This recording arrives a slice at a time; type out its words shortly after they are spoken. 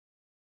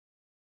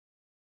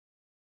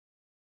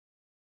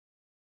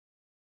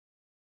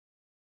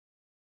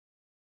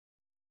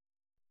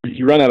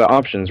You run out of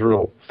options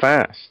real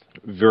fast.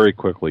 Very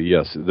quickly,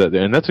 yes,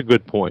 and that's a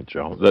good point,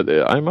 Joe.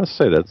 That I must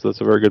say that's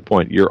a very good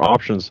point. Your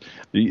options,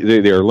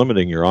 they are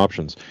limiting your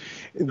options.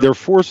 They're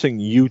forcing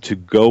you to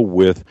go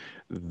with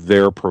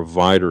their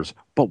providers.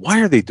 But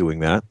why are they doing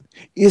that?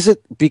 Is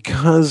it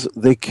because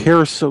they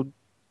care so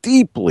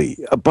deeply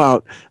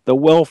about the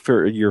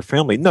welfare of your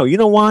family? No, you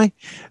know why?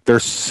 They're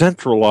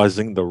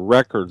centralizing the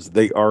records.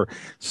 They are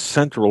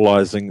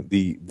centralizing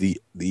the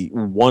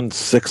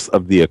 1/6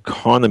 of the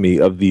economy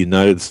of the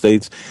United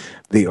States.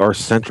 They are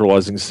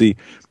centralizing. See,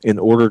 in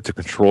order to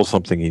control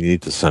something, you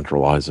need to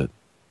centralize it.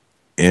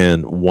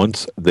 And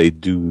once they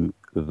do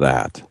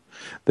that,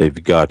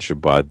 they've got you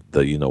by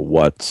the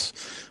whats.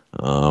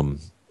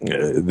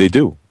 They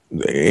do.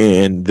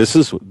 And this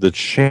is the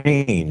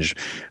change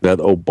that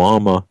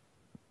Obama,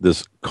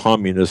 this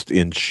communist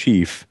in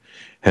chief,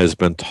 has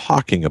been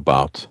talking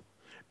about,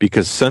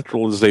 because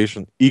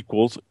centralization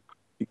equals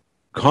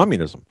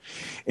communism.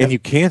 And you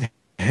can't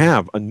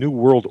have a new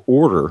world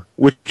order,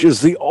 which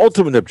is the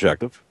ultimate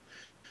objective,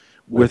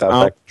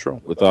 without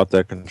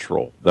that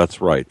control.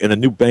 That's right. And a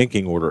new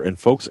banking order. And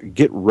folks,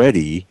 get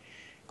ready,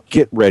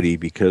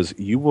 because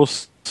you will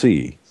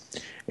see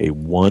a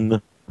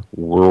one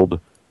world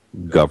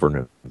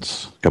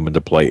governance come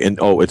into play. And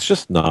it's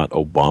just not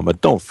Obama.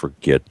 Don't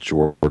forget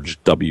George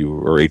W.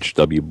 or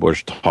H.W.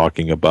 Bush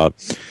talking about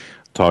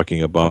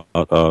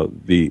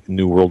the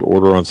New World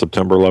Order on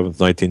September 11th,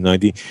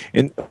 1990.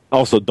 And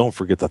also, don't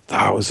forget the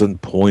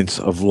 1,000 points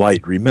of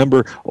light.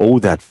 Remember,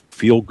 that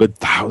feel-good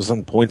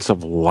 1,000 points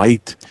of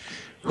light.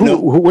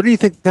 Where do you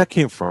think that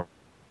came from?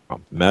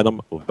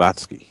 Madame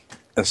Blavatsky.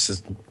 That's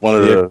just one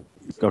of the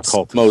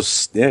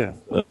most,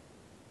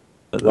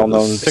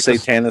 well-known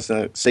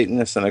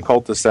Satanists and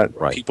occultists that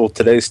people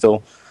today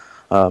still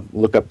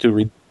look up to,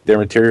 read their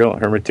material,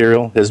 her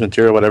material, his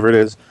material, whatever it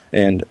is,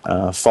 and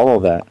follow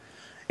that.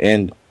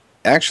 And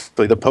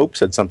actually, the Pope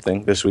said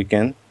something this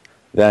weekend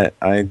that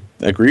I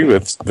agree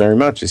with very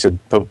much. He said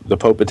the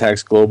Pope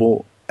attacks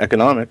global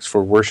economics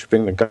for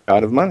worshiping the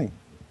god of money.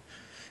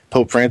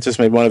 Pope Francis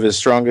made one of his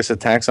strongest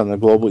attacks on the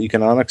global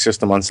economic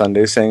system on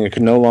Sunday, saying it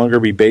could no longer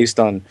be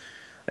based on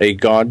a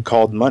god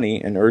called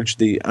money, and urged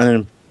the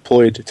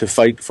unemployed to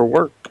fight for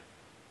work.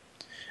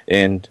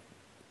 And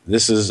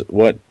this is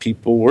what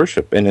people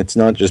worship. And it's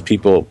not just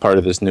people part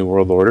of this New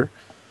World Order.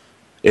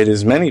 It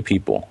is many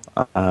people.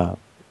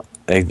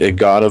 A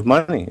god of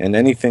money, and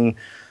anything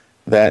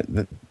that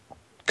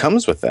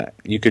comes with that.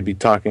 You could be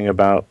talking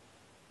about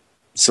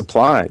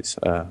supplies.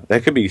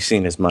 That could be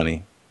seen as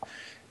money.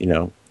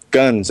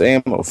 Guns,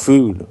 ammo,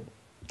 food,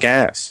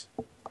 gas.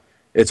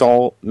 It's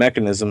all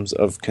mechanisms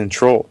of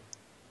control.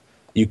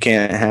 You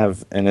can't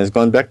have, and as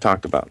Glenn Beck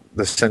talked about,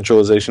 the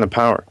centralization of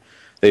power.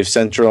 They've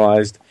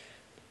centralized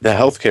the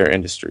healthcare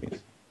industry.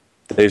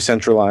 They've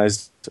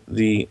centralized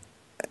the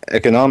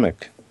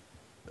economies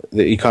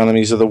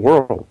of the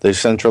world. They've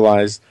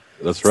centralized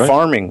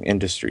farming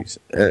industries.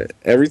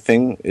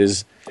 Everything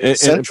is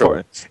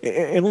central.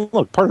 And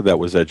look, part of that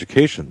was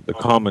education, the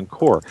Common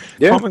Core.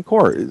 Yeah. Common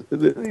Core,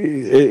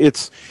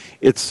 it's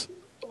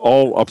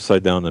all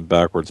upside down and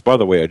backwards. By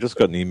the way, I just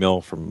got an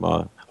email from,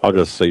 I'll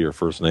just say your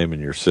first name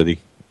and your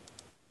city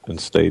and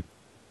state.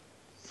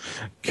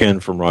 Ken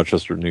from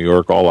Rochester, New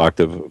York. All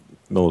active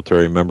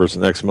military members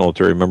and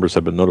ex-military members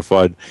have been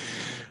notified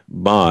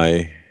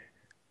by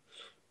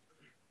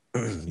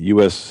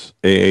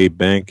USAA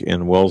Bank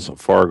and Wells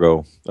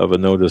Fargo of a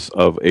notice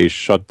of a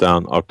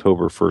shutdown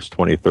October 1st,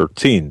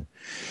 2013.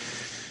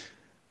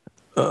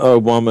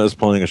 Obama is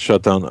planning a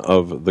shutdown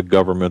of the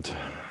government.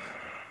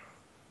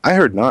 I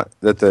heard not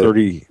that the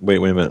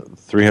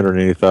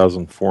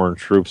 380,000 foreign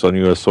troops on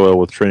U.S. soil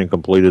with training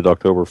completed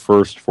October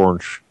 1st. Foreign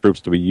troops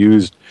to be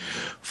used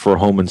for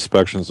home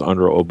inspections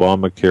under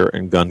Obamacare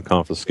and gun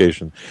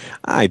confiscation.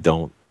 I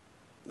don't.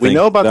 We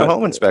know about the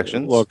home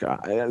inspections. Look,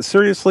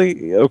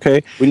 seriously,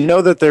 okay. We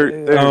know that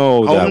they're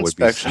home that would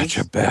inspections. be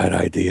such a bad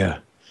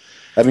idea.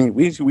 I mean,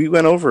 we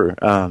went over,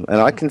 and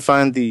I can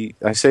find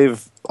I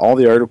save all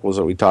the articles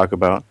that we talk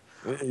about.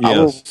 Yes, I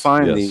will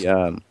find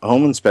the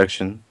home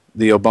inspection,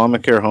 the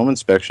Obamacare home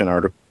inspection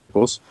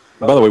articles.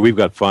 By the way, we've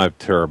got 5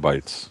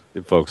 terabytes,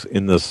 folks,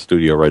 in this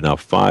studio right now.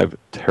 5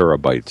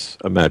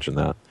 terabytes. Imagine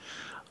that,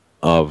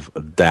 of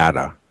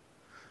data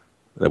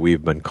that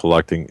we've been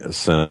collecting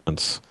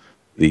since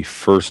the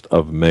 1st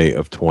of May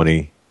of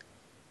the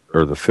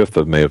 5th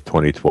of May of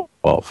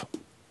 2012.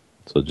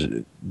 So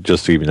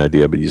just to give you an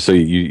idea, but you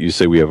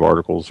say we have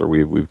articles, or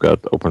we've got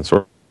open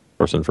source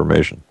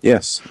information.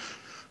 Yes.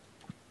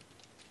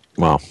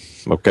 Wow.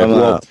 Okay.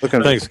 Well,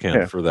 thanks,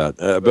 Ken, for that.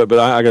 But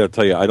I got to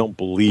tell you, I don't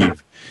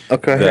believe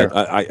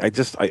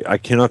that. I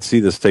cannot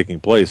see this taking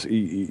place.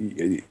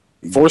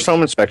 Forced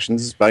home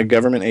inspections by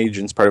government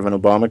agents, part of an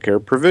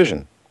Obamacare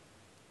provision.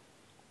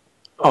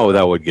 Oh,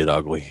 that would get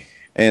ugly.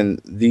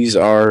 And this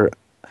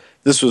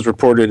was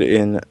reported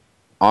in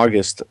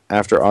August,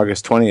 after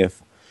August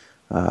 20th.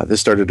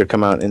 This started to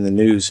come out in the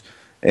news,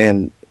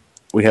 and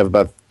we have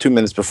about 2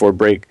 minutes before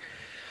break.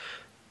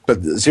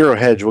 But Zero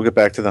Hedge, we'll get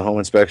back to the home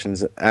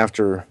inspections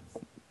after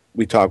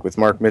we talk with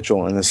Mark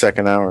Mitchell in the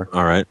second hour.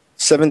 All right.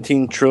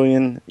 17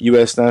 trillion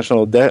U.S.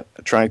 national debt,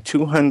 try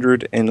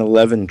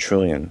 211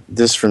 trillion.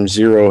 This from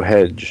Zero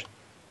Hedge.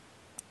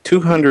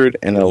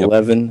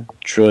 211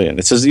 trillion.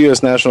 It says the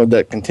U.S. national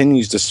debt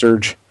continues to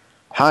surge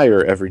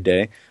higher every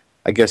day.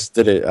 I guess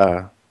did it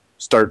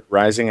start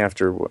rising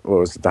after what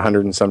was it, the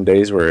 100 and some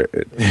days where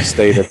it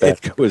stayed at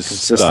that it was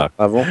consistent stuck.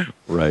 level?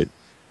 Right.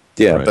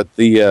 Yeah, right. But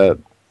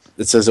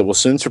it says it will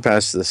soon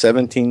surpass the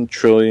 $17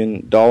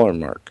 trillion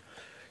mark.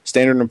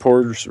 Standard &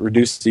 Poor's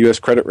reduced the U.S.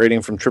 credit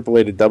rating from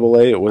AAA to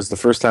AA. It was the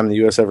first time the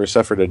U.S. ever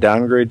suffered a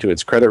downgrade to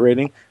its credit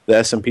rating. The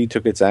S&P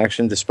took its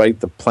action despite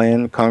the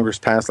plan Congress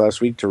passed last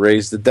week to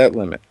raise the debt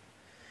limit.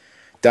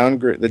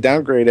 The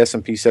downgrade,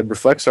 S&P said,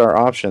 reflects our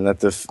option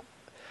that the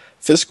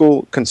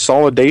fiscal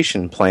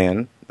consolidation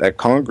plan that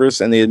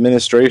Congress and the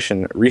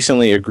administration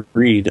recently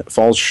agreed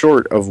falls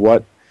short of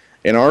what,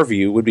 in our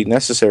view, would be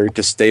necessary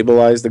to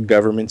stabilize the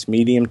government's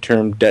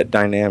medium-term debt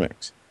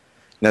dynamics.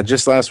 Now,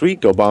 just last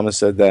week, Obama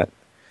said that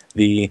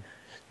the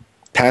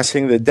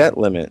passing the debt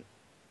limit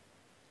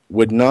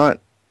would not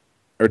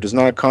or does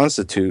not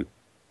constitute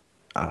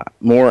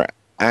more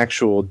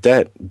actual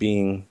debt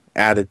being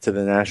added to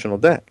the national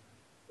debt.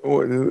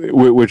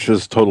 Which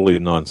is totally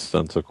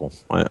nonsensical.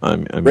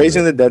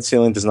 Raising the debt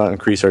ceiling does not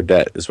increase our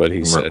debt, is what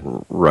he said.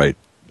 Right.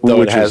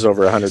 Though it has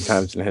over 100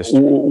 times in history.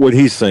 What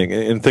he's saying,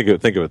 and think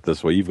of it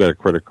this way: you've got a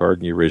credit card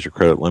and you raise your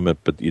credit limit,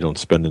 but you don't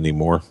spend any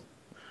more.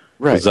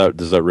 Right.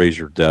 Does that raise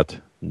your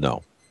debt?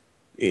 No.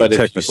 But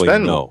technically, if you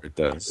spend no. more, it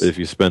does. If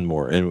you spend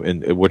more,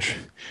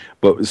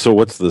 so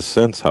what's the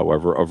sense,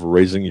 however, of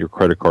raising your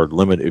credit card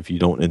limit if you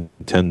don't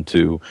intend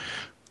to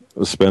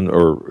spend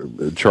or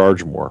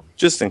charge more?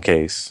 Just in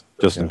case.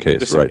 Just in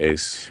case, right?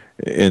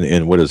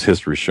 And what has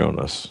history shown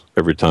us?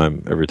 Every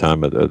time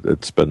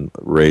it's been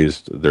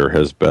raised, there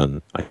has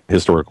been,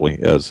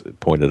 historically, as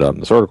pointed out in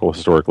this article,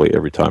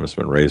 every time it's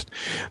been raised,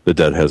 the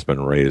debt has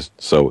been raised.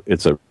 So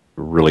it's a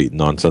really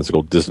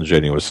nonsensical,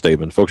 disingenuous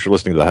statement. Folks, you're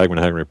listening to the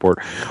Hagmann Report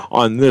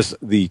on this,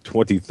 the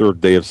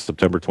 23rd day of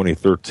September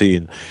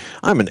 2013.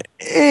 I'm an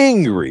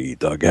angry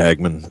Doug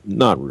Hagmann.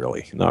 Not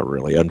really.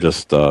 I'm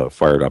just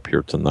fired up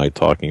here tonight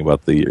talking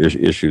about the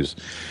issues.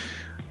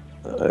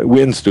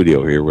 In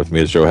studio here with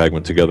me is Joe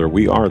Hagmann. Together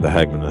we are the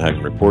Hagmann and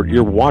Hagmann Report,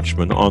 your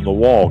watchman on the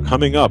wall.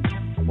 Coming up,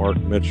 Mark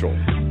Mitchell.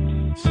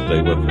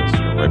 Stay with us.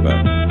 We're right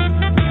back.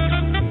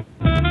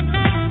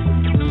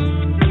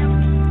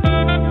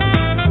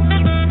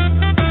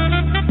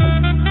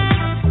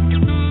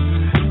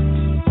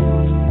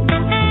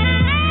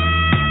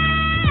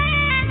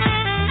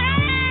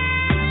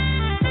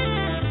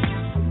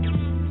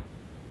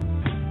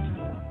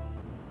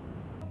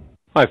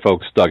 Hi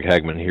folks, Doug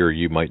Hagmann here.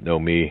 You might know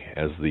me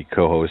as the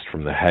co-host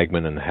from the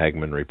Hagmann and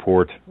Hagmann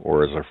Report,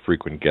 or as a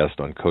frequent guest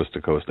on Coast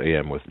to Coast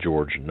AM with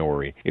George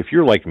Norrie. If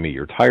you're like me,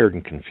 you're tired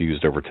and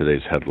confused over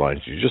today's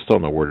headlines. You just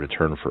don't know where to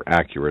turn for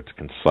accurate,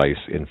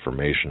 concise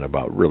information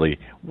about really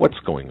what's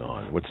going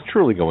on, what's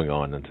truly going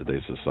on in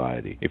today's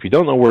society. If you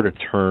don't know where to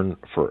turn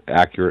for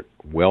accurate,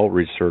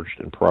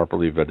 well-researched, and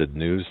properly vetted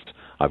news,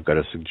 I've got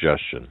a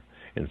suggestion.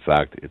 In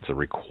fact, it's a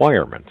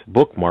requirement.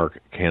 Bookmark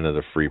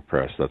Canada Free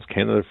Press. That's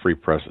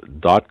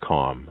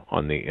CanadaFreePress.com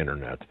on the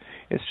internet.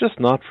 It's just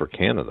not for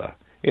Canada.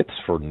 It's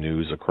for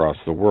news across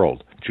the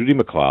world. Judy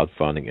McLeod,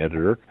 founding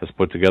editor, has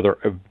put together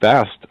a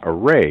vast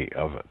array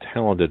of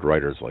talented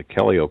writers like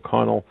Kelly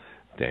O'Connell,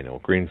 Daniel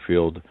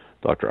Greenfield,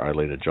 Dr.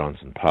 Eileen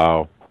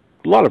Johnson-Powell,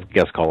 a lot of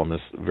guest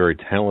columnists, very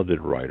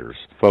talented writers.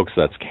 Folks,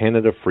 that's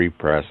Canada Free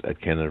Press at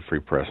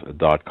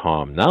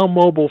CanadaFreePress.com. Now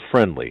mobile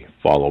friendly.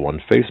 Follow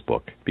on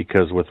Facebook,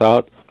 because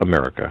without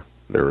America,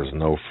 there is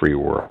no free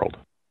world.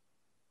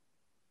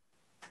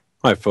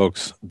 Hi,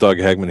 folks. Doug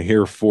Hagmann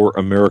here for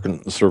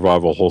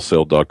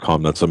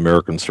AmericanSurvivalWholesale.com. That's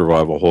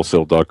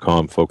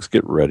AmericanSurvivalWholesale.com. Folks,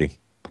 get ready.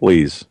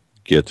 Please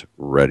get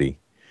ready.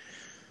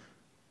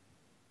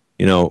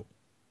 You know,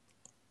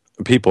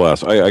 people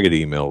ask, I get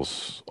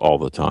emails all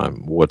the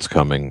time. What's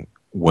coming?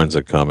 When's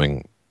it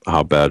coming?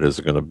 How bad is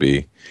it going to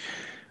be?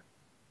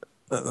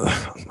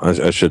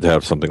 I should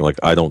have something like,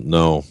 I don't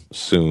know,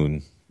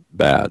 soon,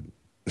 bad.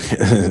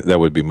 That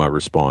would be my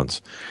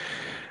response.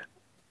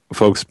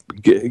 Folks,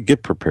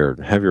 get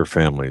prepared. Have your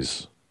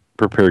families.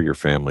 Prepare your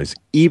families,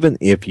 even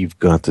if you've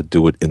got to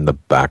do it in the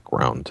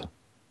background.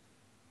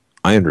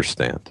 I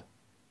understand.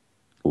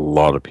 A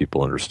lot of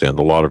people understand.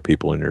 A lot of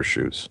people in your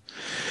shoes.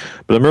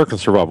 But American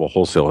Survival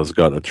Wholesale has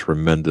got a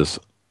tremendous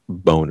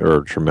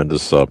bonus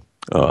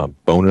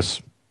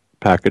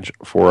package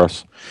for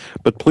us.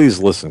 But please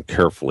listen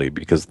carefully,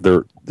 because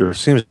there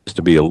seems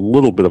to be a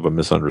little bit of a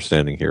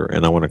misunderstanding here,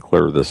 and I want to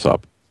clear this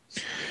up.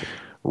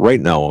 Right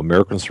now,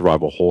 American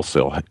Survival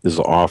Wholesale is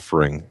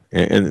offering,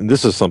 and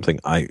this is something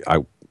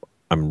I'm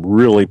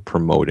really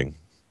promoting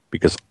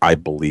because I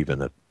believe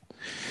in it.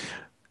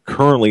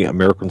 Currently,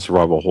 American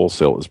Survival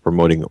Wholesale is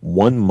promoting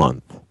 1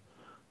 month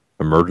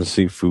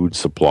emergency food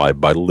supply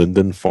by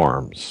Linden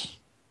Farms.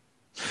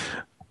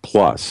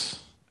 Plus,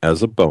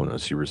 as a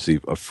bonus, you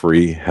receive a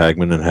free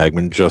Hagmann and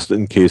Hagmann just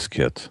in case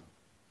kit,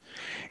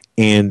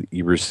 and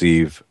you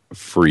receive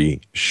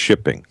free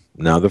shipping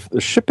Now,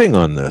 the shipping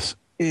on this,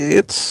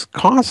 it's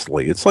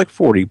costly. It's like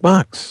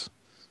 $40.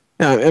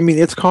 Yeah, I mean,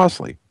 it's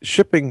costly.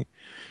 Shipping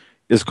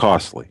is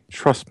costly.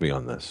 Trust me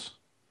on this.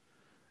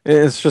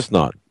 It's just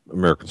not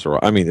American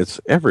Survival. I mean, it's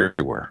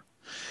everywhere.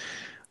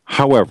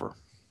 However,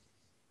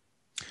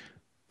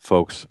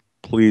 folks,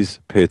 please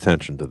pay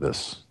attention to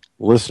this.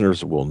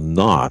 Listeners will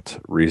not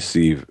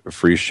receive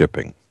free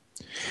shipping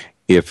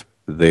if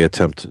they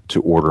attempt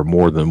to order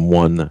more than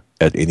one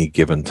at any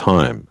given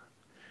time,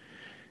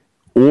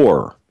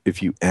 or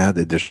if you add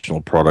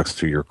additional products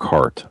to your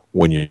cart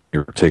when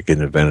you're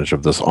taking advantage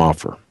of this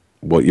offer.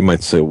 Well, you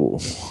might say, well,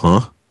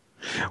 huh?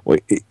 Well,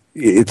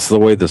 it's the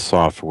way the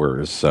software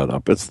is set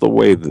up. It's the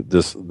way that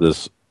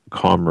this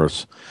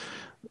commerce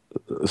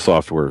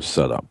software is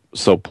set up.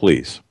 So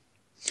please,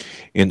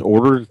 in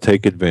order to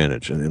take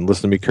advantage, and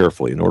listen to me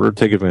carefully, in order to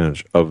take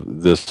advantage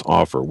of this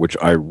offer, which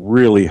I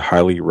really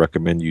highly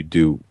recommend you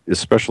do,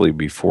 especially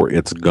before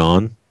it's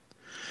gone,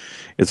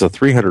 it's a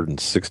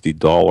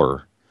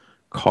 $360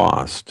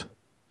 cost.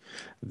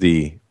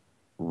 The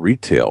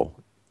retail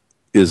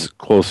is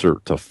closer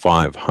to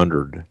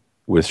 $500.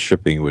 With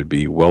shipping would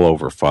be well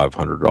over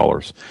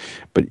 $500,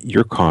 but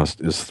your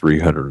cost is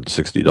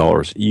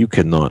 $360. You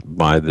cannot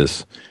buy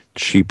this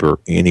cheaper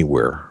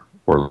anywhere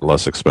or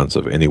less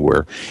expensive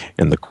anywhere.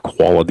 And the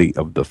quality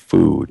of the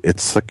food,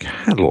 it's the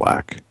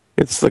Cadillac.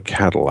 It's the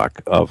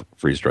Cadillac of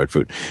freeze-dried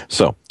food.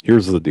 So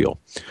here's the deal.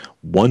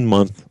 1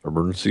 month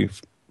emergency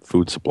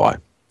food supply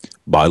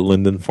by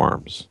Linden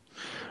Farms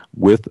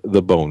with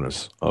the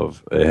bonus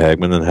of a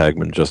Hagmann and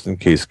Hagmann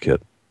just-in-case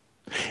kit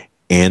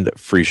and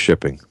free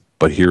shipping.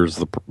 But here's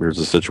the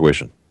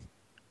situation.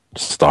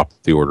 Stop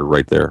the order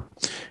right there.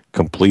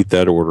 Complete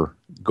that order.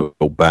 Go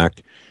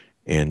back,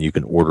 and you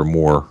can order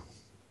more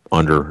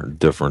under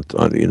different,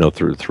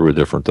 through a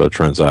different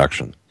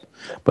transaction.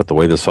 But the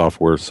way the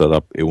software is set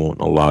up, it won't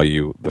allow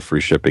you the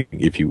free shipping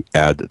if you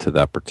add to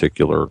that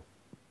particular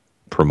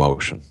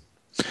promotion.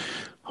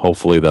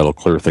 Hopefully that'll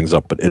clear things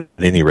up. But at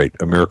any rate,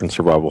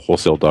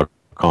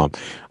 AmericanSurvivalWholesale.com,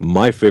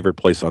 my favorite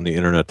place on the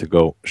internet to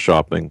go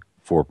shopping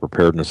for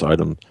preparedness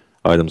items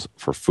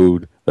for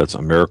food. That's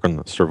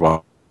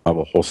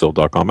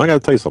AmericanSurvivalWholesale.com. I got to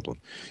tell you something.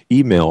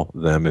 Email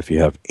them if you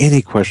have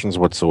any questions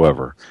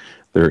whatsoever.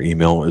 Their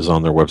email is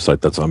on their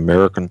website. That's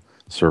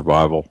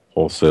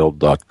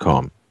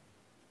AmericanSurvivalWholesale.com.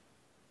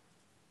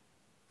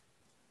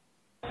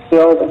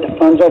 Bill that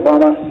defends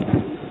Obama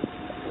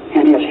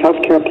and his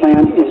health care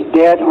plan is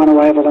dead on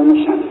arrival in the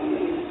Senate.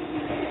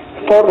 The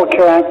Affordable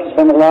Care Act has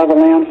been the law of the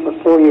land for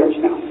 4 years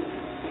now.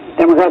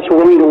 Democrats are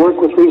willing to work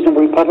with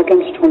reasonable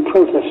Republicans to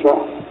improve this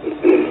law.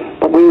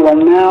 But we will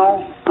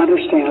now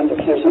understand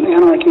that there's an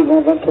anarchy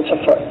movement that's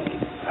afoot.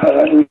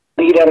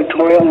 Lead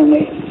editorial in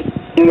the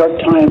New York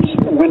Times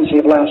Wednesday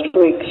of last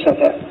week said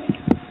that.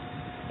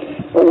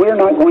 But we're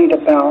not going to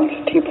bow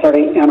to Tea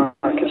Party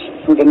anarchists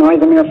who deny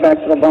the mere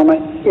fact that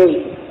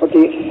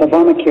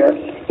Obamacare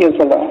is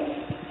the law.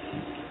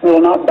 We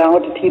will not bow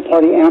to Tea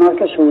Party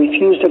anarchists who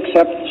refuse to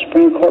accept the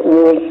Supreme Court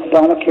rule of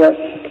Obamacare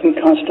to be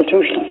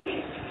constitutional.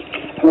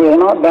 And we will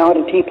not bow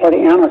to Tea Party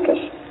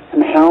anarchists in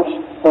the House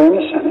or in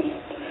the Senate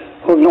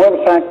who ignore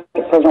the fact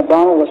that President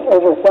Obama was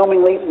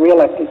overwhelmingly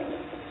reelected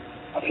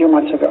a few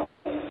months ago.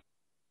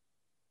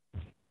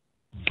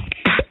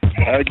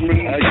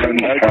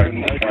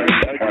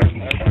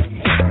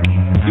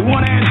 You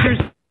want answers?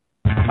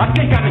 I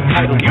think I'm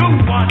entitled. You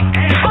want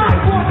answers? I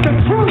want the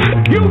truth.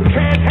 You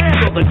can't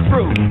handle the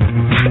truth.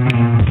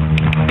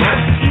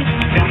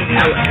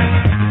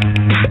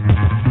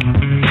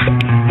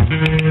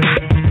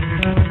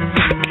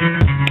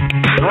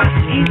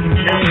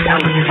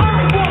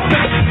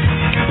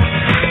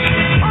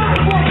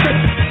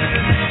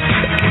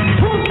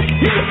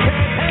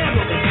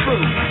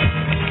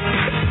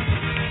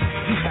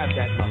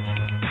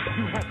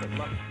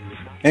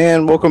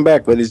 And welcome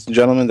back, ladies and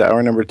gentlemen, to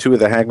hour number 2 of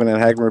the Hagmann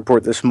and Hagmann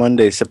Report this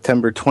Monday,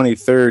 September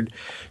 23rd,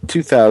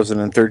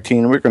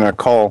 2013. We're going to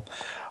call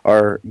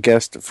our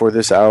guest for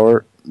this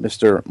hour,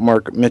 Mr.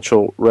 Mark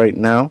Mitchell, right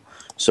now.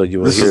 So you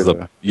will hear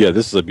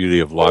this is the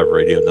beauty of live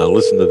radio. Now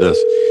listen to this.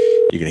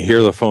 You can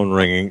hear the phone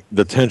ringing.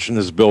 The tension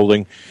is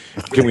building.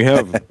 Can we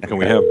have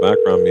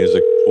background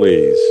music,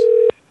 please?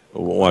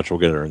 Watch, we'll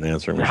get her an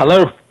answering machine.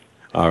 Hello.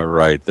 All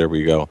right, there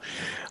we go.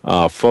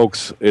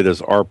 Folks, it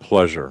is our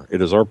pleasure.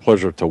 It is our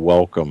pleasure to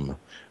welcome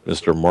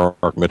Mr.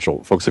 Mark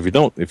Mitchell. Folks,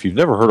 if you've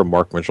never heard of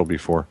Mark Mitchell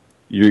before,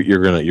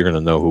 you're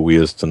gonna know who he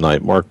is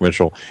tonight. Mark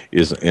Mitchell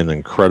is an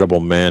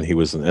incredible man. He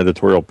was an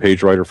editorial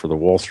page writer for the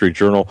Wall Street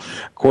Journal,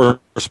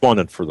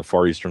 correspondent for the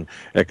Far Eastern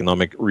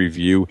Economic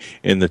Review,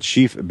 and the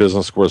chief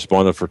business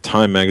correspondent for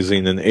Time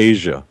Magazine in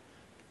Asia.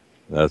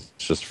 That's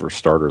just for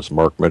starters.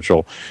 Mark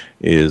Mitchell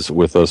is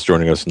with us,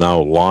 joining us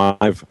now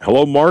live.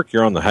 Hello, Mark.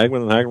 You're on the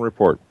Hagmann and Hagmann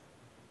Report.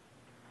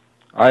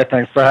 All right,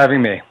 thanks for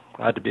having me.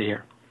 Glad to be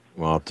here.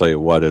 Well, I'll tell you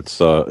what, it's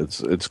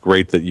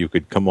great that you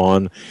could come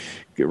on,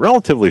 get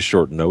relatively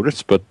short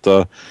notice. But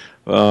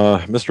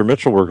Mr.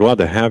 Mitchell, we're glad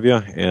to have you.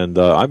 And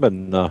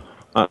I'm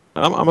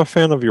a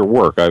fan of your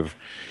work.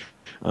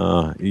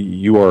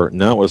 You are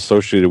now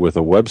associated with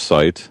a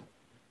website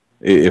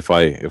if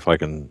I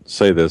can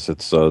say this,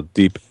 it's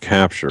Deep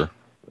Capture.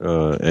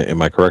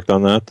 Am I correct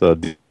on that?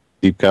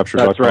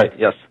 Deepcapture.com? That's right.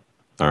 Yes.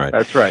 All right.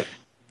 That's right.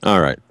 All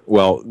right.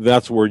 Well,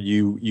 that's where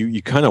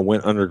you kind of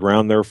went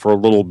underground there for a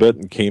little bit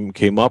and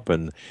came up,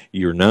 and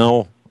you're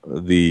now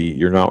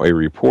a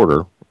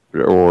reporter,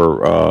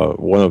 or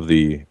one of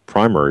the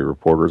primary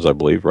reporters, I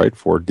believe, right,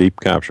 for Deep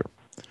Capture.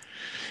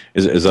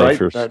 Is that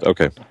right?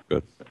 Okay,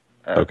 good.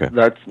 Okay,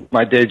 that's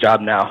my day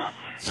job now.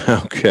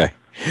 Okay.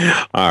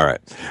 All right.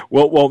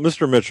 Well,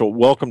 Mr. Mitchell,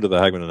 welcome to the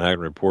Hagmann and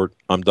Hagmann Report.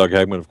 I'm Doug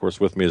Hagmann. Of course,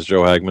 with me is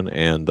Joe Hagmann,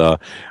 and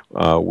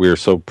we're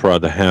so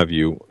proud to have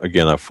you.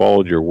 Again, I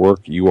followed your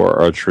work. You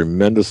are a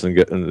tremendous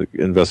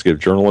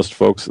investigative journalist,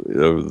 folks.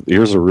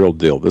 Here's a real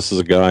deal. This is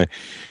a guy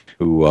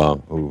who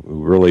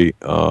really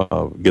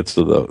gets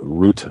to the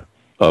root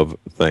of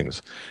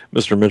things.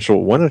 Mr.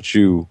 Mitchell, why don't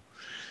you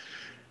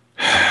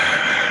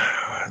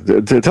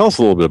tell us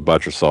a little bit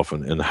about yourself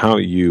and how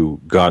you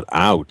got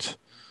out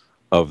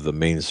of the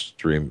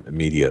mainstream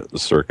media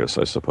circus,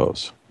 I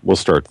suppose. We'll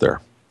start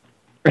there.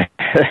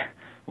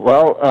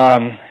 Well,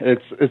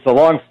 it's a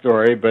long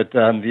story, but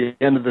the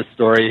end of the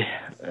story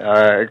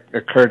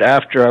occurred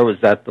after I was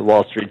at the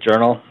Wall Street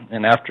Journal,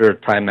 and after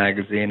Time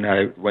Magazine,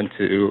 I went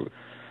to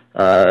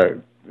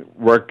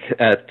work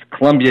at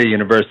Columbia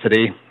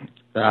University.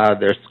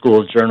 Their School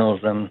of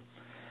Journalism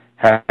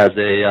has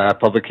a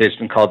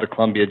publication called the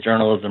Columbia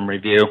Journalism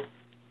Review,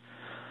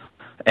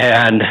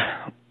 and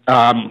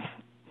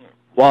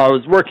while I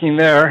was working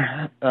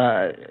there,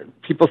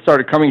 people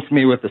started coming to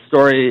me with a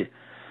story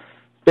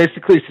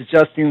basically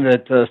suggesting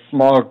that a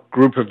small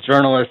group of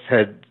journalists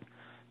had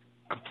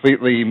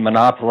completely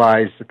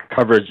monopolized the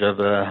coverage of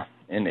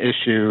an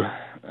issue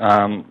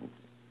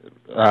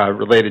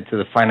related to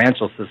the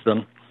financial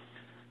system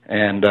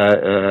and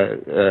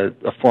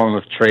a form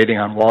of trading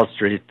on Wall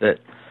Street that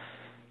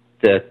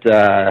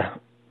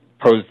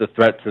posed a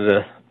threat to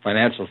the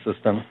financial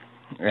system.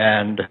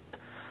 And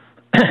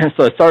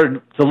so I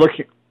started to look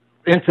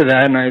into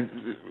that, and I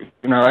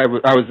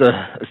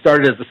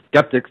started as a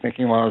skeptic,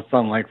 thinking, well, it's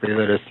unlikely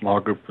that a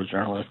small group of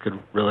journalists could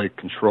really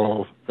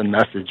control the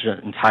message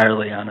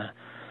entirely on a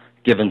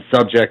given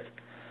subject.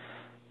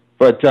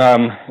 But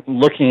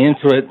looking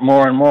into it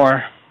more and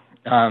more,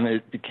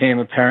 it became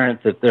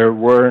apparent that there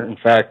were, in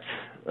fact,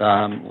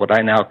 what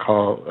I now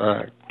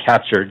call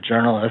captured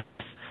journalists.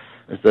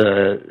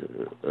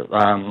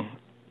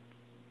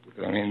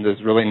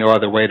 There's really no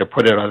other way to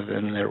put it other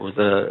than there was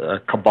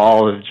a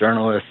cabal of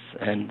journalists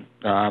and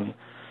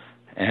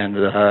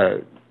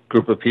a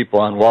group of people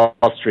on Wall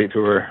Street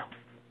who were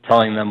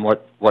telling them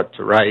what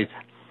to write.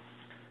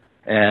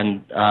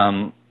 And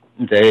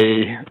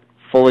they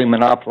fully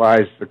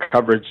monopolized the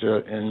coverage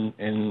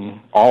in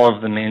all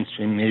of the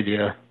mainstream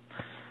media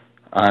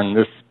on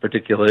this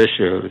particular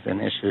issue. It was an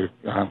issue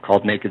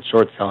called naked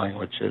short selling,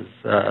 which is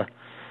a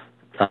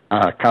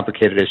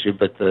complicated issue,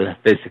 but the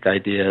basic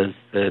idea is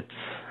that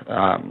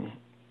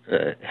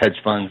hedge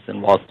funds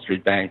and Wall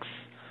Street banks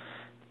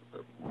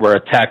were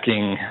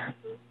attacking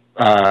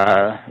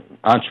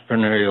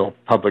entrepreneurial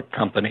public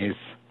companies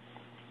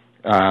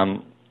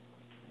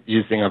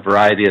using a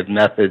variety of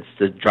methods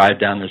to drive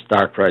down their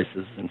stock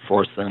prices and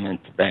force them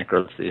into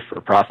bankruptcy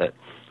for profit.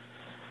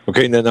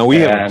 Okay, now we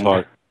haven't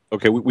talked.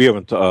 Okay, we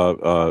haven't,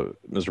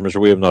 Mr.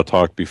 Mitchell, we have not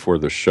talked before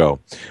the show.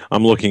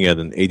 I'm looking at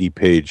an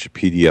 80-page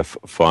PDF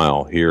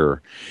file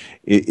here.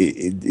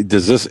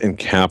 Does this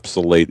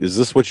encapsulate, is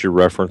this what you're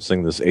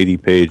referencing, this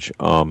 80-page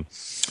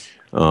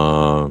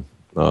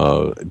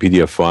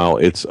PDF file?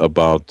 It's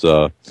about,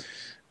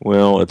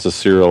 it's a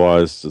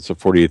serialized, it's a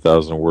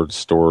 48,000-word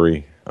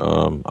story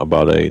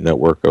about a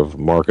network of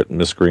market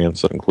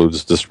miscreants that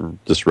includes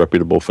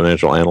disreputable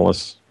financial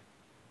analysts,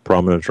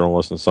 prominent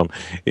journalists, and some.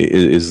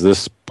 Is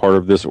this part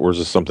of this, or is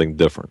this something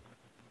different?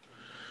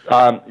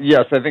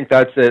 Yes, I think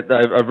that's it.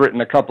 I've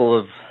written a couple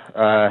of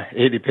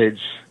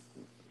 80-page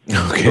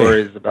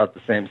stories about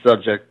the same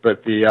subject,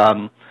 but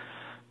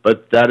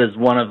that is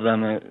one of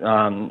them.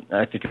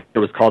 I think it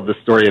was called "The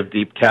Story of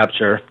Deep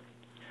Capture."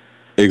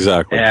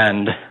 Exactly.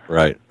 And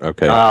right.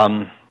 Okay.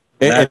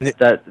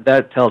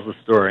 That tells the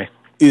story.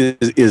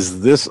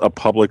 Is this a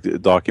public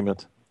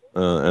document?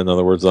 In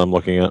other words, I'm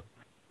looking at.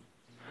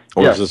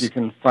 Or yes, you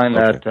can find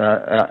that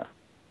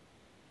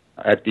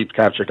at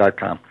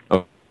deepcapture.com.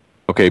 Oh,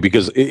 okay,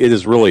 because it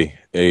is really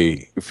a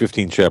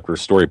 15-chapter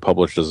story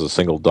published as a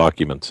single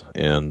document,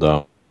 and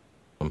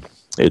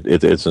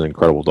it's an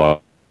incredible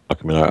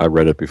document. I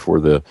read it before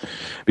the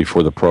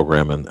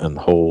program, and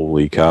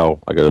holy cow,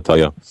 I got to tell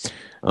you,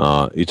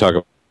 you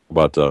talk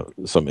about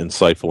some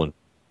insightful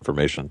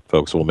information,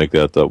 folks. We'll make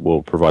that.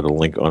 We'll provide a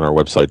link on our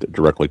website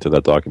directly to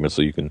that document,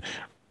 so you can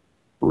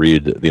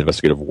read the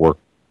investigative work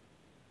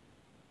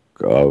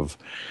of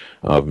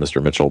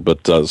Mr. Mitchell.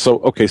 But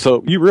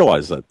so you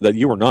realize that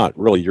you were not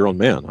really your own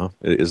man, huh?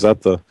 Is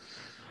that the?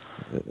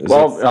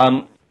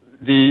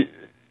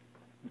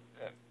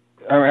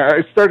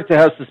 I started to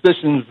have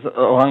suspicions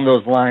along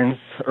those lines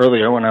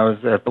earlier when I was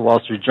at the Wall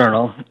Street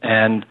Journal,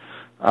 and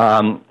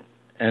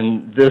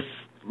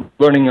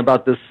learning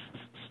about this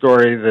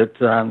story that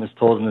is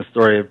told in the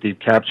story of deep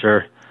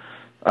capture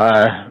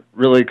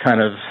really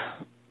kind of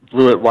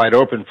blew it wide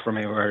open for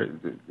me, where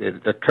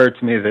it occurred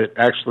to me that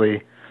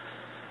actually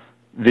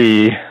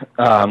the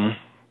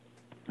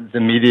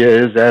media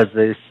is, as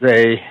they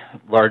say,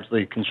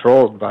 largely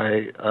controlled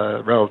by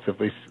a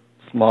relatively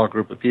small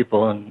group of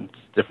people and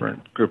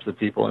different groups of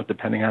people,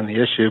 depending on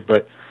the issue.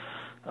 But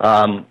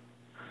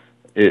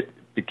it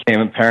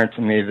became apparent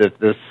to me that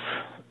this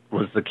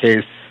was the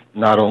case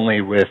not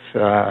only with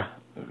the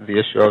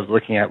issue I was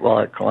looking at while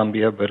at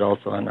Columbia, but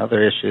also on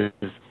other issues.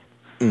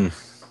 And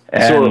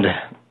so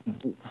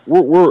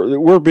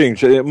we're being,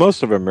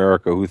 most of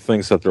America who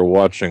thinks that they're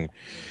watching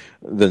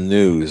the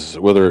news,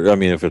 whether, I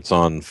mean, if it's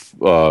on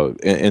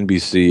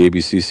NBC,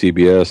 ABC,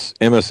 CBS,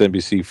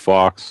 MSNBC,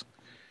 Fox,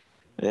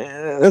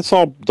 that's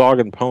all dog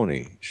and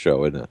pony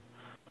show, isn't it?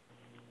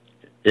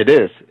 It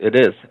is,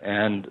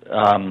 and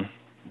I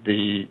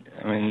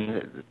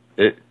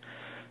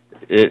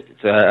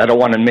don't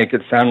want to make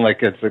it sound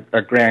like it's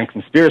a grand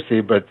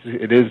conspiracy, but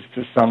it is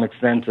to some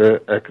extent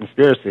a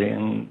conspiracy,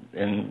 and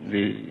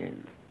the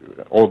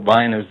old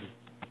line is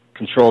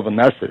control the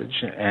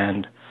message,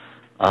 and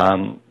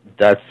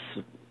that's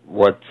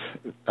what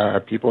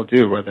people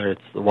do, whether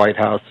it's the White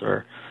House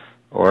or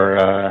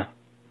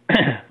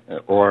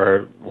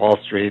Wall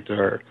Street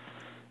or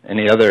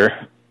any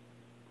other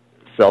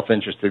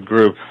self-interested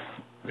group.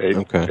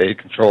 They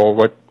control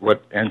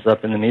what ends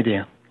up in the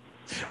media.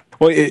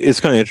 Well, it's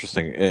kind of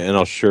interesting, and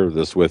I'll share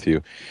this with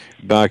you.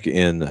 Back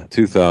in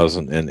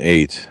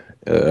 2008,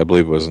 I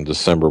believe it was in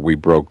December, we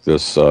broke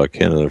this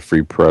Canada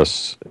Free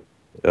Press.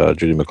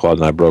 Judy McLeod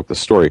and I broke the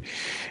story.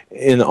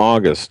 In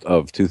August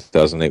of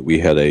 2008, we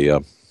had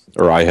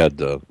I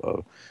had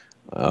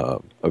a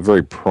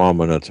very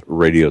prominent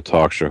radio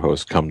talk show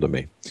host come to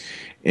me,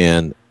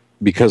 and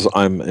because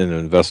I'm an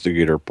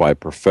investigator by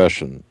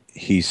profession,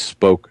 he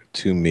spoke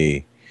to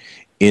me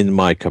in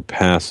my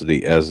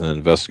capacity as an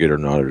investigator,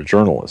 not a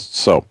journalist.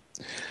 So,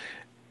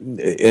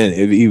 and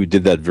he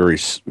did that very,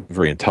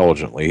 very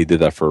intelligently. He did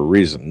that for a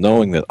reason,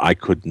 knowing that I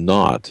could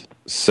not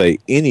say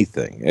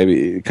anything. I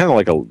mean, kind of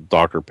like a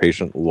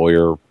doctor-patient,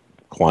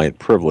 lawyer-client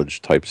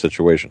privilege type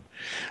situation.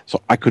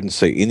 So I couldn't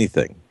say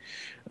anything.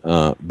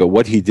 But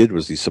what he did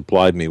was he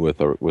supplied me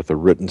with a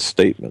written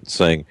statement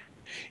saying,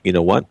 you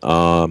know what,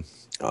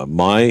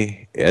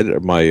 my editor,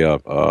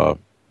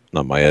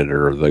 not my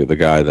editor, the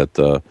guy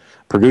that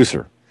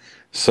producer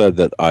said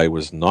that I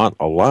was not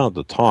allowed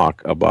to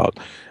talk about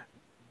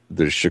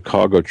the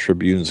Chicago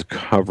Tribune's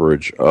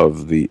coverage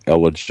of the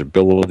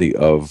eligibility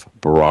of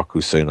Barack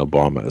Hussein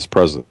Obama as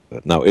president.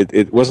 Now,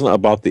 it wasn't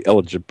about the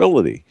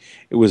eligibility.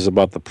 It was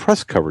about the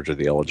press coverage of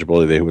the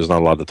eligibility that he was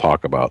not allowed to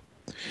talk about.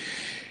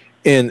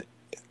 And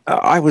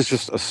I was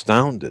just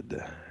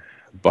astounded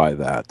by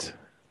that,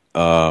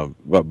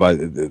 but by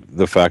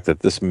the fact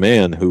that this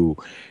man who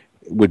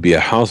would be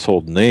a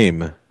household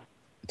name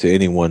to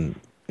anyone,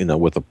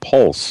 with a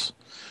pulse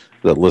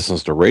that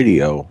listens to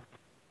radio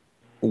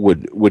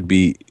would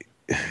be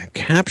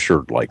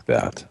captured like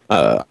that.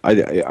 And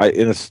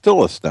it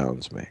still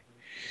astounds me.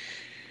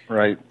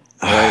 Right.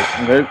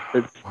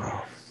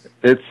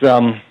 It's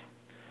the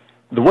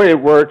way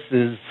it works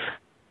is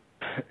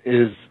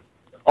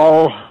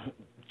all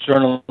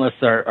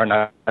journalists are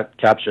not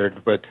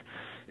captured, but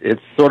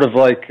it's sort of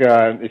like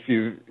if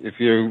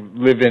you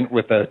live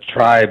with a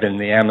tribe in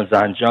the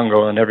Amazon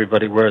jungle and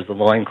everybody wears a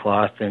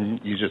loincloth,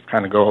 and you just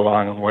kind of go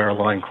along and wear a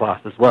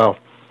loincloth as well.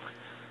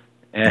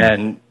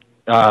 And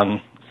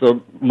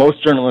so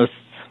most journalists,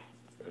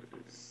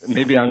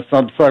 maybe on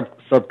some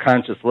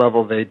subconscious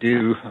level, they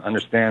do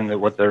understand that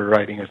what they're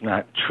writing is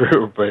not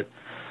true, but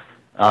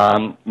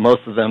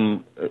most of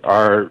them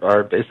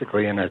are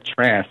basically in a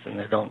trance and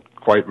they don't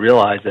quite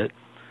realize it.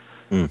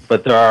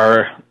 But there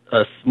are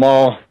a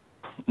small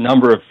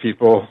number of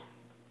people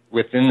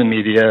within the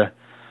media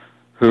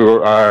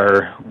who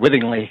are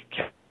wittingly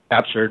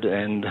captured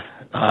and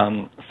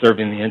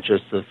serving the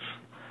interests of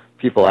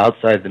people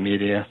outside the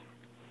media.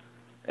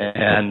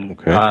 And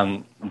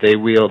they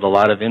wield a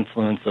lot of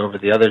influence over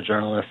the other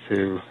journalists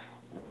who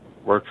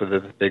work for the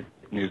big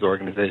news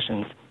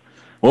organizations.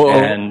 Well,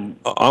 and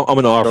I'm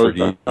going to offer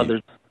you.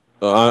 Others,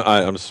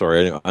 I'm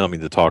sorry, I don't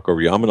mean to talk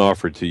over you. I'm going to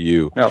offer to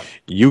you. No.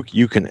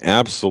 You can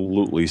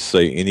absolutely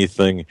say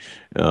anything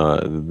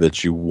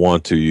that you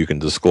want to. You can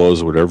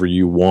disclose whatever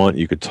you want.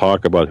 You could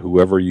talk about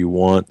whoever you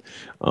want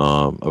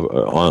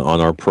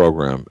on our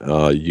program.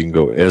 You can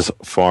go as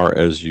far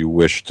as you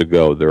wish to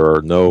go. There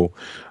are no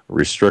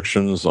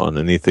restrictions on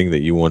anything that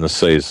you want to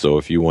say. So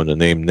if you want to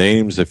name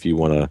names, if you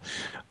want to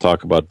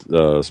talk about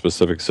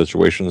specific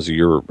situations,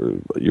 you're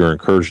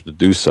encouraged to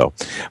do so.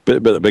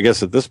 But I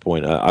guess at this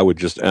point, I would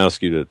just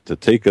ask you to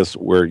take us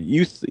where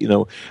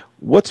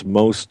what's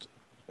most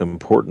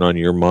important on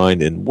your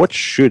mind, and what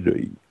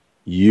should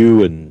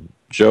you and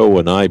Joe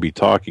and I be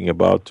talking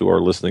about to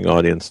our listening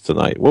audience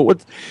tonight?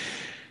 What's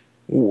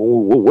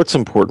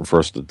important for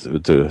us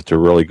to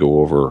really go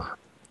over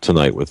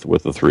tonight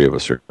with the three of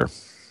us here?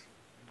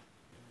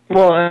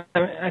 Well,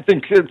 I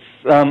think it's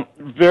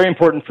very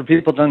important for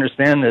people to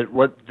understand that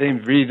what they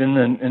read in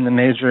the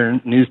major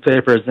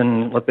newspapers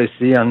and what they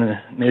see on the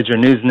major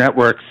news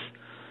networks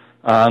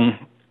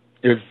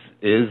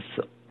is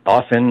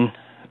often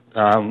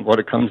what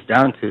it comes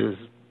down to is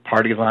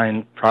party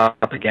line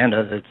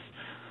propaganda that's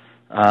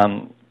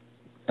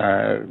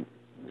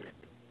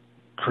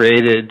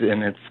created,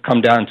 and it's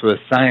come down to a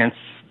science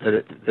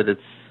that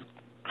it's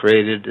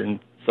created in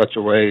such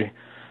a way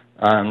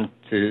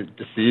to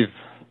deceive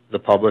the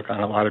public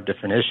on a lot of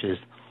different issues.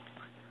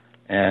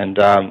 And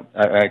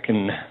I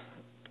can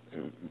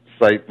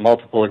cite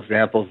multiple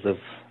examples of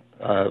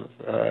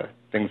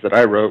things that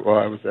I wrote while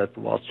I was at the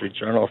Wall Street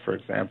Journal, for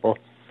example.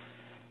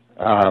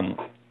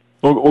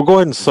 Well, go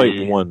ahead and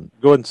cite one.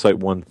 Go ahead and cite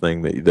one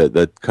thing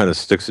that kind of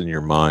sticks in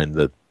your mind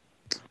that's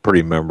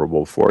pretty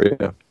memorable for you.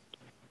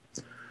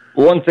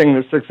 One thing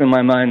that sticks in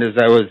my mind is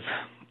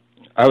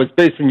I was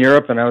based in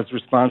Europe, and I was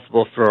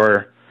responsible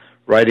for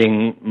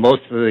writing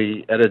most of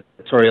the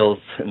editorials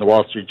in the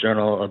Wall Street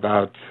Journal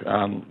about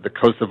the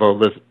Kosovo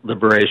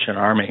Liberation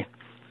Army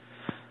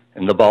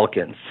in the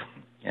Balkans.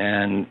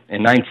 And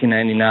in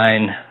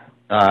 1999,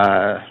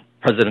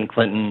 President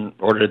Clinton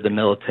ordered the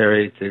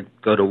military to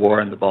go to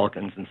war in the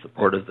Balkans in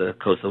support of the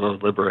Kosovo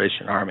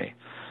Liberation Army,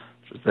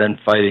 which was then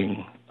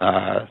fighting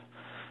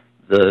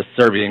the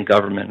Serbian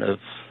government of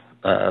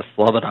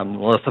Slobodan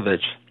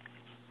Milosevic.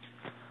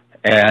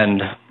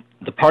 And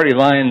the party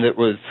line that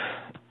was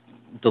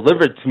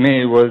delivered to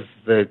me was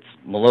that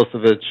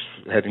Milosevic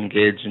had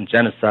engaged in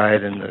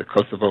genocide, and the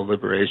Kosovo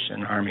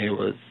Liberation Army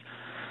was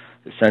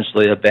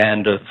essentially a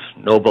band of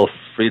noble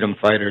freedom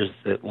fighters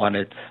that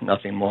wanted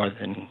nothing more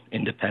than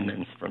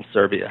independence from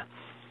Serbia.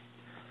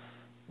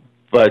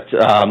 But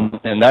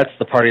and that's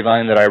the party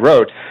line that I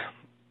wrote,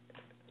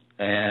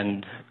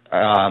 and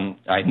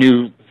I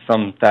knew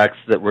some facts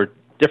that were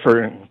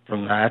different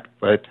from that,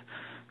 but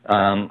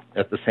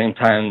at the same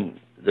time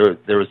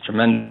there was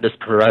tremendous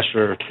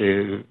pressure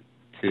to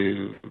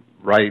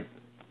write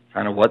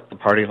kind of what the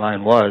party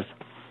line was.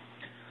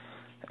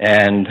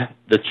 And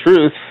the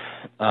truth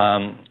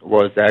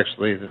was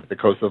actually that the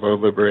Kosovo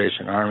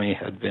Liberation Army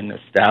had been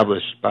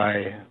established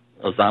by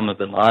Osama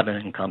bin Laden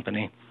and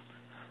company,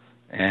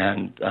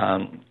 and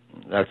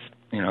that's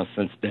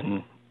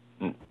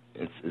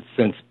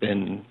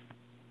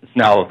it's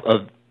now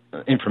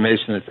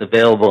information that's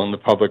available in the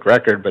public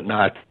record, but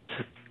not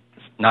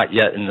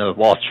yet in the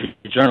Wall Street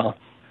Journal.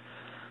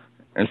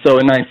 And so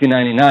in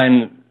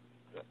 1999,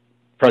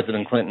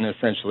 President Clinton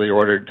essentially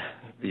ordered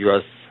the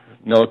U.S.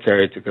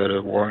 military to go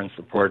to war in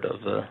support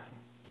of an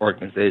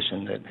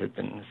organization that had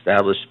been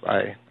established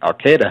by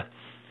Al-Qaeda.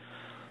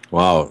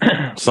 Wow.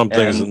 Some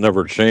things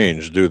never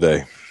change, do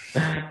they?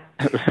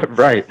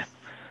 Right.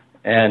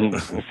 And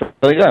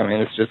so, yeah, I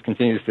mean, it just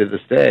continues to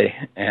this day.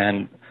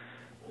 And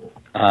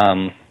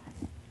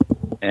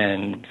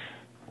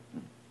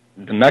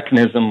the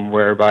mechanism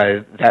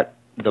whereby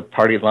the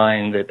party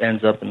line that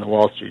ends up in the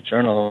Wall Street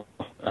Journal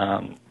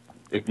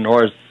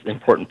ignores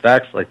important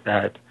facts like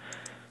that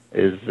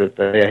is that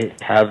they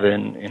have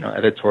an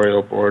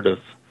editorial board of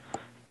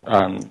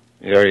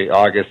very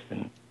august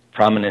and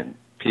prominent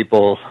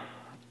people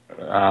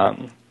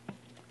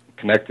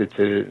connected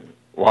to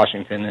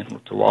Washington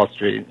and to Wall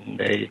Street, and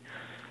they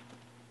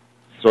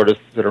sort of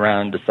sit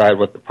around and decide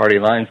what the party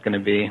line is going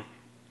to be,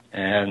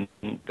 and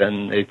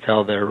then they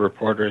tell their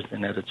reporters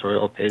and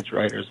editorial page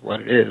writers what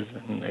it is,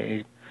 and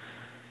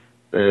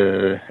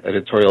the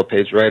editorial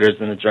page writers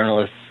and the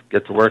journalists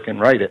get to work and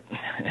write it.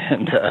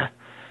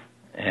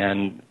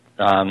 And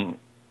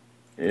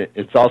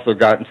it's also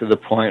gotten to the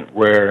point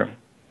where,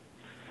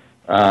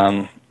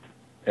 and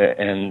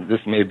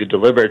this may be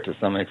deliberate to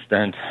some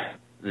extent,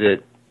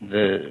 that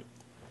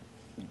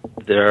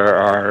there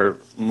are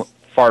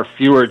far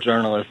fewer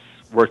journalists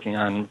working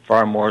on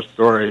far more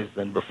stories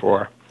than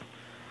before.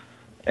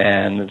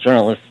 And the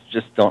journalists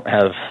just don't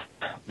have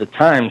the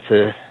time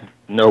to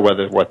know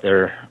whether what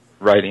they're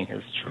writing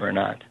is true or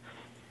not.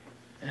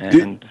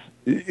 And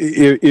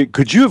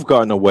could you have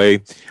gotten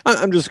away?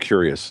 I'm just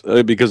curious,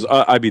 because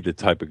I'd be the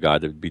type of guy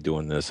that would be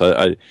doing this.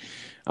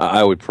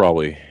 I would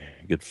probably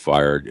get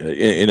fired.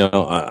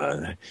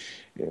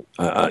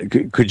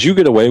 Could you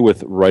get away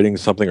with writing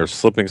something or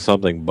slipping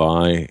something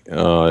by,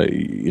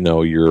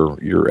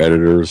 your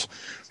editors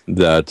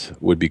that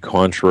would be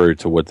contrary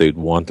to what they'd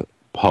want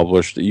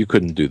published? You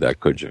couldn't do that,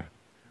 could you?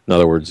 In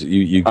other words,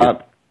 you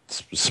get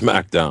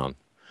smacked down.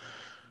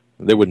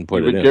 They wouldn't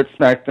put it in. You would get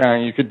smacked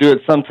down. You could do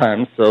it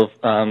sometimes. So,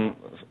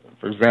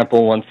 for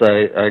example, once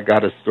I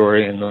got a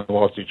story in the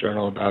Wall Street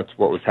Journal about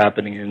what was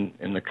happening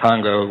in the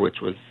Congo,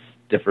 which was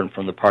different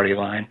from the party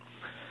line.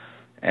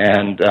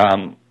 And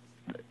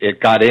it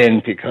got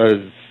in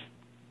because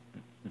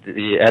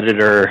the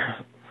editor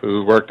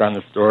who worked on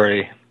the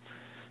story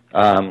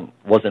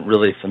wasn't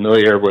really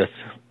familiar with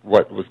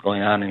what was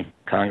going on in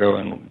Congo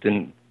and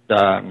didn't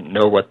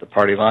know what the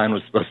party line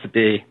was supposed to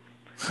be.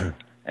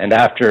 And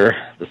after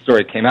the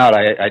story came out,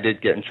 I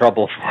did get in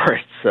trouble for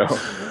it. So,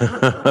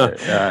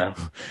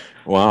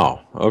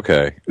 wow.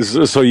 Okay.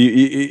 So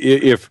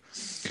if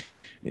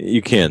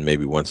you can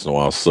maybe once in a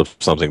while slip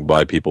something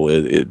by people,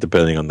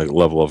 depending on the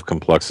level of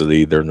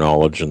complexity, their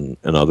knowledge, and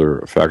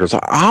other factors.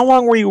 How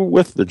long were you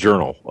with the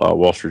Journal,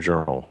 Wall Street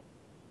Journal?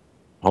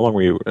 How long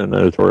were you an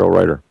editorial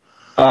writer?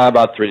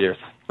 About 3 years.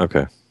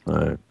 Okay. All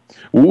right.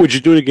 Would you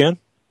do it again?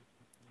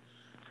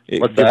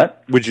 What's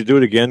that? Would you do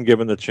it again,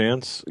 given the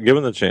chance?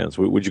 Given the chance,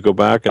 would you go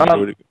back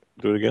and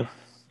do it again?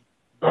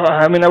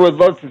 I mean, I would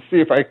love to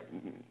see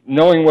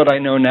knowing what I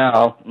know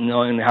now,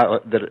 knowing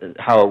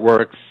how it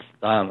works.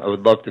 I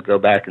would love to go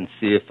back and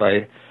see if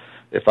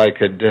I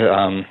could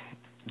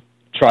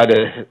try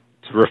to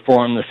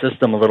reform the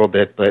system a little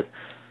bit, but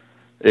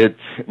it's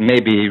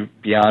maybe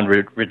beyond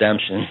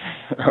redemption.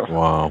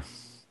 Wow.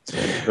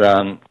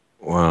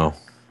 Wow.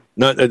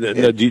 No,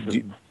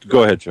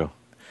 go ahead, Joe.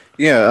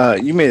 Yeah,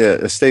 you made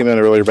a statement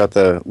earlier about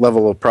the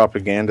level of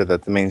propaganda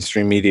that the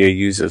mainstream media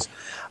uses.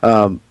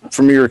 From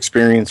your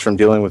experience from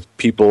dealing with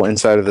people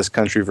inside of this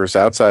country versus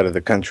outside of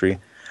the country,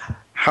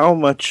 how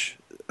much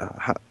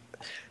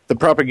the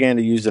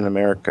propaganda used in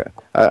America?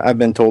 I've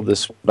been told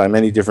this by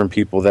many different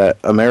people that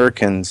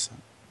Americans,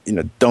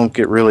 don't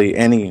get really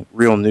any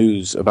real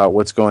news about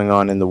what's going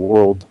on in the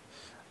world.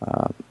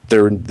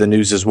 The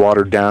news is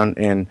watered down,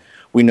 and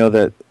we know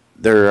that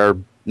there are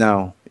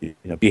now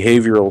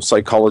behavioral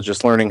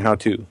psychologists learning how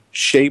to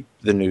shape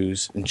the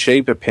news and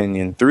shape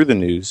opinion through the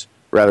news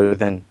rather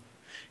than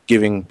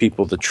giving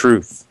people the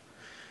truth.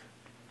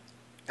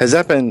 Has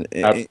that been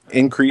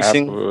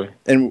increasing? Absolutely.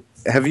 And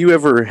have you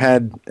ever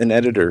had an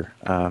editor,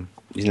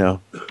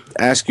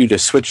 ask you to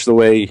switch the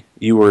way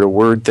you were to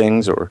word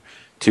things or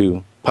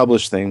to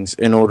publish things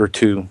in order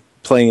to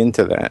play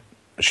into that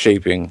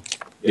shaping?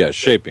 Yeah,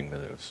 shaping the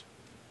news.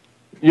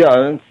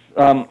 Yeah,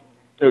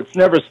 it's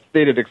never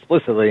stated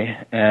explicitly,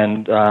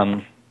 and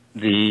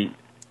this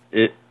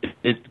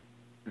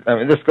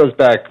goes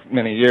back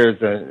many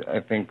years. I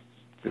think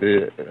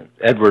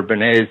Edward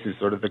Bernays, who's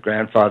sort of the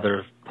grandfather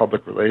of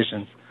public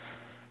relations,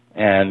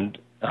 and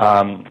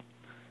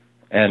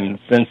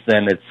since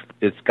then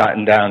it's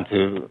gotten down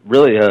to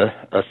really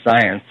a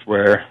science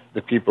where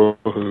the people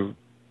who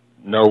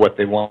know what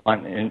they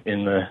want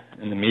in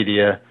the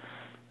media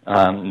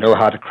know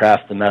how to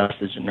craft the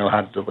message and know how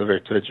to deliver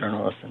it to a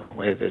journalist in a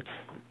way that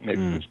makes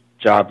the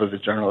job of the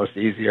journalist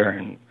easier,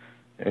 and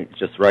it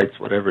just writes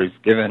whatever he's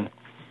given.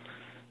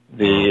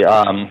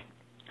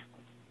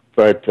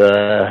 But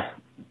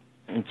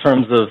in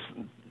terms of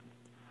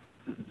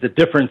the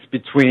difference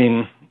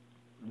between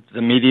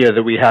the media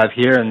that we have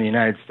here in the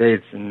United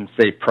States and,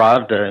 say,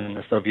 Pravda in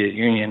the Soviet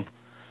Union,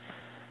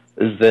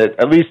 is that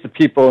at least the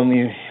people in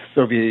the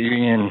Soviet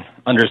Union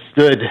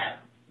understood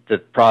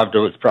that Pravda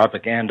was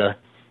propaganda.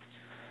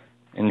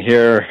 And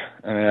here,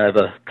 I have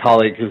a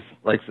colleague who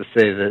likes to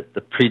say that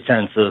the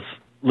pretense of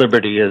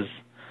liberty is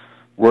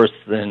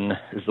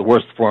the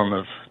worst form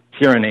of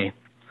tyranny.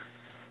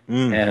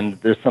 And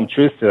there's some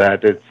truth to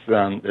that.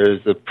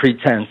 There's a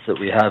pretense that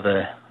we have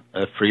a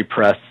free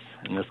press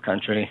in this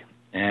country,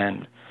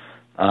 and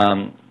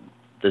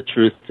the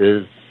truth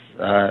is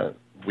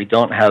we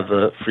don't have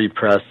a free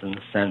press in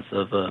the sense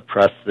of a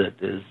press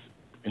that is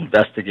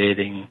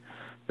investigating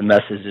the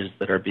messages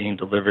that are being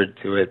delivered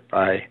to it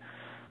by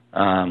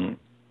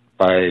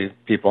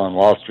people on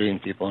Wall Street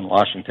and people in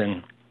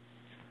Washington.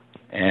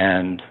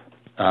 And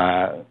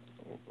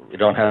we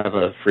don't have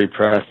a free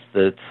press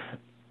that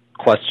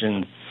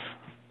questions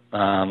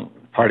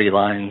party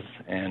lines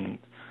and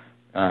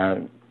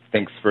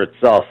thinks for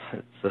itself.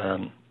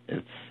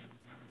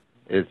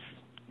 It's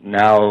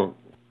now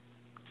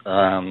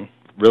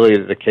really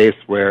the case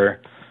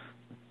where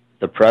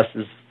the press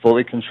is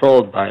fully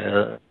controlled by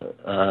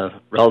a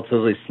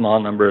relatively small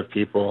number of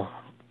people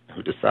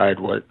who decide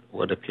what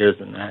appears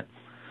in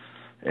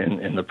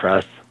the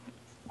press.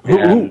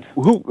 Who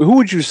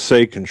would you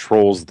say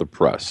controls the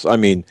press? I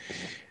mean,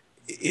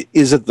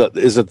 is it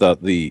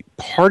the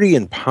party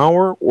in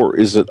power, or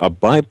is it a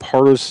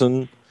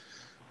bipartisan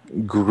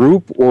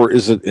group, or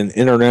is it an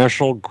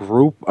international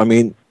group? I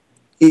mean,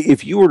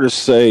 if you were to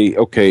say,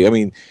 okay, I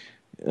mean,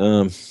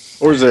 or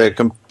is it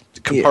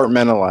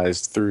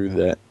compartmentalized through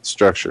that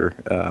structure?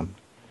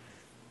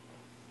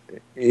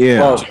 Yeah.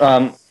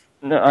 Well,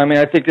 no, I mean,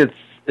 I think it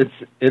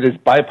is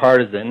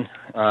bipartisan.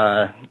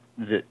 There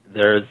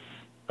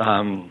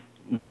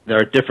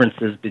are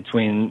differences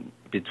between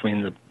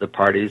the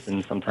parties,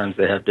 and sometimes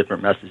they have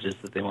different messages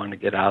that they want to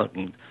get out,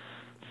 and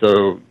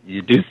so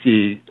you do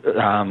see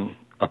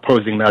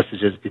opposing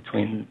messages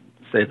between,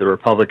 say, the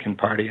Republican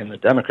Party and the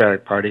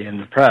Democratic Party in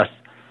the press.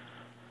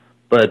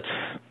 But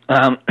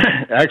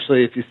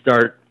actually, if you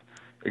start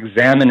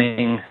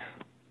examining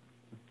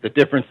the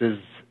differences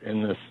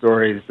in the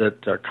stories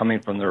that are coming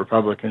from the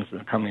Republicans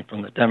and coming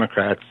from the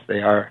Democrats,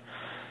 they are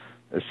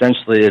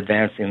essentially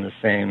advancing the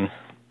same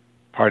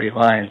party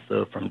lines,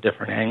 so from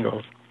different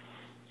angles.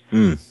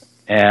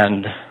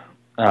 And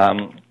I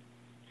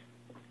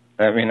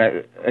mean,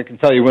 I can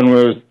tell you when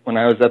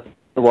I was at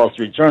the Wall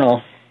Street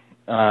Journal,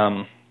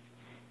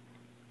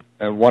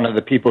 one of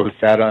the people who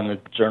sat on the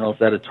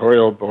Journal's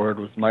editorial board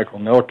was Michael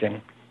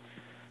Milken,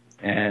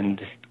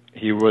 and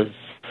he was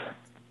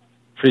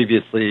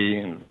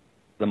previously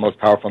the most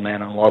powerful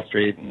man on Wall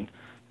Street, and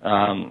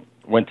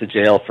went to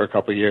jail for a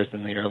couple of years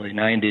in the early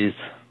 90s,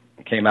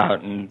 came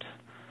out and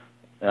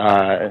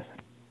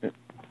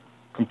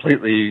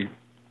completely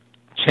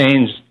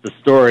changed the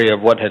story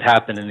of what had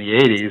happened in the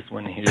 80s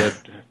when he had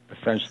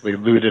essentially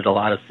looted a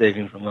lot of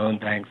savings and loan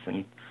banks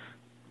and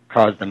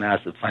caused a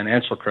massive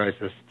financial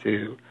crisis,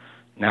 to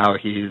now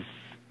he's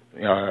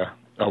a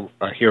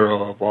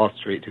hero of Wall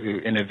Street who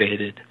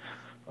innovated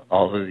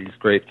all of these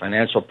great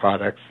financial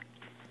products.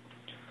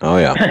 Oh,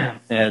 yeah.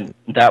 And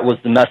that was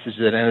the message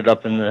that ended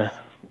up in the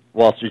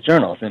Wall Street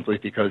Journal, simply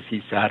because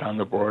he sat on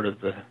the board of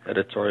the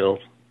editorial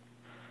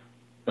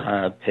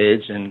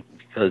page, and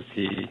because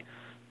he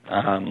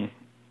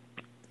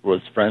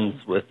was friends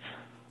with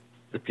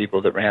the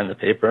people that ran the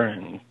paper,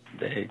 and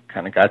they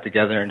kind of got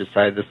together and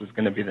decided this was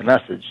going to be the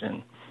message.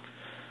 And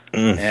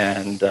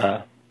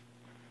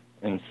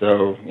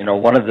so,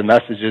 one of the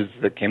messages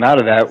that came out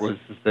of that was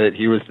that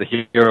he was the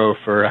hero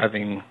for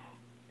having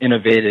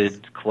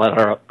innovated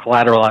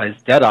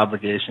collateralized debt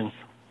obligations,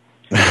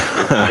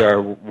 which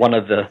are one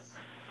of the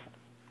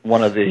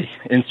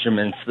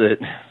instruments that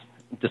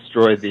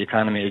destroyed the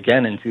economy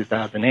again in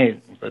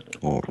 2008. But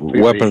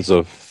weapons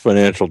of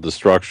financial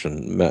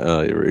destruction,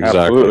 exactly.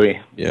 Absolutely.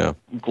 Yeah.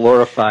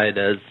 Glorified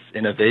as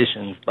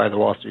innovations by the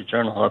Wall Street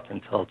Journal up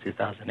until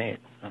 2008.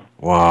 So.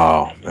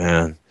 Wow,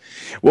 man.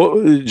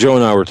 Well, Joe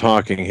and I were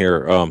talking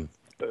here.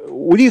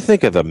 What do you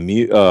think of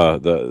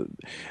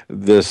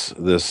this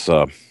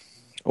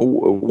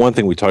one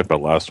thing we talked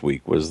about last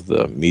week was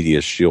the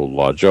media shield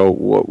law. Joe,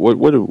 what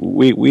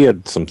we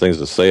had some things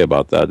to say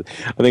about that.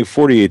 I think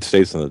 48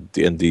 states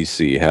in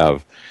D.C.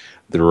 have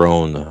their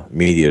own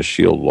media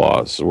shield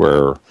laws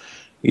where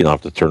you don't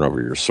have to turn over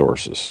your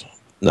sources.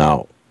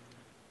 Now,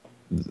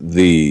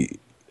 the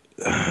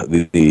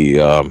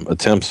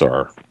attempts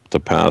are to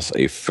pass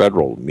a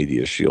federal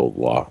media shield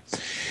law.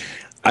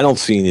 I don't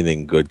see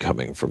anything good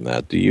coming from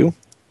that. Do you?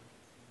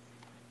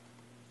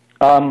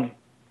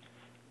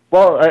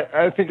 Well,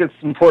 I think it's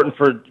important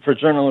for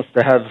journalists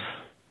to have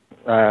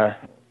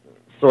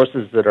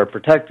sources that are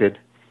protected,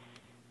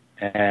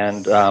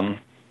 and and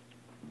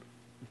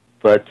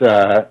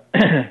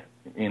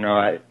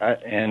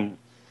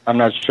I'm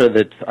not sure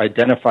that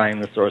identifying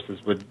the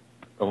sources would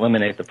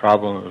eliminate the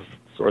problem of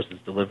sources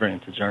delivering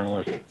to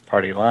journalists'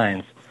 party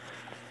lines.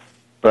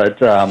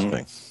 But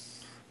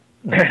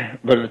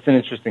it's an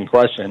interesting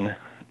question.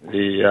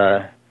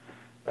 I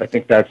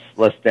think that's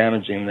less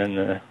damaging than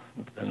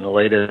the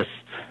latest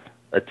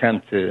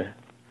attempt to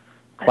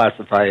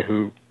classify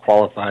who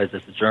qualifies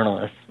as a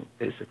journalist,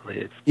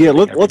 basically.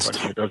 Let's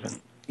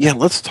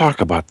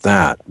talk about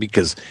that,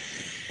 because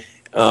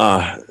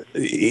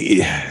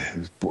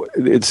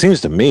it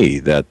seems to me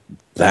that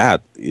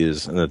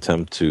is an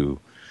attempt to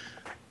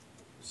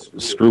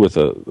screw with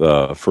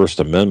the First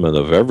Amendment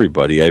of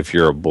everybody. If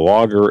you're a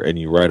blogger and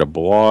you write a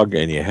blog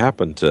and you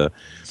happen to,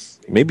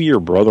 maybe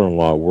your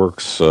brother-in-law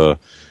works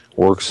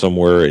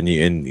somewhere and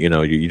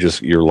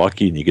you're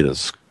lucky and you get a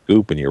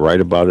scoop and you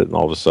write about it, and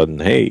all of a sudden,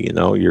 hey,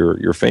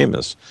 you're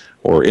famous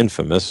or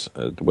infamous,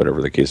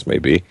 whatever the case may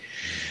be.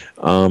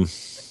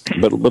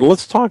 But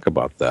let's talk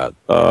about that.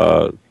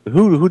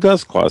 Who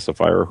does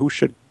classify, or who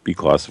should be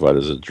classified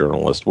as a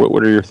journalist?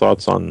 What are your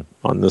thoughts on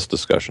this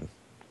discussion?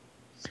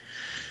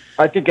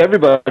 I think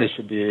everybody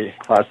should be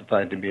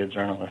classified to be a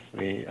journalist.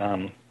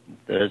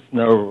 There's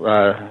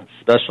no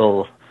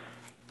special.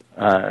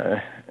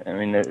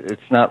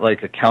 It's not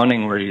like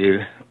accounting where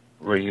you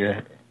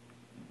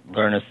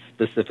learn a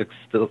specific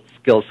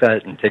skill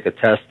set and take a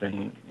test,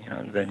 and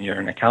then you're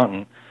an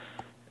accountant.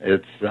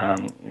 It's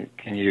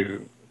can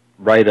you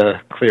write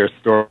a clear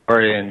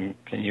story, and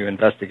can you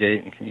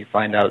investigate, and can you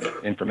find out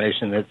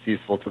information that's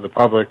useful to the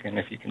public? And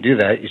if you can do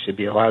that, you should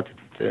be allowed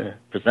to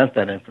present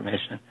that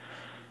information.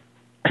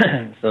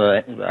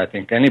 So I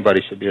think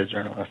anybody should be a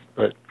journalist,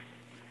 but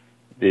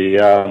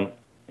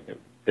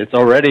it's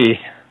already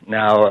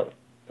now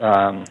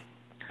the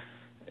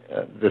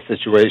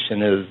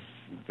situation is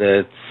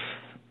that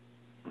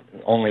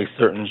only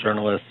certain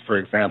journalists, for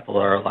example,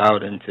 are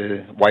allowed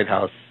into White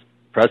House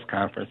press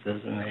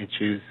conferences, and they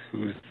choose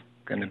who's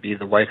going to be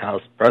the White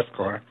House press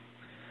corps,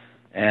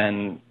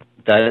 and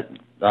that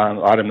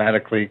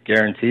automatically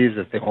guarantees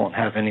that they won't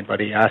have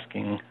anybody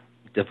asking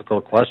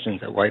difficult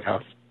questions at White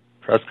House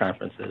press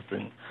conferences,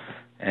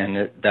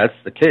 and that's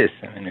the case.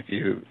 If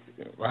you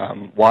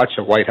watch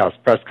a White House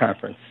press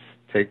conference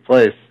take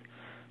place,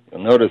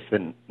 you'll notice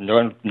that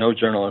no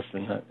journalist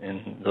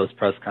in those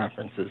press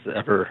conferences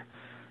ever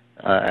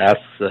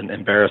asks an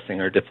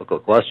embarrassing or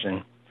difficult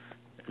question.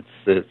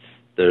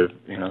 They're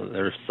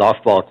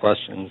softball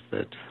questions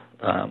that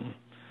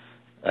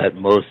at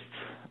most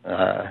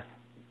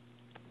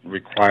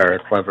require a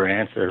clever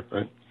answer.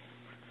 But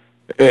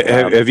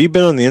have you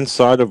been on the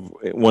inside of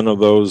one of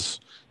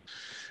those?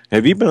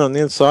 Have you been on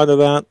the inside of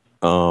that?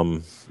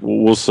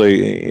 We'll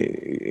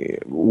say,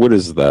 what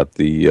is that?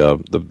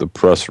 The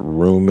press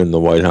room in the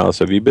White House.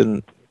 Have you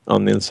been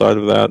on the inside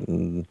of that?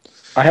 And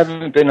I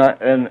haven't been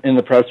in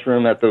the press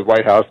room at the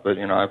White House, but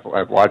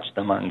I've watched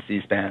them on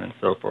C-SPAN and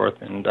so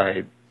forth, and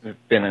I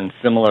been in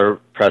similar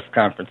press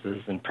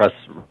conferences and press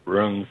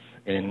rooms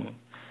in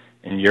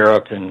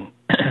Europe, and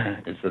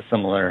it's a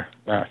similar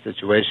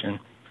situation.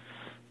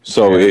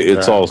 So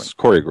it's all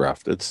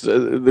choreographed. It's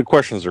the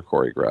questions are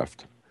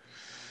choreographed,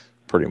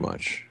 pretty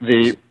much.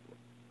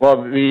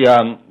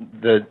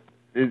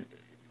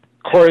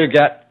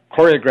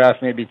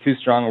 Choreograph may be too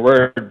strong a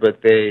word,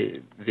 but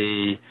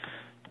the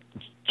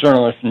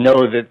journalists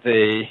know that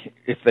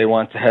if they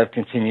want to have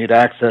continued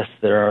access,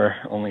 there are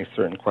only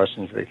certain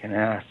questions they can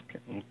ask,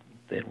 and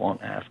they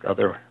won't ask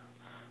other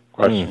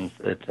questions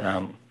that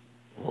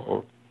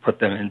will put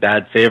them in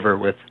bad favor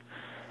with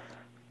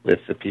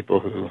the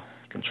people who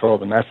control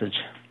the message.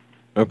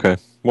 Okay.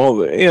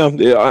 Well,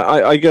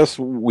 I guess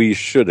we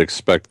should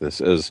expect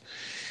this as,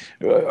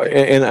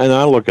 and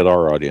I look at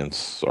our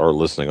audience, our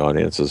listening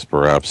audience, as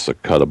perhaps a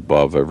cut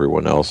above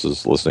everyone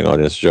else's listening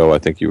audience. Joe, I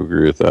think you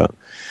agree with that.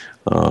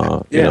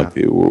 Our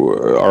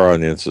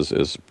audience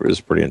is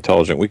pretty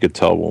intelligent. We could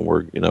tell when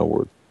we're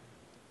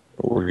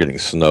getting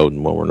snowed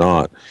and when we're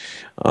not.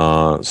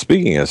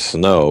 Speaking of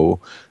Snowden,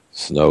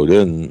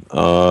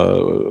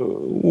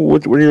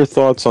 what are your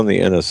thoughts on the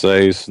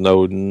NSA,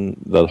 Snowden,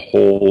 that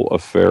whole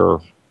affair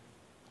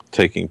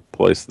taking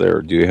place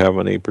there? Do you have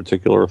any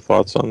particular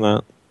thoughts on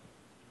that?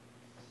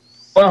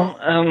 Well,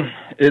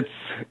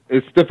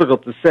 it's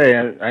difficult to say.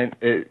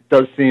 It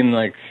does seem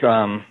like,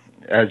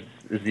 as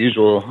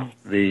usual,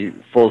 the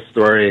full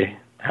story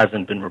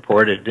hasn't been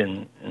reported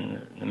in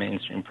the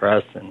mainstream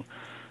press, and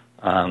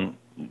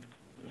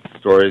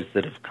stories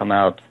that have come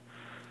out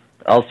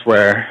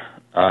elsewhere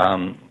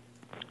are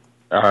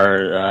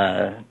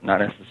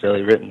not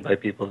necessarily written by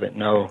people that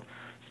know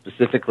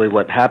specifically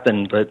what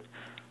happened, but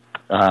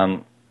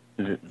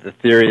the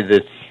theory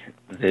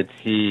that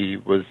he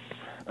was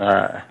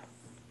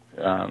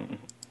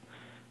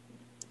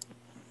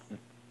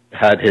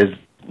had his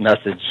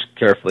message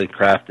carefully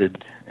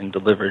crafted and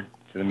delivered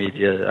to the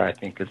media, I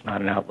think, is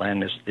not an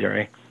outlandish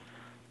theory.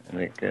 I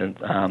think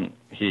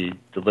he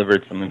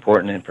delivered some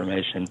important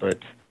information, but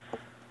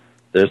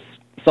there's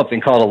something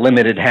called a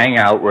limited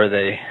hangout where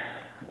they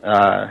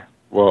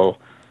will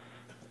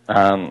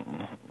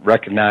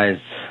recognize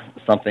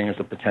something as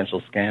a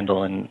potential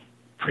scandal and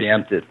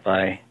preempt it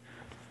by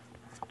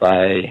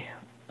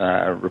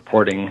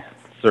reporting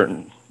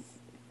certain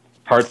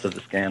parts of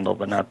the scandal,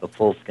 but not the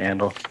full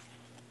scandal.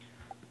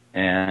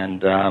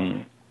 And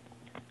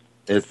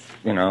it's,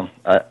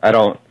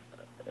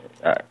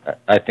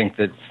 I think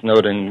that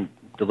Snowden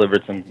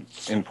delivered some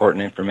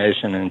important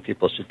information, and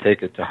people should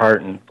take it to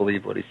heart and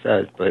believe what he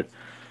says. But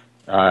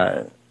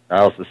I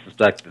also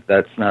suspect that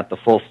that's not the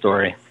full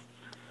story.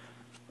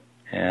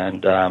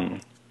 And the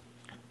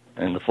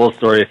full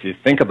story, if you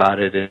think about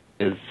it,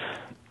 is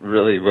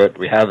really what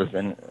we have is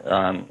an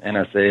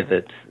NSA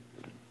that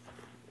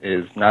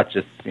is not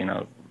just,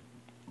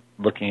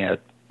 looking at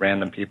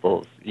random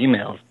people's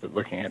emails, but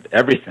looking at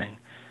everything,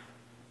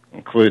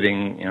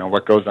 including,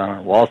 what goes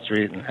on Wall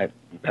Street, and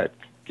that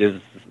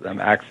gives them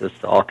access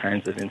to all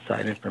kinds of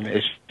inside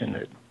information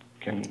that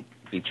can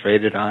be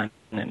traded on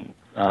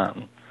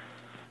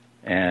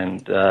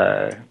and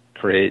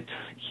create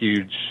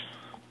huge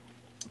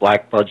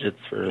black budgets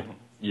for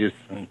use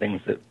in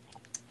things that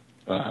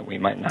we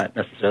might not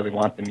necessarily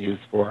want them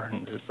used for.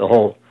 And there's a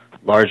whole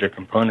larger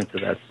component to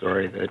that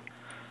story that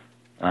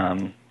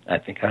I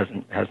think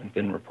hasn't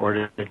been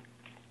reported.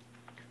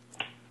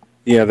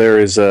 Yeah, there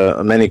is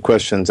many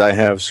questions I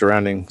have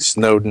surrounding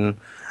Snowden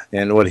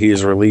and what he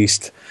has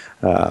released,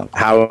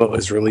 how it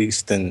was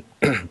released, and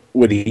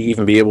would he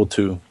even be able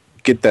to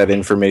get that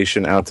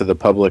information out to the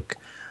public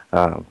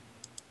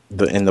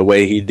in the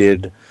way he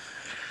did,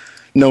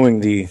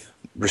 knowing the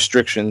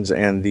restrictions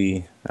and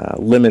the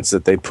limits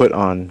that they put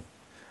on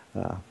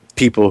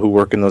people who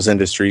work in those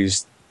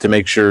industries to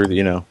make sure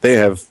they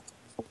have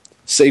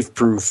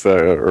safe-proof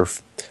or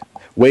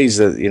ways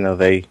that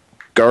they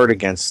guard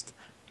against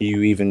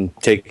you even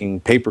taking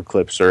paper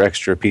clips or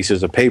extra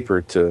pieces of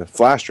paper to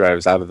flash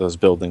drives out of those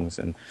buildings.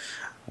 And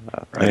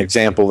an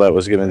example that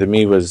was given to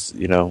me was,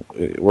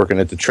 working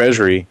at the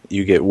Treasury,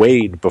 you get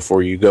weighed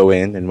before you go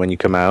in and when you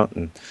come out,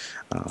 and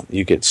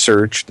you get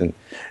searched. And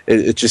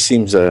it just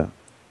seems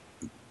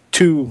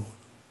too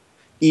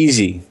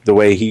easy the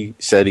way he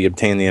said he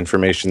obtained the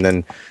information,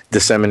 then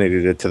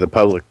disseminated it to the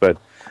public. But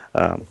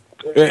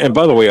and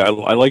by the way, I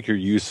like your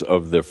use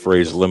of the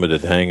phrase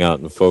limited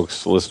hangout, and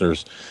folks,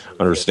 listeners,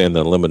 understand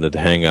that limited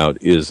hangout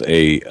is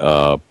a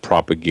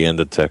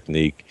propaganda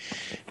technique.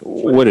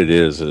 What it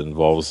is, it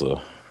involves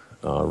a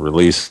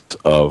release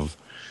of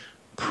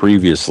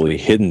previously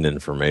hidden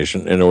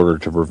information in order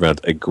to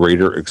prevent a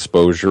greater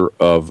exposure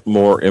of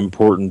more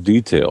important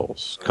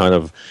details. Kind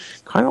of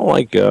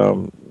like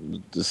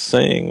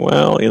saying,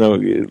 well,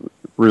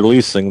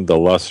 releasing the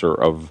lesser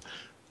of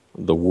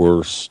the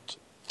worst.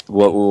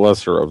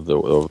 Lesser of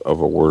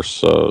a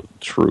worse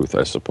truth,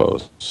 I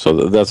suppose.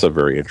 So that's a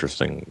very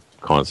interesting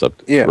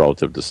concept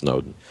relative to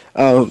Snowden.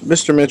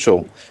 Mr.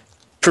 Mitchell,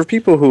 for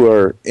people who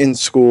are in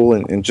school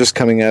and just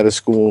coming out of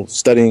school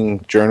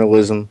studying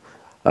journalism,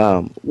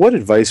 what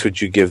advice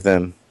would you give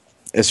them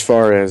as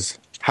far as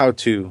how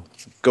to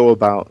go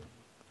about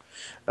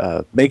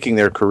making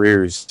their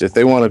careers, if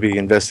they want to be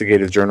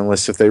investigative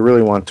journalists, if they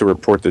really want to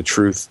report the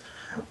truth,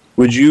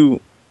 would you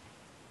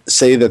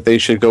say that they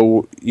should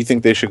go? You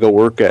think they should go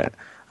work at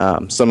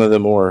some of the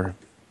more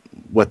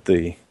what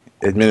the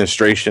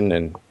administration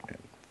and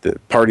the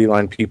party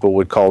line people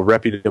would call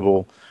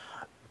reputable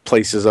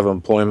places of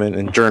employment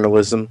in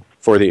journalism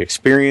for the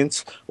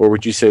experience, or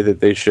would you say that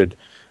they should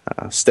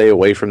stay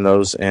away from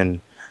those and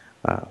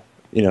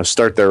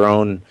start their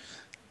own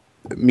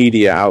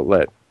media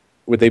outlet?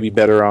 Would they be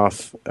better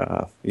off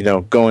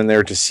going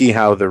there to see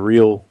how the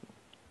real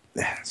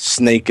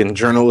snakes in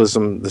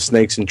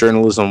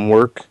journalism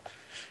work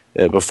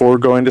before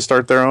going to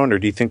start their own, or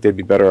do you think they'd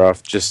be better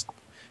off just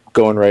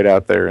going right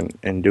out there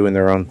and doing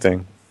their own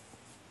thing?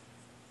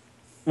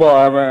 Well,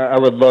 I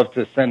would love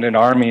to send an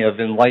army of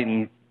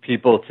enlightened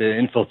people to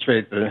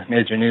infiltrate the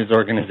major news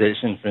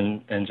organizations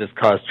and just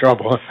cause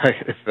trouble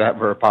if that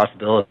were a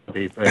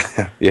possibility.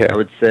 But yeah. I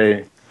would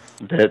say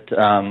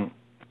that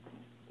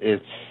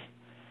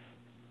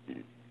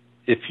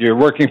if you're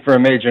working for a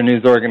major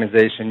news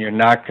organization, you're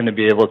not going to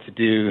be able to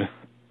do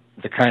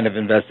the kind of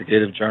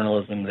investigative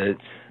journalism that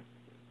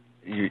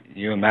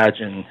you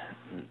imagine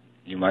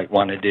you might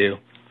want to do.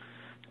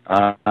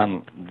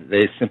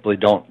 They simply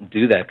don't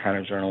do that kind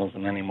of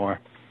journalism anymore.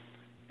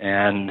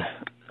 And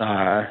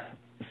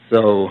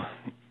so,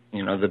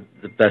 the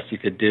best you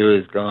could do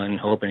is go in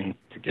hoping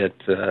to get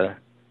a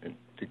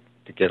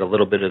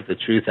little bit of the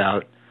truth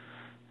out.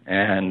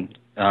 And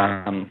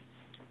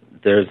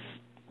there's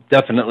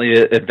definitely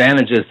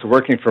advantages to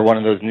working for one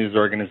of those news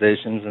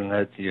organizations, and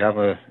that you have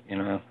a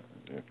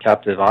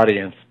captive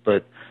audience.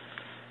 But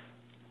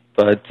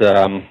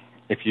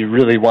if you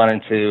really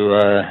wanted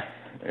to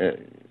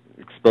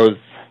expose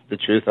the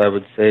truth, I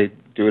would say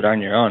do it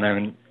on your own. I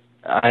mean,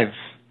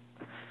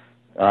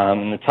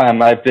 in the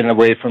time I've been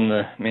away from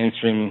the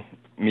mainstream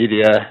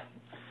media,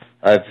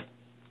 I've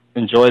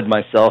enjoyed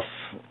myself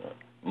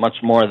much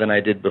more than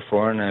I did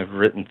before, and I've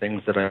written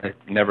things that I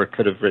never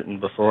could have written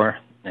before.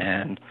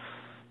 And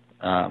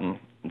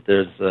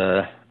there's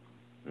a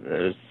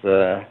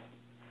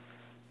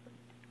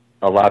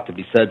lot to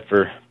be said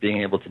for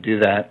being able to do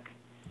that.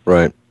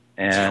 Right.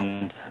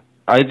 And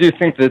I do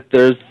think that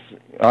there's,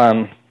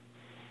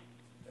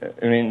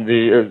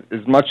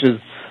 as much as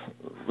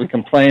we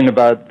complain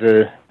about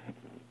the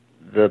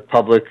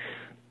public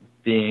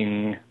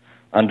being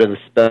under the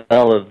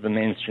spell of the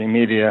mainstream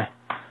media,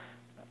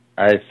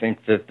 I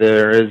think that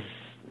there is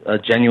a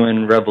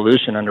genuine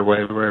revolution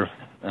underway where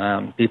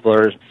people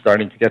are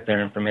starting to get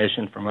their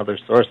information from other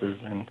sources.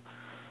 And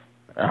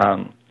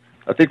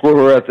I think where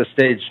we're at the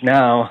stage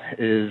now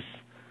is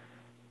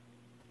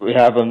we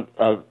have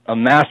a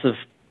massive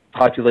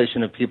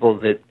population of people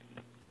that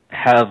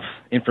have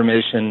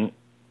information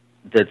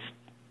that's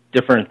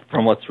different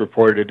from what's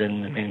reported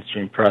in the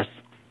mainstream press.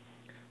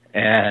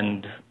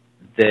 And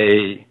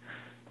they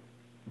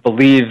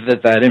believe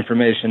that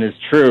information is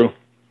true,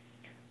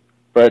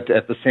 but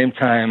at the same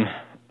time,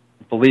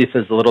 belief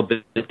is a little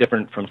bit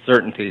different from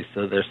certainty,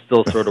 so they're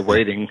still sort of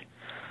waiting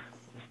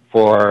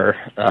for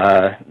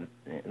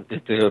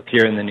it to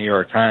appear in the New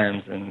York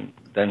Times, and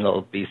then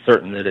they'll be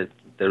certain that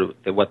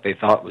what they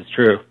thought was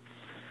true.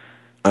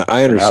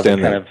 I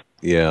understand that.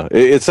 Yeah,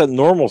 it's that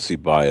normalcy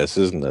bias,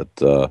 isn't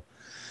it?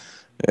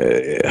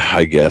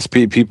 I guess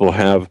people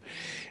have.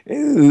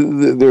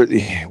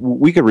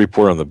 We could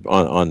report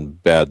on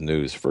bad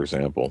news, for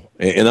example,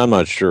 and I'm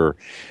not sure.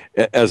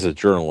 As a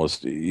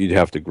journalist, you'd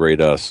have to grade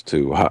us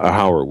to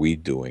how are we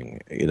doing,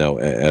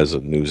 as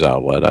a news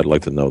outlet. I'd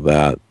like to know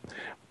that.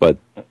 But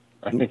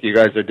I think you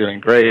guys are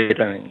doing great.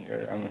 I mean,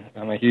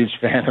 I'm a huge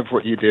fan of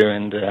what you do,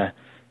 and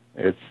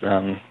it's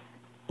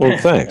well,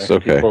 thanks.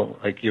 Okay, people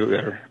like you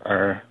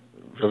are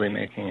really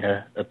making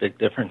a big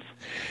difference.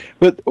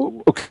 But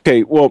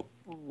okay, well,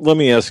 let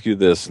me ask you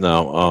this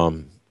now.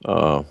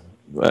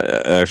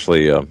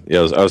 Actually, I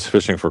was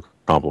fishing for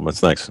compliments.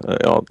 Thanks.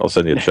 I'll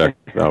send you a check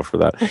now for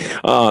that.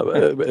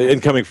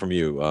 And coming from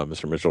you,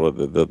 Mr. Mitchell,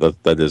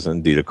 that is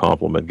indeed a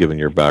compliment, given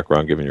your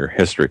background, given your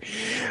history.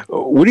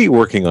 What are you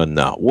working on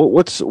now?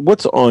 What's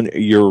on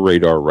your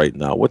radar right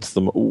now?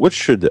 What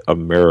should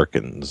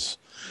Americans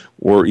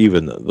or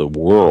even the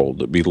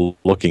world be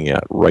looking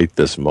at right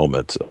this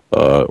moment?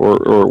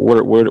 Or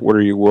what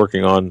are you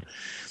working on?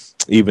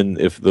 Even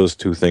if those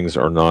two things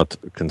are not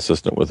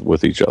consistent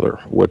with each other,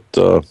 what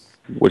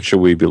should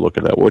we be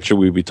looking at? What should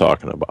we be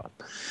talking about?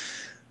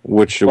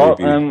 What should we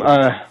be?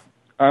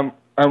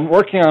 I'm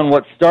working on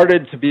what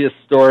started to be a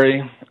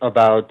story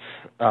about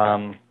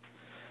the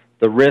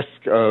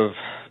risk of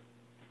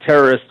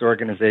terrorist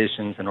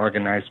organizations and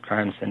organized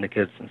crime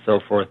syndicates and so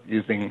forth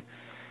using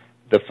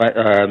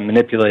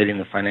manipulating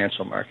the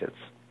financial markets.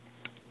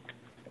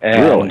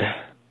 And, really?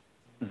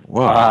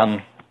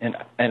 Wow.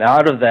 And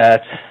out of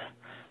that,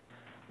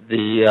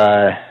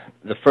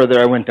 the further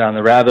I went down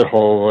the rabbit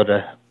hole,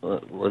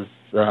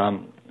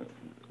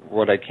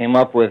 what I came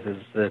up with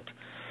is that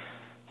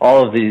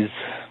all of these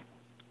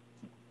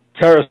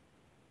terrorist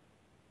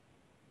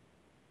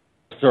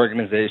terrorist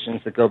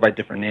organizations that go by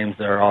different names.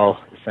 They're all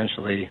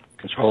essentially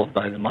controlled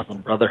by the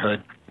Muslim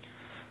Brotherhood.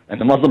 And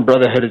the Muslim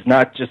Brotherhood is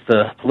not just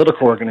a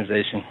political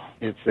organization.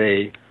 It's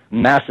a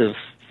massive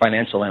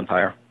financial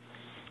empire.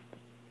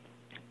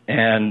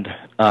 And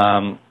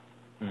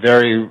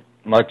very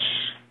much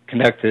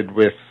connected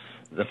with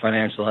the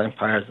financial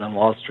empires on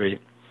Wall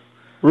Street.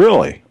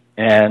 Really?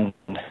 And,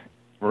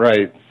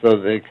 right,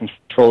 so they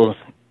control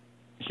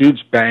huge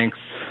banks,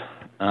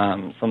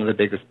 some of the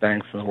biggest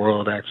banks in the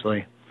world,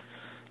 actually,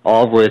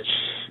 all of which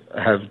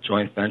have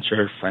joint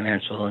venture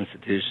financial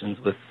institutions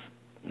with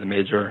the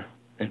major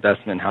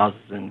investment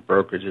houses and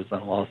brokerages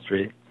on Wall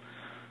Street.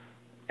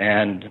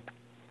 And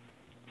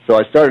so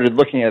I started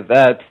looking at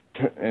that,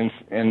 and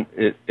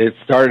it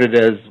started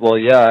as, well,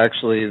 yeah,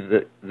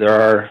 actually,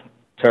 there are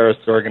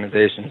terrorist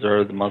organizations,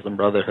 or the Muslim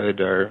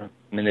Brotherhood are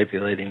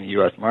manipulating the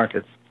U.S.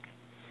 markets,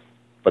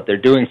 but they're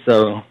doing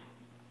so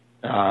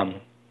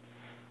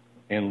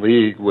in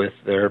league with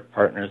their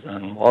partners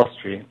on Wall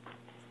Street.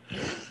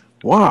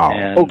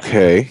 Wow.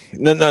 Okay.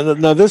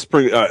 Now this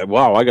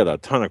wow, I got a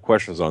ton of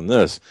questions on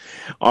this.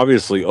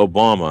 Obviously,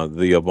 Obama,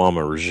 the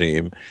Obama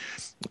regime,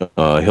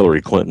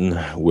 Hillary Clinton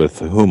with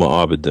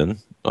Huma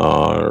Abedin,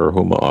 or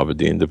Huma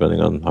Abedin, depending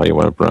on how you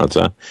want to pronounce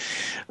that.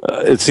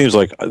 It seems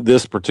like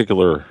this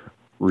particular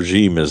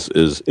regime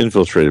is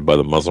infiltrated by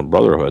the Muslim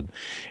Brotherhood,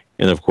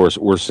 and of course,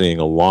 we're seeing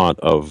a lot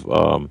of,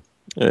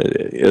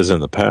 as in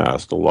the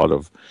past, a lot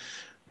of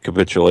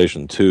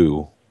capitulation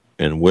to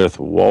and with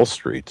Wall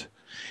Street.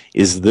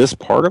 Is this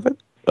part of it?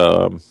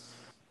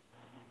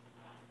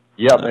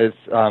 Yep,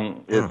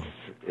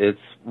 it's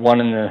one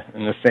in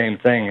the same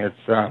thing.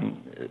 It's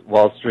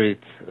Wall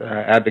Street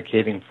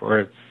advocating for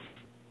its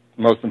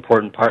most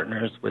important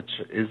partners, which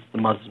is the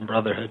Muslim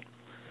Brotherhood,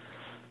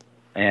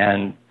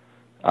 and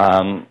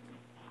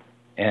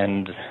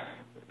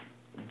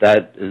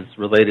that is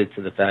related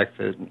to the fact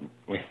that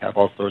we have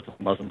all sorts of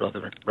Muslim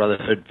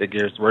Brotherhood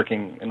figures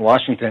working in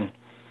Washington.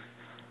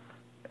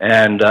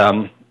 And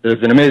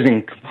there's an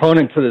amazing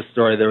component to this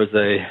story. There was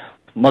a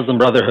Muslim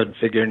Brotherhood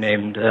figure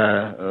named,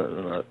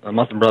 a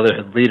Muslim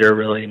Brotherhood leader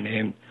really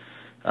named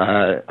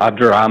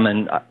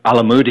Abdurrahman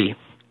Alamoudi.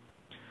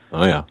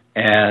 Oh, yeah.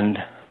 And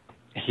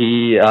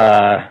he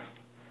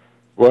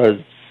was,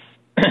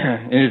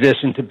 in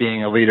addition to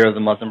being a leader of the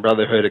Muslim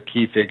Brotherhood, a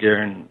key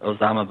figure in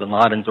Osama bin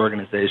Laden's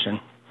organization.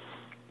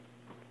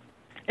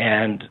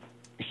 And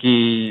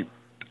he,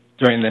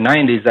 during the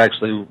 90s,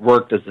 actually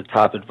worked as a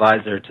top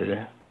advisor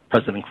to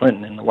President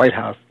Clinton in the White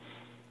House.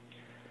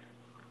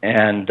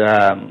 And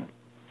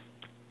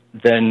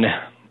then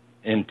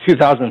in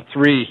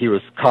 2003, he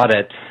was caught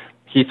at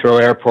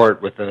Heathrow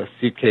Airport with a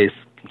suitcase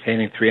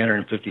containing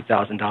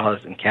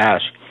 $350,000 in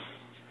cash.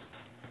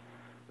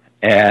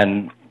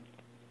 And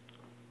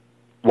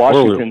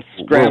Washington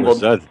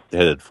scrambled. Where was that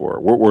headed for?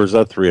 Where's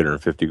that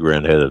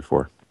 $350,000 headed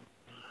for?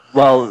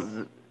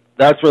 Well,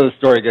 that's where the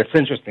story gets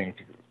interesting.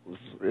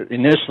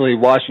 Initially,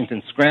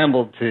 Washington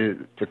scrambled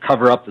to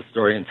cover up the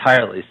story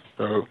entirely.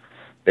 So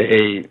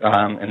they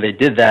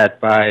did that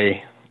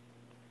by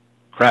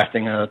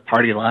crafting a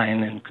party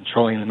line and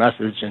controlling the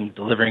message and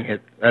delivering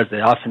it, as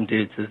they often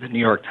do, to the New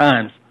York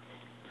Times,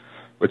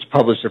 which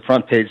published a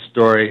front-page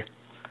story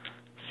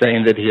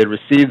saying that he had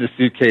received a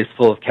suitcase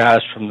full of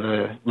cash from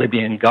the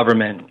Libyan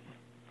government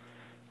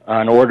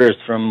on orders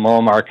from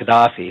Muammar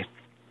Gaddafi,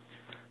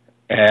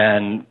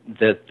 and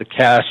that the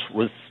cash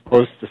was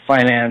supposed to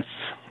finance,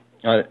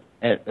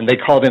 and they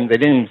called him, they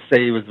didn't even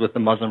say he was with the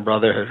Muslim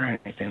Brotherhood or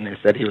anything, they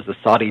said he was a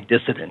Saudi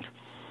dissident.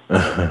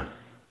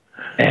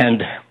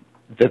 And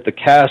that the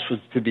cash was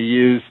to be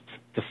used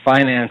to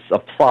finance a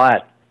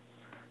plot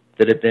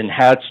that had been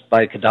hatched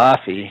by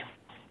Gaddafi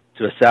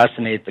to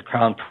assassinate the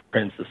Crown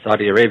Prince of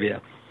Saudi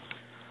Arabia.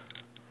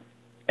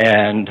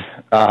 And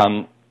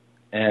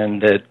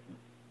that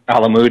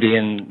Alamoudi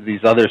and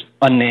these other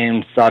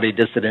unnamed Saudi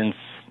dissidents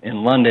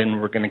in London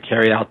were going to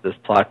carry out this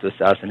plot to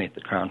assassinate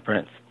the Crown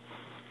Prince.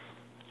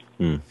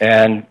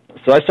 And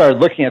so I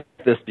started looking at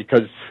this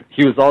because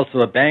he was also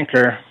a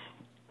banker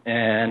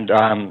and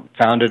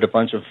founded a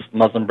bunch of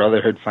Muslim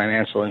Brotherhood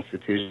financial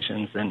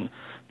institutions, and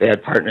they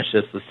had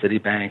partnerships with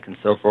Citibank and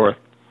so forth.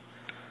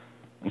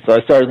 And so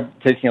I started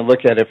taking a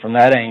look at it from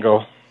that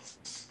angle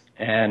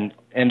and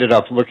ended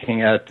up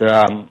looking at,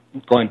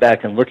 going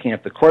back and looking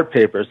at the court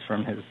papers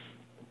from his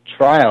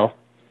trial,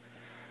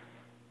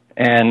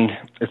 and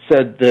it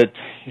said that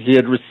he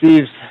had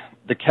received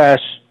the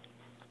cash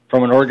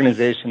from an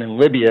organization in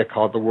Libya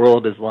called the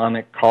World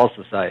Islamic Call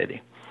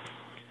Society.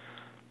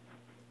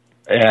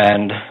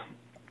 And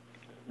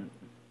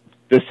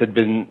this had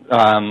been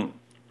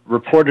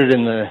reported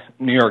in the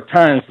New York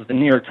Times, but the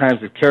New York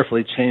Times had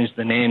carefully changed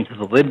the name to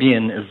the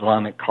Libyan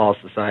Islamic Call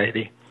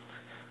Society,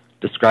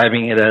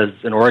 describing it as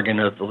an organ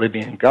of the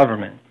Libyan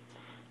government.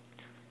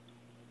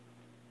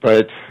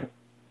 But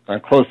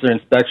on closer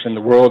inspection,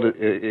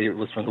 it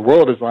was from the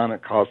World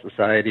Islamic Call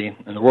Society,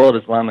 and the World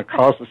Islamic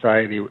Call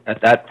Society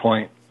at that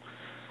point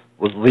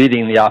was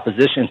leading the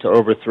opposition to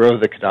overthrow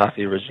the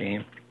Gaddafi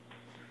regime,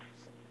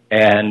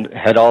 and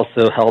had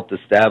also helped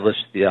establish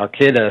the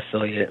Al-Qaeda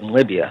affiliate in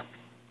Libya.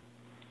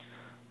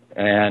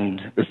 and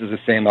this is the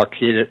same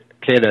Al-Qaeda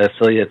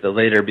affiliate that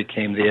later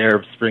became the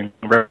Arab Spring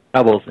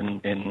rebels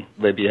in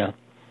Libya.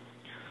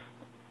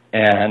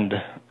 And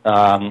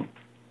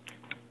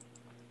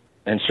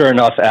sure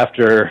enough,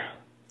 after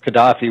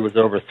Gaddafi was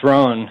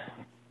overthrown,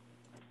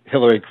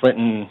 Hillary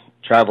Clinton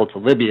traveled to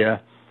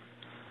Libya,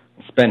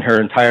 spent her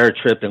entire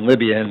trip in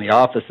Libya in the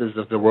offices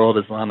of the World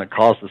Islamic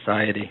Call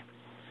Society,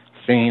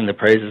 singing the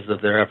praises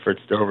of their efforts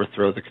to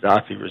overthrow the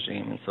Gaddafi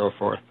regime and so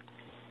forth.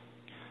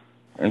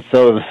 And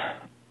so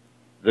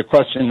the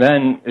question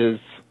then is,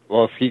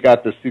 well, if he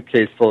got the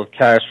suitcase full of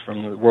cash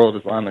from the World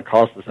Islamic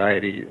Call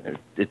Society,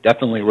 it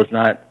definitely was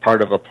not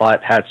part of a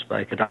plot hatched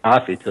by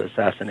Gaddafi to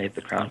assassinate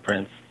the Crown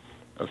Prince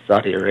of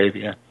Saudi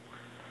Arabia.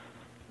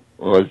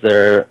 Was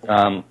there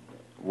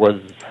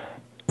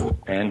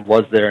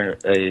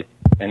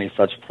any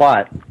such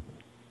plot?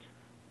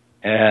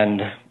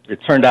 And it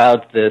turned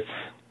out that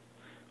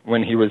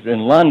when he was in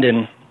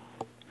London,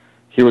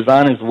 he was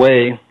on his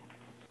way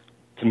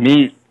to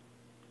meet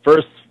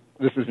first.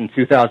 This is in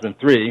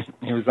 2003.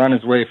 He was on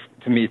his way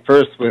to meet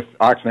first with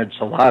Ahmed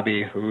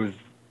Chalabi, who was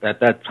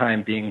at that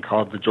time being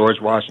called the George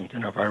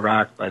Washington of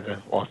Iraq by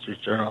the Wall Street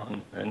Journal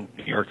and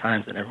New York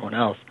Times and everyone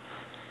else.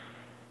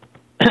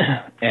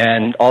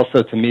 And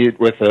also to meet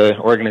with an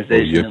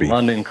organization in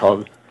London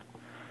called...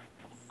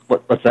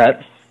 What's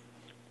that?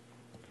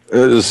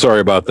 Sorry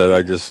about that.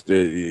 I just...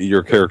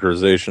 your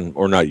characterization,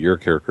 or not your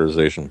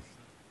characterization,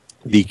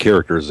 the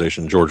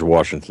characterization, George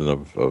Washington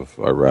of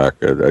Iraq.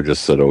 I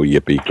just said, oh,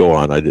 yippee. Go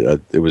on.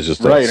 It was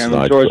just right. I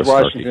mean, George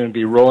Washington would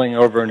be rolling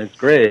over in his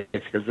grave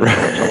because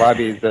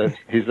Chalabi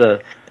he's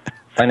a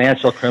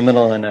financial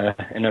criminal and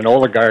an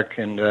oligarch,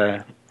 and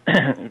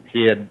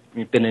he had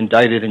been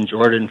indicted in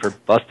Jordan for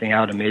busting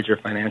out a major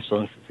financial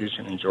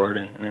institution in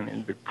Jordan.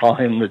 And to call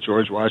him the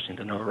George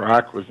Washington of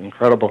Iraq was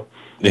incredible.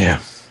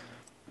 Yeah.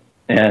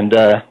 And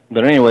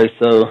but anyway,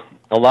 so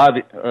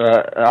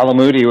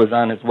Al-Amoudi was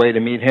on his way to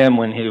meet him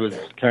when he was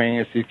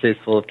carrying a suitcase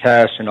full of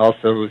cash, and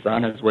also was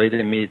on his way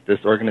to meet this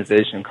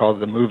organization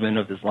called the Movement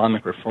of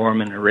Islamic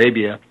Reform in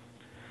Arabia,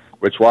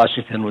 which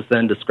Washington was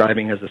then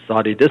describing as a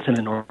Saudi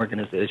dissident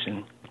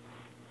organization.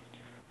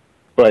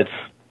 But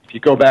if you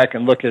go back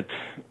and look at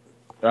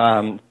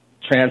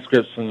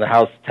transcripts from the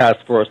House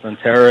Task Force on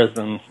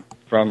Terrorism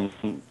from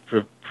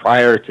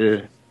prior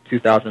to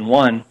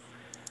 2001,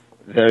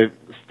 they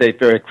state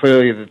very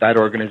clearly that that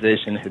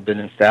organization had been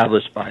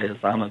established by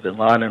Osama bin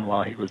Laden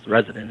while he was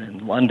resident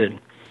in London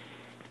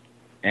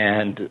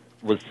and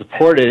was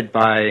supported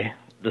by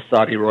the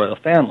Saudi royal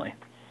family.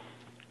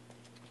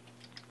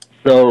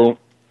 So,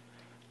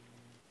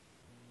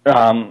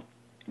 when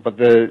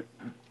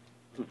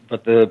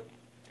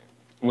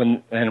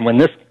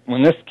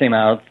this came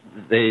out,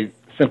 they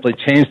simply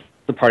changed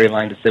the party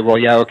line to say, well,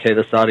 yeah, okay,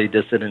 the Saudi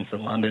dissidents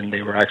in London,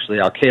 they were actually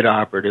Al-Qaeda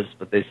operatives,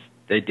 but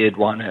they did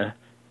want to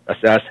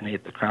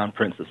assassinate the Crown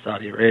Prince of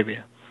Saudi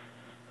Arabia.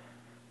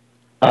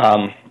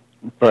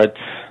 But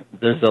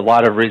there's a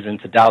lot of reason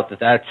to doubt that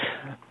that's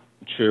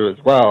true as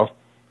well.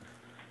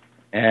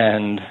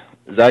 And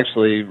there's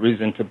actually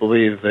reason to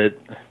believe that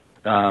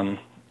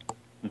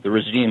the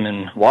regime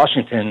in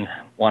Washington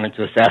wanted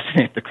to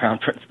assassinate the Crown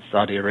Prince of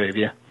Saudi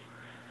Arabia.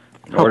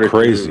 How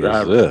crazy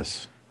is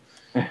this?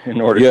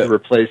 In order to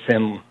replace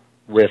him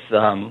with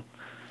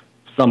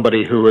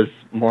somebody who was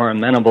more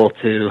amenable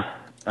to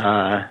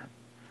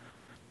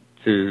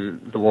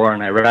the war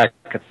in Iraq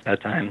at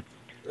that time.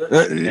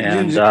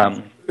 And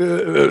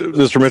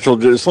Mr. Mitchell,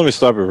 just let me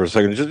stop you for a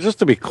second. Just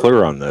to be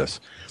clear on this,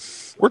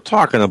 we're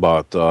talking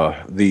about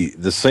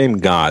the same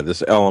guy,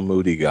 this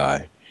Al-Amoudi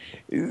guy.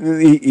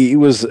 He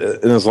was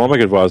an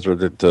Islamic advisor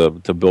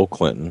to Bill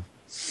Clinton.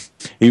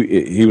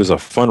 He was a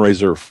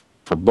fundraiser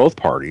for both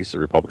parties, the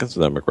Republicans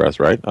and Democrats,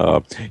 right?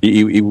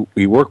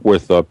 He worked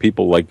with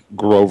people like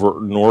Grover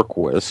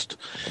Norquist,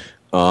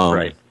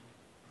 right,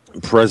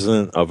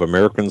 president of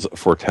Americans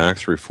for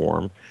Tax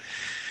Reform.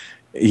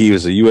 He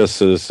was a U.S.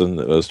 citizen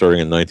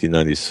starting in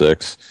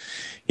 1996.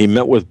 He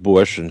met with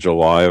Bush in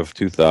July of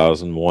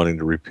 2000, wanting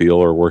to repeal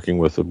or working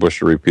with Bush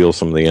to repeal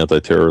some of the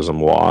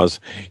anti-terrorism laws.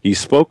 He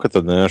spoke at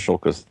the National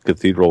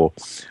Cathedral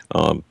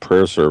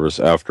prayer service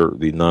after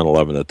the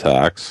 9/11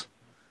 attacks.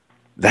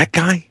 That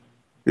guy?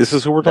 This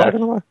is who we're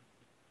talking about?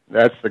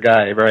 That's the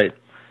guy, right.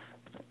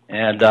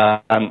 And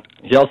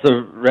he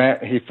also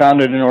he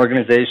founded an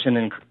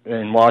organization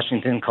in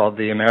Washington called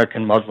the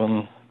American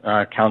Muslim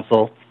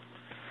Council,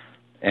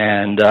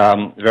 and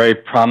very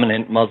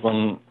prominent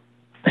Muslim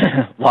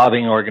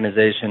lobbying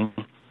organization.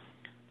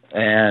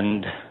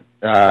 And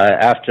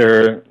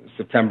after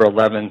September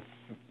 11th,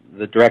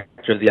 the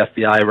director of the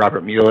FBI,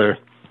 Robert Mueller,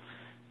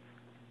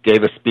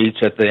 gave a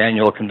speech at the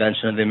annual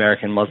convention of the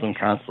American Muslim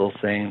Council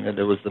saying that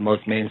it was the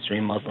most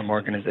mainstream Muslim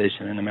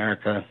organization in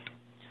America.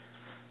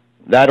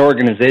 That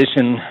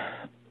organization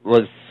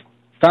was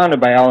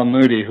founded by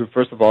Al-Amoudi, who,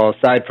 first of all,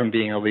 aside from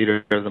being a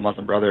leader of the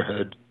Muslim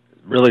Brotherhood,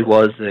 really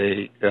was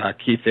a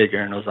key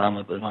figure in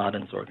Osama bin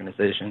Laden's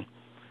organization.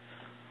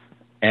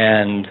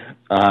 And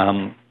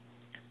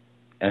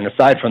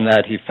aside from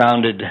that, he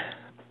founded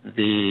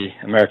the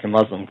American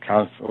Muslim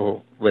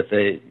Council with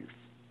a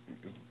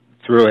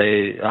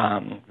through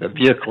the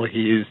vehicle he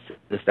used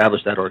to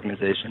establish that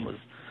organization was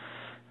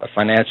a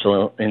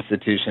financial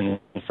institution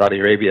in Saudi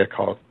Arabia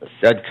called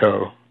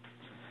SEDCO,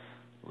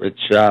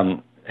 which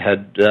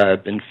had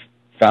been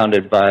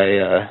founded by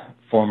a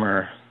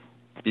former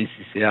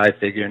BCCI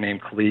figure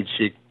named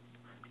Khalid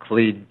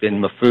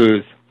bin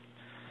Mahfouz,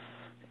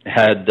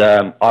 had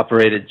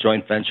operated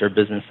joint venture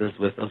businesses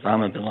with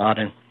Osama bin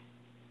Laden.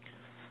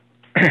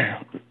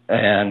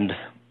 And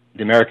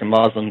the American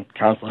Muslim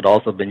Council had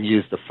also been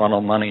used to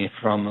funnel money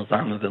from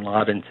Osama bin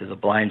Laden to the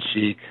Blind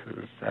Sheikh,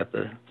 who was at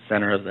the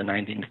center of the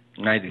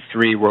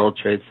 1993 World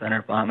Trade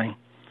Center bombing.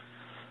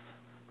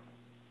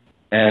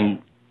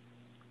 And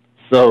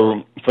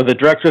so for the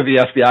director of the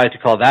FBI to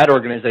call that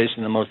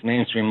organization the most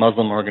mainstream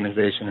Muslim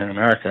organization in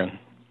America,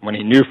 when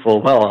he knew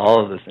full well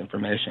all of this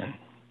information,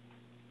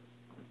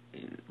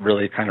 it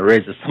really kind of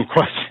raises some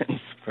questions.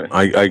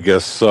 I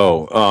guess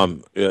so.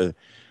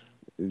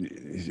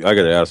 I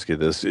got to ask you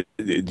this: do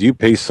you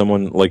pay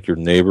someone like your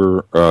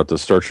neighbor to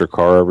start your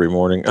car every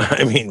morning?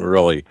 I mean,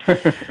 really?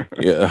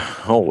 Yeah.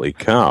 Holy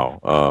cow!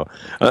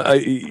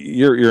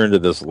 You're into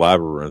this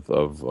labyrinth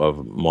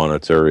of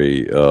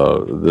monetary,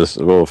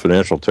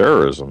 financial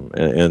terrorism,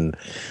 and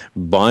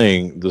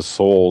buying the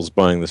souls,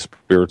 buying the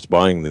spirits,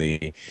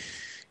 buying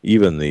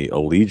even the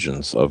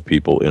allegiance of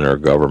people in our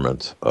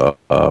government.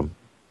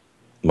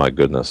 My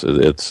goodness,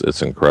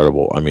 it's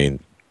incredible. I mean,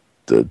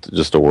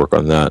 just to work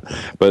on that,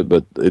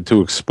 but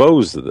to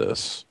expose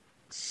this,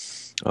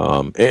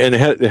 and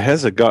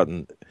has it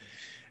gotten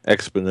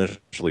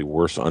exponentially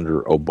worse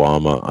under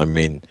Obama? I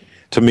mean,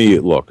 to me,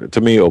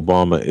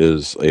 Obama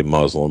is a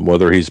Muslim,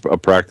 whether he's a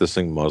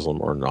practicing Muslim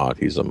or not.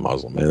 He's a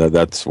Muslim, and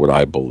that's what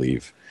I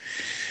believe.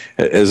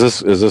 Has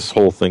this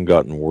whole thing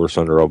gotten worse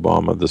under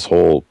Obama? This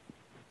whole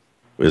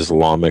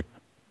Islamic,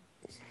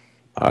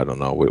 I don't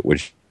know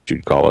which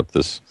you'd call it,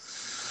 this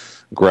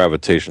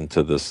gravitation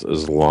to this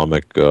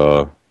Islamic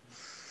well,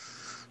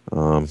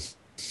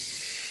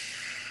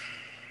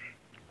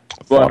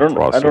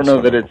 I don't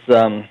know that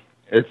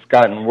it's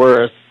gotten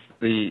worse.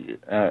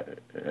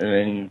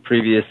 In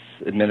previous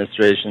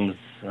administrations,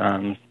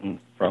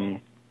 from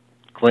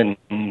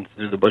Clinton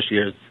through the Bush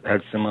years,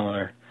 had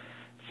similar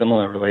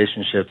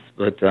relationships,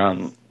 but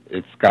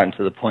it's gotten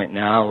to the point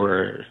now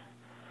where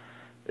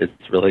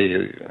it's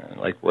really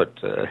like what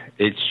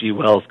H.G.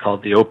 Wells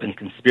called the open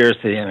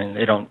conspiracy. I mean,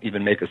 they don't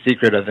even make a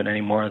secret of it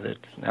anymore. That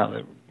now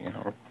that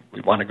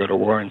we want to go to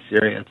war in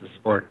Syria to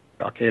support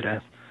Al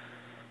Qaeda.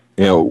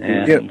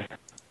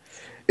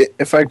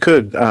 If I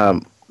could,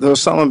 the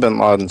Osama bin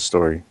Laden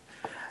story,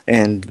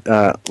 and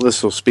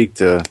this will speak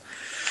to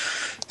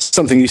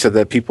something you said,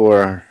 that people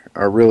are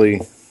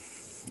really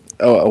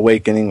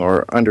awakening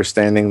or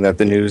understanding that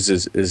the news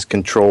is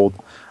controlled.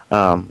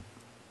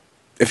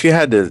 If you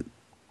had to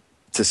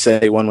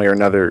say one way or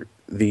another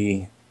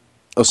the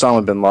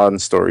Osama bin Laden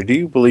story, do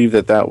you believe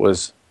that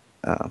was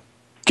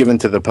given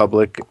to the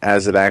public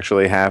as it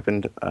actually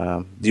happened?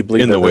 Do you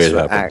believe that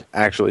this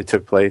actually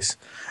took place?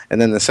 And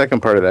then the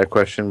second part of that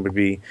question would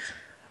be,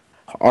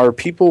 are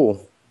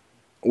people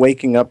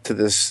waking up to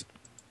this,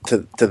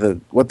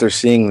 to what they're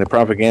seeing, the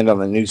propaganda on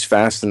the news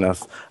fast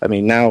enough? I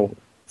mean, now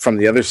from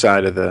the other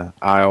side of the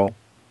aisle,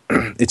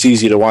 it's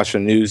easy to watch the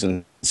news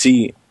and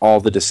see all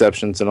the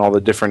deceptions and all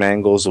the different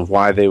angles of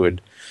why they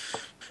would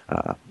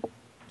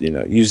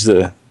use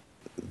the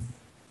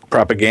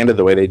propaganda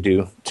the way they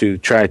do to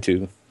try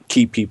to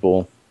keep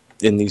people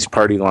in these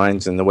party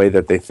lines and the way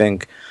that they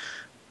think.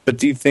 But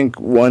do you think,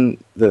 one,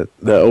 the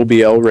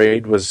OBL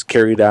raid was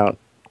carried out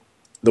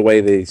the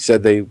way they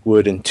said they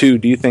would, and two,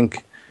 do you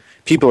think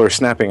people are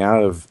snapping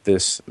out of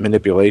this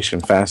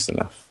manipulation fast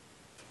enough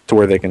to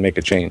where they can make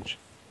a change?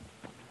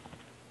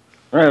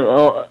 Right.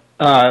 Well,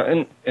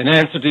 in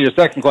answer to your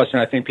second question,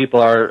 I think people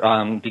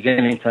are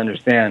beginning to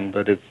understand,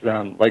 but it's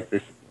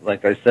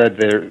like I said,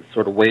 they're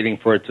sort of waiting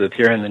for it to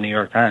appear in the New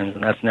York Times,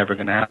 and that's never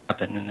going to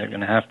happen, and they're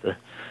going to have to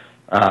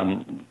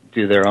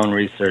do their own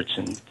research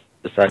and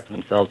decide for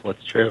themselves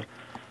what's true.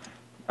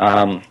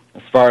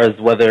 As far as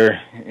whether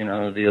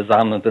the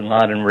Osama bin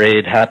Laden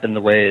raid happened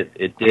the way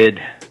it did,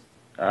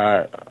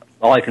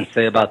 all I can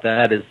say about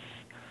that is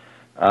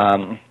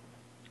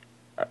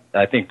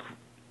I think,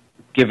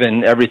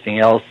 given everything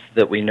else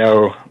that we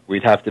know,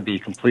 we'd have to be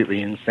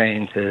completely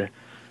insane to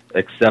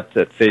accept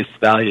at face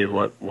value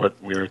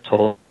what we were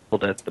told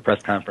at the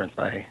press conference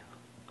by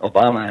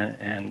Obama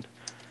and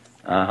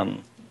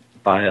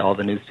by all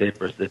the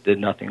newspapers that did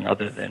nothing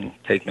other than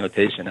take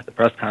notation at the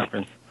press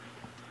conference.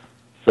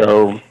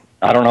 So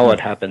I don't know what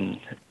happened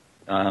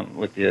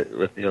with the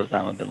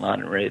Osama bin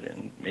Laden raid,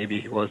 and maybe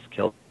he was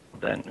killed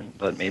then,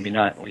 but maybe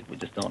not. We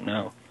just don't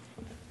know.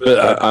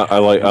 I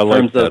like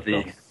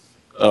that.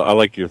 I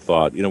like your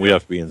thought. We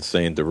have to be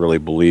insane to really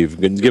believe,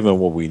 given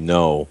what we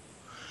know.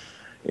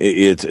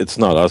 It's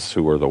not us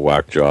who are the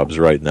whack jobs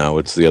right now.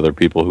 It's the other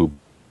people who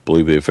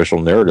believe the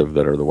official narrative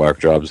that are the whack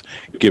jobs,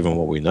 given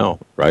what we know,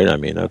 right? I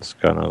mean, that's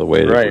kind of the way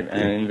it is. Right.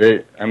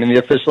 The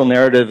official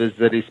narrative is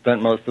that he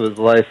spent most of his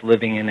life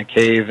living in a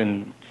cave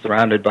and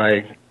surrounded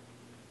by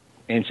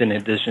ancient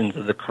editions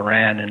of the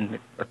Quran and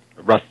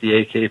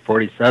rusty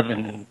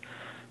AK-47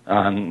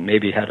 and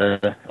maybe had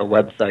a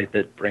website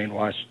that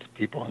brainwashed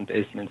people in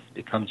basements to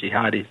become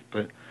jihadis.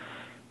 But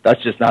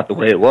that's just not the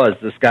way it was.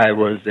 This guy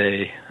was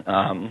a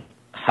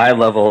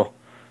high-level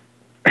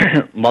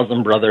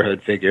Muslim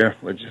Brotherhood figure,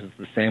 which is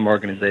the same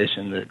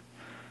organization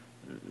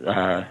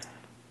that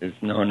is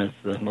known as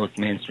the most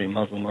mainstream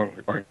Muslim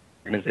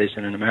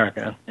organization in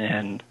America.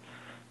 And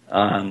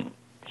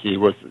he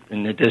was,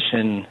 in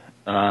addition,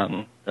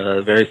 a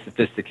very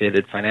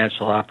sophisticated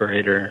financial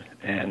operator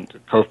and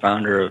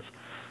co-founder of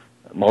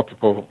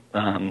multiple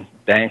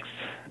banks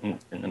in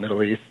the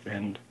Middle East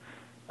and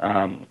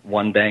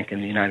one bank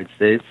in the United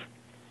States.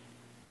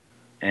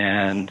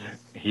 And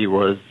he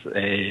was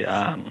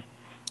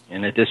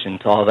in addition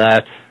to all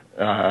that,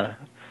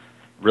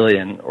 really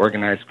an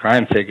organized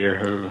crime figure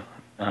who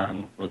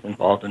was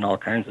involved in all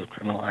kinds of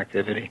criminal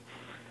activity.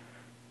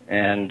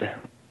 And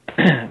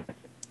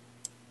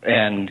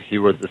and he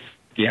was the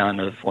scion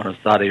of one of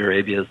Saudi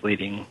Arabia's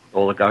leading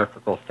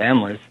oligarchical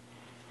families.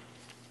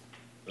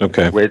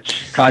 Okay.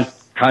 Which,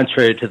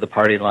 contrary to the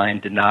party line,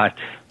 did not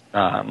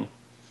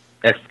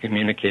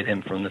excommunicate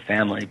him from the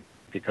family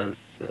because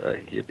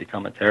he had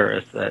become a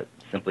terrorist. That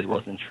simply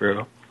wasn't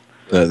true.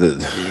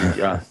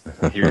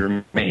 He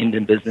remained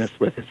in business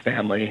with his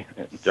family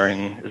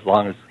during as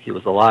long as he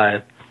was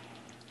alive.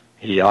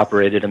 He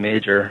operated a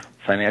major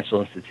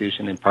financial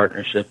institution in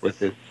partnership with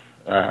his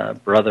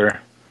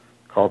brother,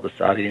 called the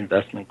Saudi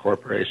Investment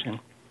Corporation,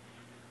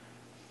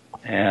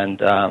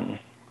 and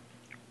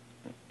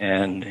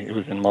he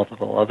was in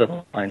multiple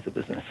other lines of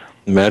business.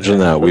 Imagine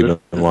that. We've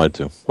been lied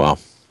to. Wow.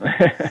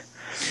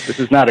 This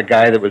is not a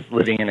guy that was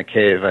living in a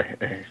cave,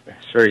 I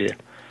assure you.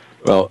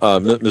 Well,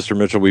 Mr.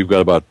 Mitchell, we've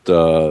got about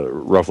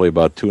roughly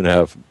about 2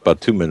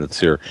 minutes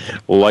here.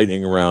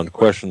 Lightning round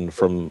questions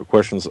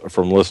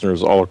from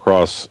listeners all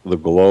across the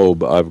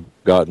globe. I've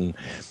gotten,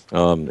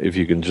 if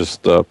you can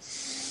just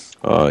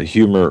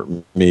humor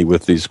me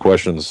with these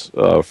questions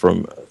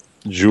from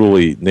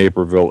Julie,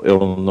 Naperville,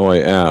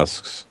 Illinois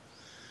asks.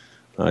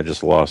 I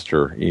just lost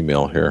her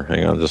email here.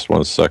 Hang on just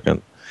 1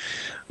 second.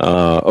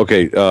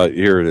 Okay,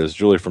 here it is.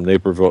 Julie from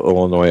Naperville,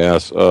 Illinois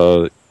asks,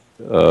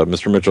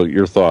 Mr. Mitchell,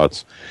 your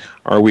thoughts.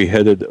 Are we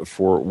headed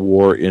for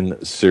war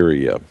in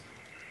Syria?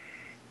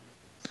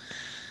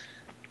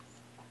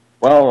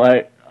 Well,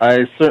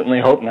 I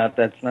certainly hope not.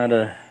 That's not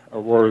a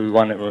war we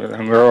want.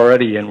 And we're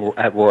already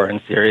at war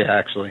in Syria,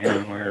 actually,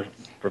 and we're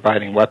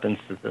providing weapons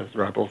to those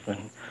rebels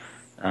and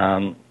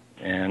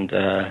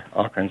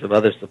all kinds of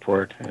other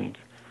support. And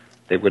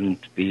they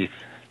wouldn't be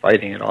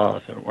fighting at all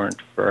if it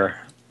weren't for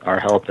our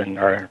help and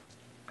our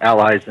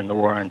allies in the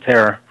war on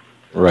terror.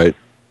 Right.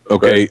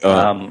 Okay.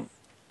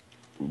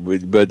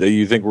 But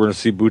you think we're going to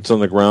see boots on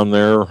the ground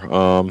there?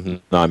 No,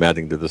 I'm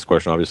adding to this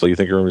question, obviously. You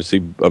think you're going to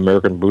see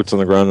American boots on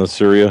the ground in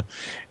Syria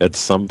at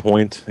some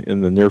point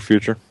in the near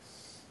future?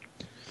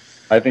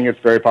 I think it's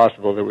very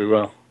possible that we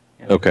will.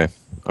 Yeah. Okay.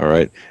 All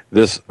right.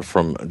 This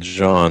from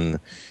John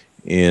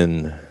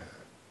in,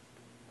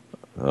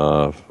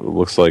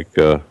 looks like,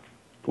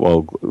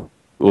 well,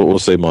 we'll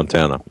say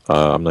Montana.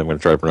 I'm not going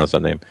to try to pronounce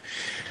that name.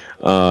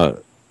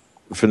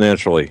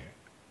 Financially,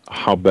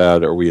 how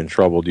bad are we in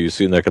trouble? Do you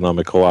see an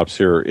economic collapse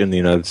here in the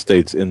United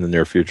States in the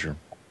near future?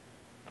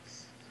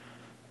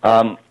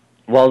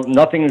 Well,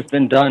 nothing has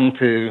been done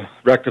to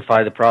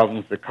rectify the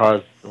problems that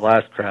caused the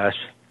last crash.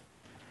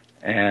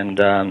 And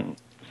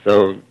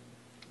so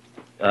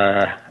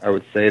I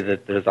would say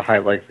that there's a high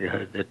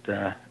likelihood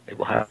that it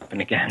will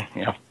happen again.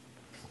 Yeah.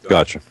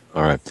 Gotcha.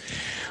 All right.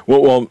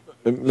 Well,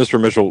 Mr.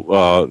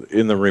 Mitchell,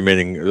 in the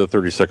remaining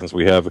 30 seconds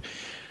we have,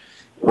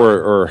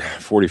 or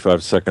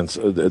 45 seconds,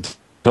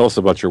 tell us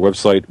about your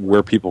website,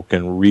 where people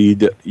can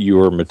read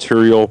your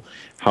material,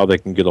 how they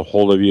can get a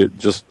hold of you.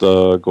 Just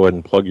go ahead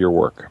and plug your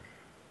work.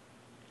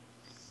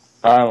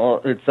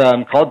 Well, it's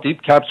called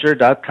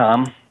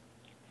deepcapture.com,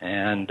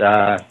 and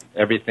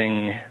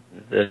everything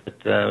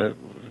that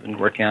we've been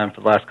working on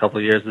for the last couple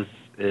of years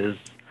is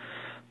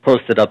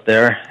posted up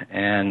there.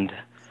 And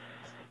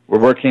we're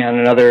working on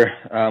another.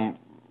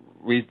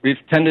 We've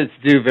tended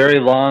to do very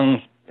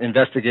long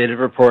investigative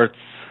reports.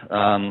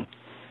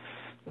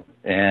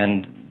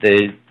 And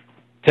they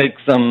take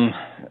some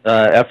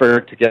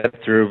effort to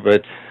get through,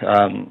 but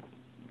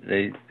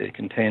they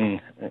contain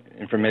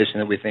information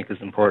that we think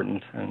is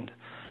important, and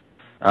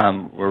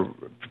we're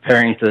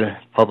preparing to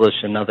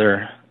publish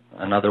another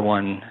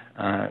one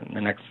in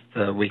the next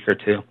week or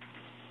two.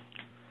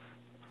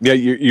 Yeah,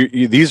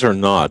 these are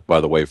not,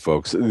 by the way,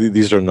 folks,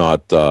 these are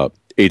not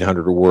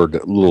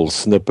 800-word little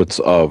snippets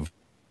of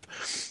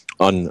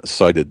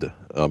uncited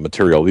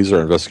material. These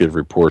are investigative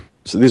reports.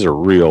 So these are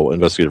real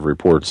investigative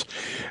reports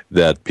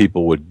that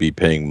people would be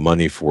paying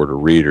money for to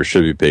read, or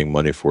should be paying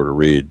money for to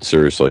read.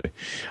 Seriously,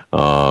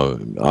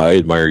 I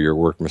admire your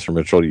work, Mr.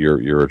 Mitchell.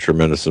 You're a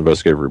tremendous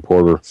investigative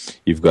reporter.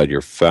 You've got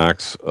your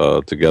facts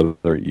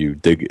together. You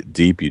dig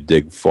deep. You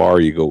dig far.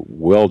 You go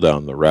well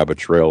down the rabbit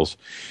trails.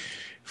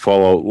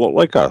 follow,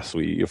 like us,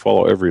 you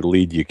follow every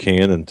lead you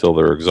can until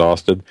they're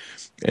exhausted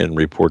and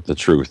report the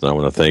truth. And I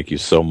want to thank you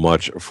so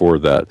much for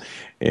that.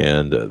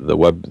 And the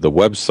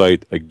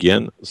website,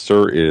 again,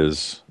 sir,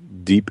 is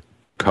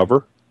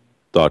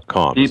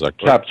deepcover.com. Deep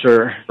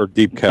Capture. Or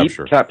Deep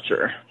Capture.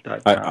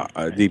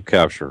 Deepcapture.com. Deep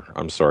Capture.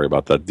 I'm sorry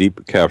about that.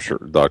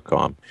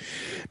 Deepcapture.com.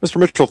 Mr.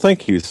 Mitchell,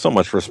 thank you so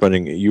much for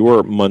spending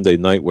your Monday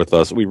night with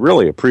us. We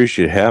really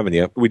appreciate having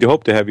you. We do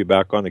hope to have you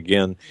back on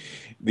again.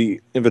 The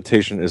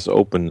invitation is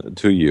open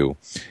to you,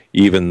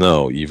 even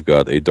though you've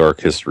got a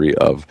dark history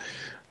of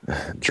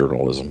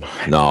journalism.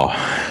 No,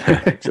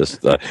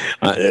 just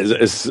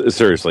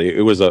seriously,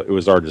 it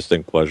was our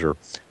distinct pleasure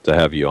to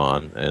have you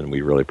on, and we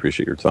really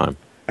appreciate your time.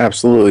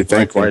 Absolutely,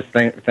 thank you.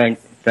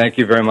 Thank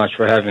you very much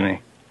for having me.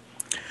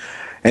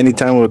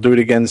 Anytime, we'll do it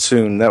again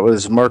soon. That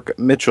was Mark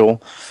Mitchell,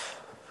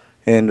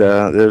 and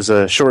there's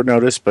a short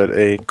notice, but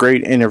a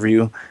great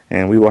interview,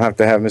 and we will have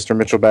to have Mr.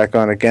 Mitchell back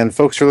on again.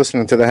 Folks, you're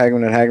listening to the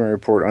Hagmann and Hagmann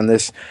Report on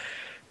this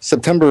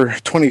September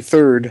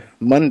 23rd,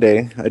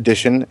 Monday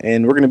edition,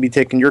 and we're going to be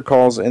taking your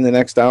calls in the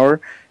next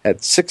hour at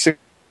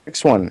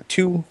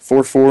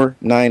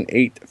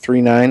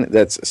 661-244-9839.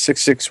 That's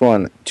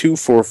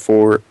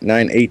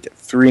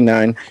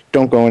 661-244-9839.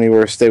 Don't go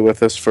anywhere. Stay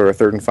with us for a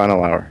third and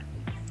final hour.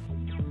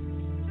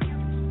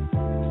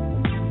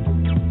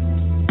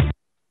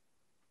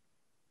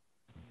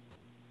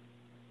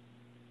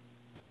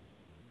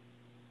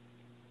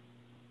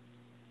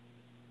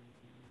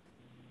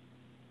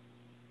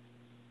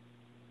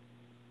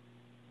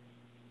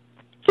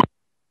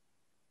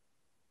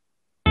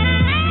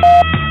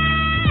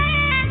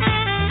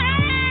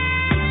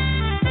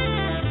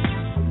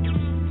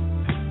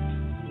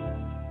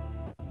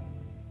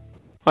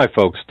 Hi,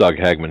 folks. Doug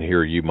Hagmann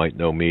here. You might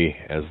know me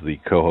as the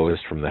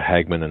co-host from the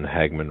Hagmann and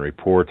Hagmann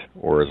Report,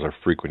 or as a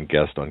frequent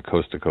guest on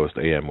Coast to Coast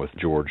AM with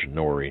George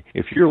Norrie.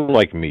 If you're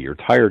like me, you're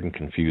tired and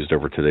confused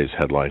over today's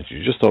headlines.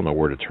 You just don't know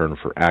where to turn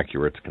for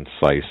accurate,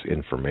 concise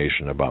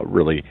information about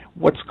really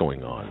what's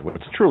going on,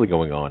 what's truly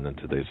going on in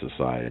today's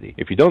society.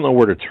 If you don't know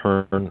where to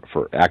turn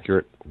for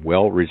accurate,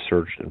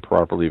 well-researched, and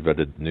properly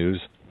vetted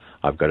news,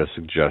 I've got a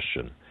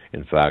suggestion.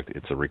 In fact,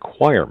 it's a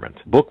requirement.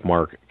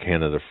 Bookmark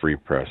Canada Free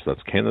Press.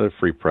 That's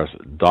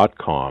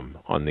CanadaFreePress.com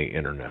on the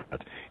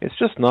internet. It's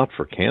just not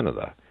for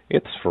Canada.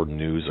 It's for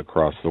news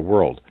across the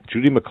world.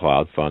 Judy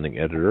McLeod, founding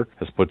editor,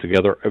 has put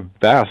together a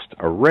vast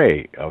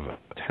array of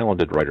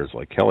talented writers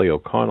like Kelly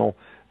O'Connell,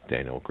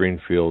 Daniel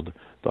Greenfield,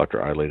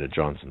 Dr. Eileen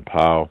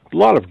Johnson-Powell, a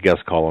lot of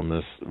guest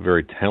columnists,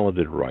 very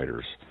talented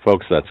writers.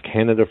 Folks, that's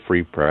Canada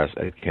Free Press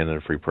at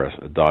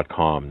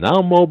CanadaFreePress.com.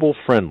 Now mobile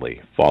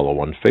friendly. Follow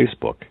on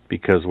Facebook,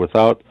 because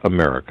without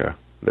America,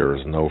 there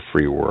is no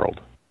free world.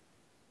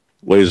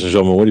 Ladies and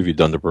gentlemen, what have you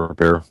done to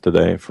prepare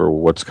today for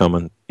what's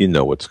coming? You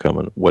know what's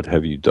coming. What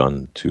have you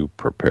done to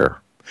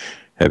prepare?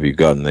 Have you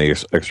gotten an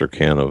extra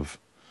can of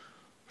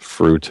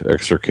fruit,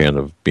 extra can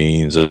of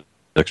beans,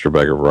 extra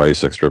bag of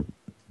rice, extra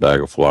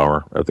bag of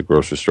flour at the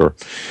grocery store?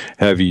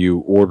 Have you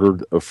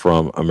ordered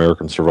from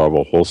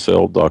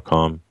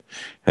AmericanSurvivalWholesale.com?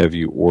 Have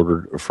you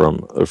ordered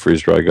from a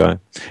freeze-dry guy?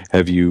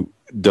 Have you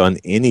done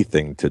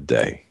anything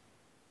today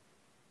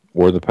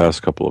or the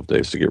past couple of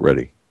days to get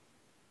ready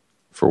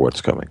for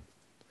what's coming?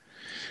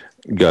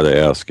 Got to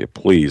ask you,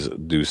 please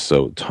do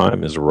so.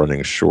 Time is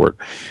running short.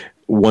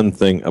 One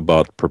thing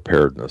about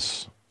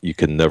preparedness, you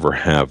can never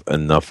have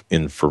enough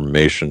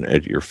information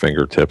at your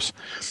fingertips.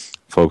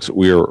 Folks,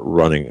 we are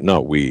running,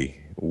 not we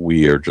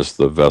are just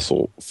the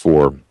vessel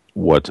for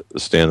what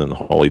Stan and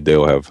Holly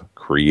Dale have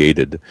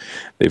created.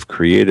 They've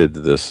created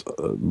this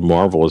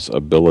marvelous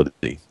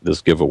ability,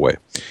 this giveaway.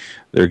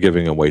 They're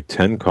giving away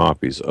 10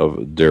 copies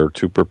of Dare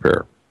to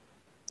Prepare.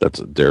 That's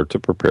Dare to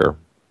Prepare.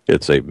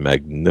 It's a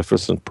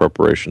magnificent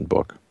preparation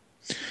book.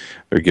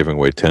 They're giving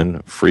away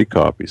 10 free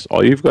copies.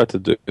 All you've got to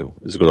do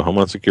is go to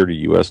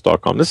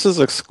HomelandSecurityUS.com. This is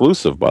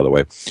exclusive, by the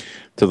way,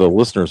 to the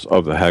listeners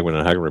of the Hagmann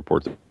and Hagmann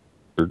Report.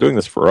 They're doing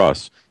this for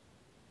us,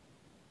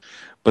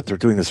 but they're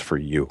doing this for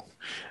you.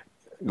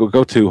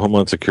 Go to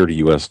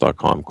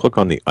HomelandSecurityUS.com. Click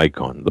on the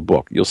icon, the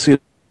book. You'll see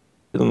it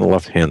on the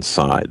left-hand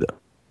side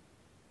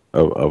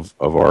of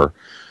our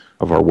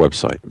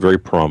website, very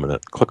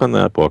prominent. Click on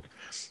that book.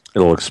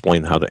 It'll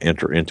explain how to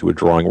enter into a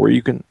drawing where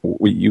you can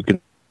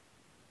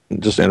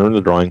just enter in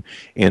the drawing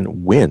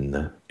and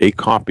win a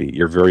copy,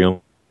 your very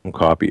own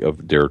copy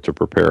of Dare to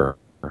Prepare.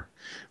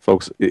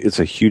 Folks, it's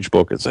a huge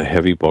book. It's a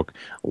heavy book.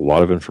 A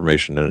lot of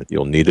information in it.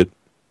 You'll need it.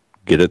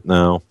 Get it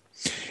now.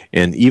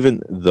 And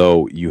even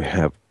though you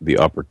have the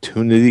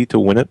opportunity to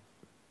win it,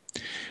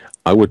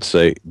 I would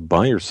say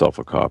buy yourself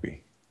a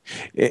copy.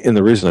 And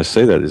the reason I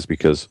say that is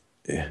because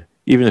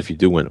even if you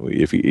do win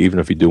it, even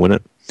if you do win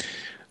it,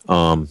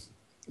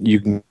 you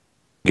can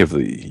give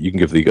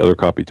the other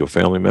copy to a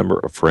family member,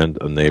 a friend,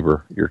 a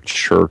neighbor, your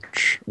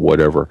church,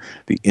 whatever.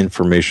 The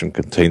information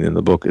contained in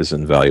the book is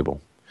invaluable.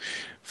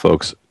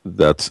 Folks,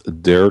 that's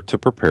Dare to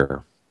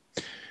Prepare.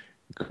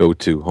 Go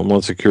to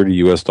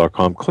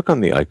HomelandSecurityUS.com. Click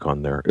on the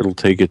icon there. It'll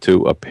take you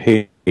to a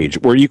page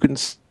where you can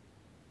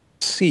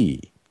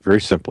see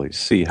very simply,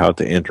 see how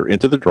to enter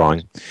into the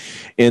drawing.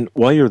 And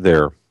while you're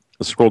there,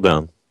 scroll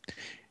down,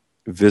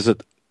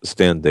 visit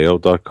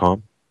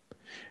standeo.com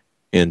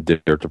and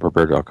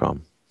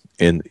daretoprepare.com.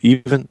 And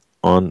even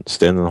on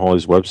Stan and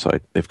Holly's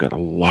website, they've got a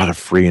lot of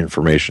free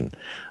information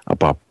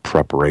about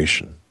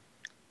preparation.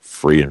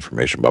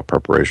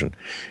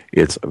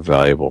 It's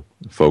valuable.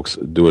 Folks,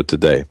 do it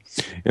today.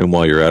 And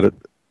while you're at it,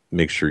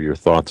 make sure your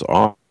thoughts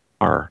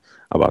are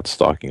about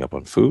stocking up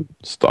on food,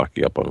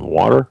 stocking up on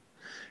water,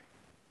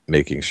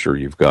 making sure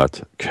you've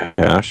got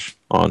cash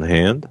on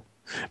hand,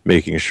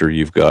 making sure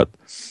you've got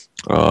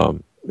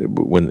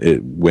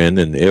when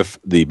and if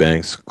the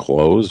banks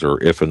close,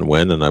 or if and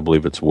when, and I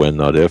believe it's when,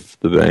 not if,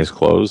 the banks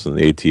close and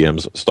the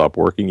ATMs stop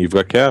working, you've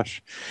got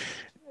cash.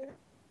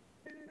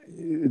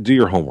 Do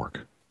your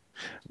homework.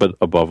 But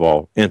above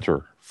all,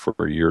 enter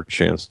for your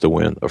chance to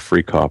win a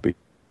free copy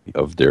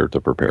of Dare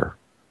to Prepare.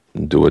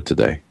 And do it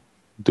today.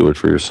 Do it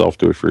for yourself,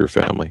 do it for your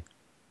family,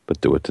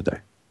 but do it today.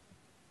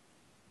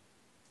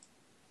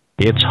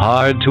 It's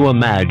hard to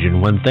imagine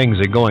when things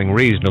are going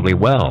reasonably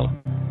well,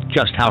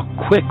 just how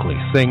quickly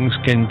things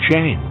can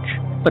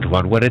change. But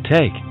what would it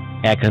take?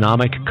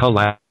 Economic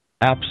collapse,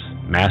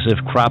 massive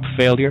crop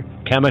failure,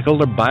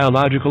 chemical or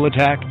biological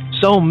attack?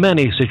 So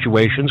many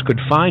situations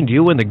could find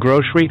you in the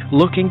grocery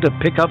looking to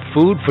pick up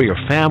food for your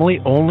family,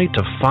 only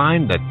to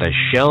find that the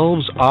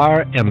shelves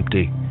are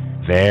empty.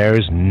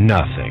 There's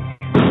nothing.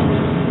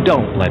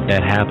 Don't let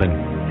that happen.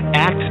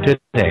 Act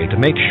today to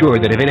make sure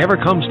that if it ever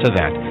comes to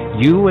that,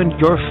 you and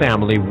your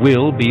family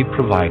will be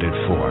provided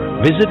for.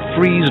 Visit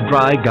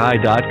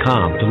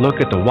freezedryguy.com to look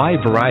at the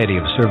wide variety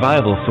of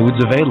survival foods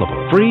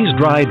available.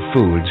 Freeze-dried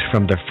foods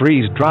from the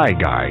Freeze Dry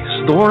Guy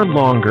store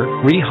longer,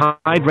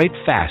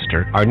 rehydrate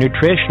faster, are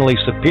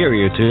nutritionally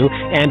superior to,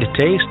 and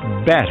taste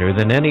better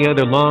than any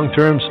other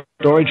long-term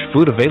storage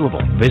food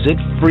available. Visit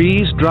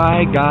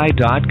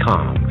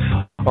freezedryguy.com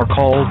or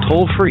call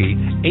toll-free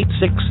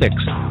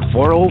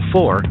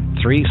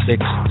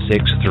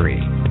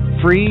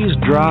 866-404-3663.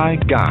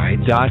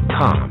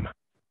 freezedryguy.com.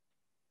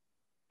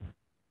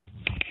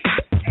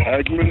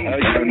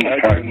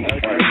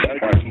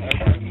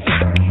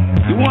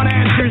 You want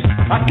answers?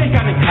 I think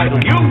I'm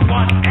entitled. You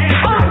want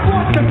answers? I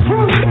want the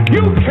truth.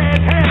 You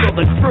can't handle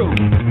the truth.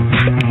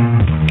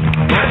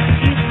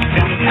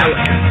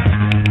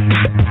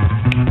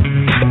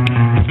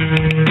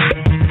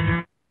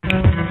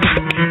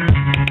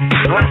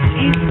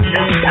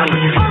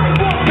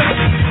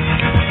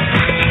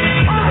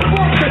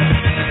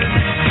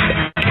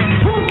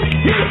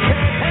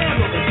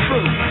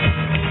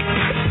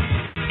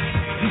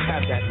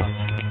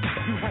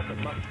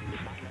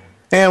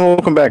 And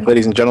welcome back,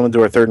 ladies and gentlemen,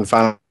 to our third and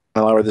final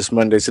hour this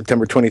Monday,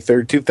 September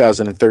 23rd,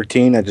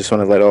 2013. I just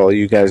want to let all of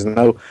you guys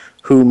know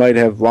who might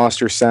have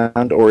lost your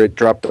sound or it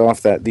dropped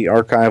off that the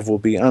archive will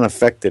be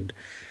unaffected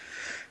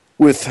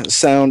with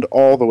sound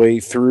all the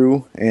way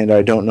through. And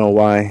I don't know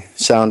why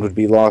sound would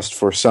be lost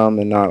for some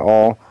and not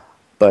all,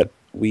 but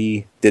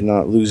we did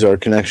not lose our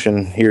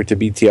connection here to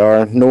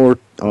BTR nor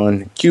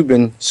on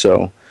Cuban,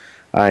 so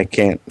I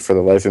can't for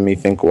the life of me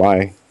think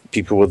why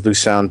people would lose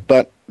sound.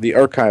 But the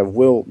archive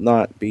will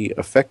not be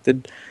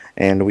affected,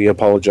 and we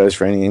apologize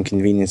for any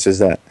inconveniences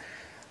that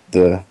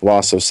the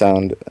loss of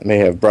sound may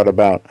have brought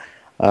about.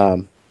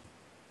 We're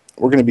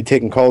going to be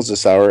taking calls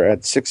this hour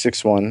at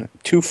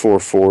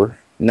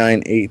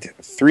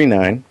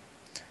 661-244-9839.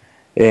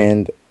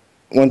 And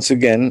once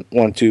again,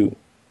 want to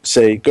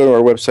say go to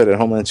our website at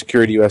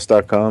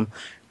homelandsecurityus.com.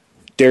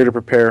 Dare to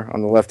Prepare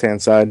on the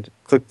left-hand side.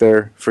 Click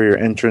there for your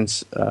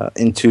entrance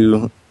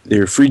into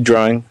your free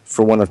drawing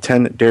for one of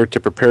 10 Dare to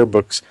Prepare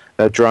books.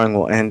 That drawing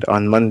will end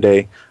on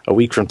Monday, a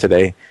week from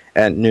today,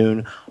 at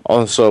noon.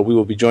 Also, we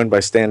will be joined by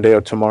Stan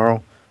Deo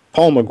tomorrow,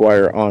 Paul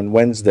McGuire on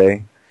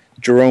Wednesday,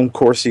 Jerome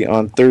Corsi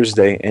on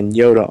Thursday, and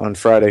Yoda on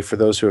Friday for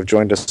those who have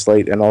joined us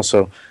late. And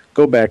also,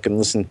 go back and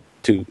listen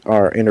to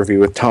our interview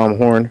with Tom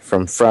Horn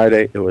from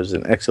Friday. It was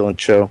an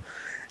excellent show,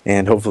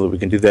 and hopefully we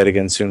can do that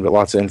again soon, but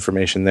lots of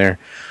information there.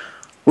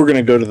 We're going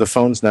to go to the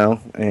phones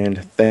now,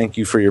 and thank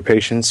you for your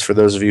patience. For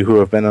those of you who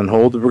have been on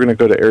hold, we're going to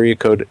go to area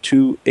code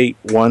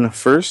 281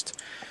 first.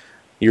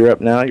 You're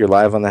up now. You're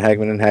live on the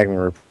Hagmann and Hagmann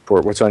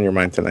Report. What's on your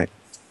mind tonight?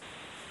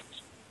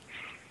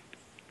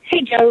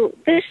 Hey, Joe.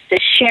 This is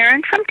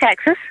Sharon from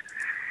Texas.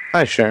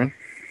 Hi, Sharon.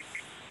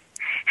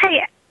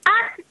 Hey,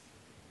 I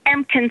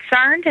am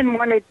concerned and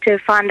wanted to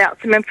find out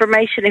some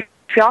information. If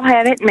y'all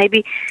have it,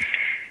 maybe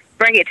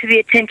bring it to the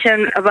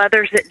attention of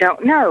others that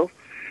don't know.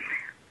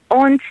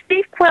 On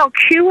Steve Quayle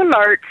Q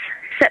Alerts,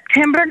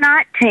 September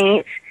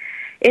 19th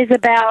is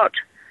about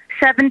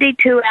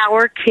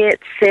 72-hour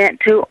kits sent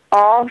to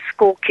all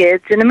school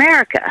kids in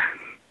America.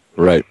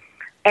 Right.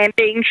 And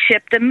being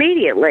shipped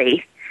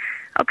immediately.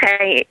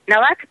 Okay,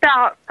 now that's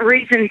about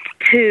reason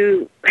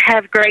to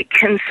have great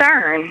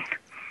concern.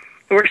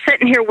 We're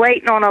sitting here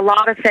waiting on a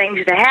lot of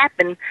things to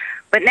happen,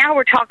 but now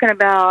we're talking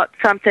about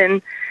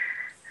something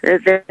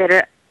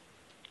that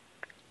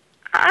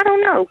I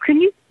don't know. Can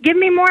you give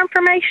me more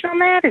information on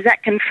that? Is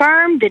that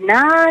confirmed,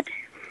 denied?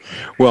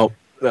 Well,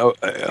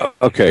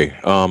 Okay,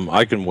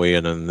 I can weigh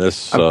in on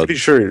this. I'm pretty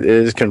sure it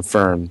is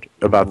confirmed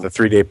about the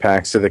 3-day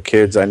packs to the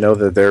kids. I know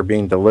that they're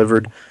being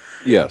delivered.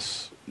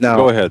 Yes. Now,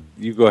 go ahead.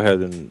 You go ahead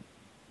and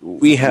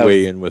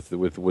weigh in with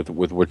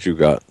what you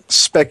got.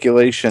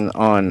 Speculation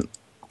on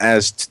are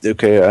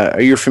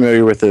you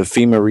familiar with the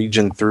FEMA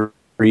Region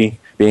 3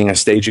 being a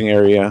staging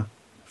area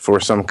for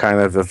some kind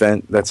of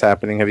event that's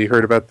happening? Have you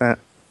heard about that?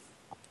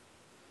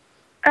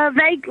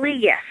 Vaguely,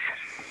 yes.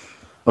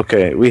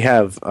 Okay, we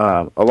have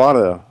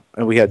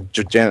we had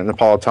Janet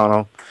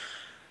Napolitano,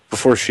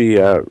 before she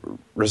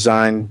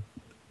resigned,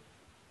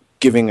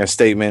 giving a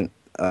statement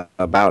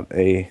about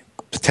a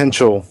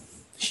potential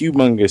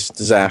humongous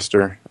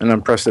disaster, an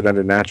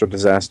unprecedented natural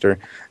disaster.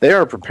 They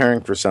are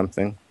preparing for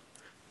something.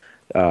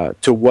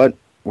 To what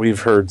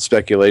we've heard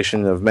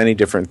speculation of many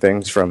different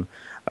things, from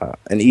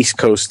an East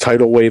Coast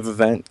tidal wave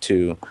event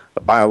to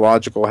a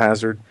biological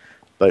hazard.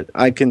 But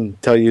I can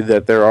tell you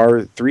that there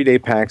are 3-day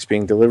packs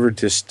being delivered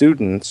to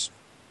students.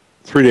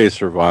 3-day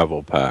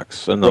survival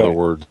packs. In other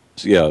words,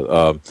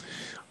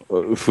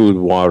 food,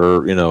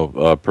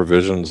 water,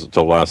 provisions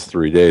to last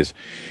 3 days.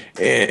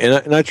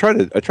 And I try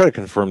to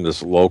confirm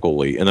this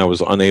locally, and I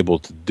was unable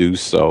to do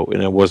so.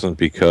 And it wasn't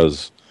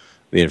because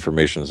the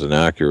information is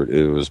inaccurate.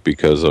 It was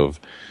because of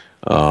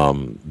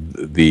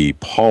the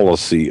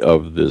policy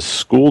of the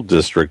school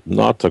district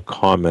not to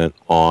comment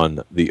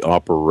on their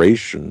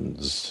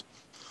operations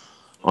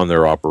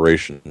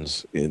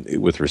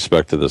with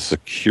respect to the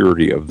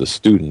security of the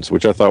students,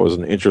 which I thought was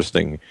an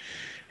interesting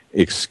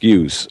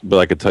excuse. But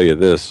I could tell you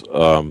this,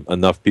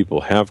 enough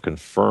people have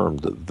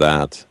confirmed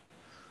that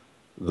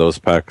those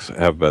packs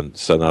have been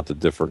sent out to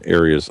different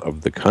areas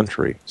of the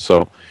country.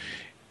 So,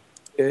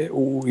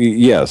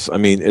 yes, I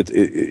mean,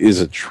 is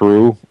it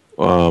true?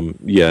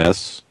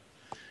 Yes.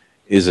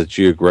 Is it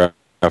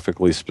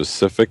geographically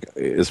specific?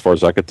 As far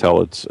as I could tell,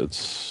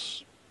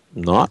 it's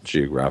not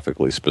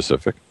geographically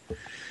specific.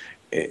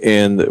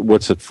 And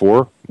what's it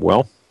for?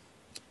 Well,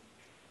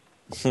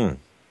 I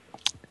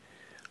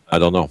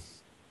don't know.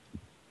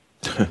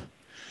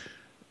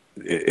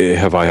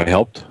 Have I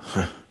helped?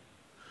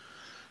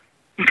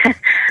 Kinda.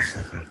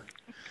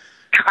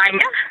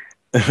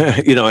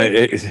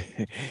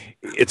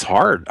 It's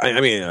hard. I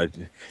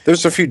mean,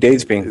 there's a few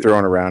dates being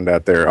thrown around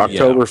out there.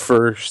 October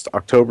 1st,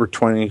 October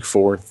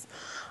 24th.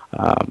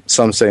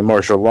 Some say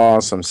martial law,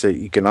 some say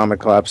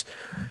economic collapse.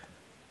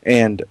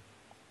 And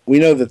we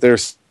know that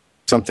there's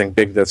something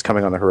big that's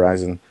coming on the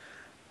horizon.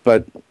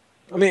 But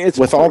I mean, it's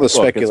with all the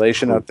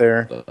speculation out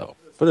there.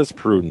 But it's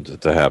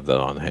prudent to have that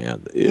on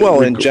hand.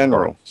 In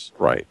general.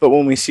 Right. But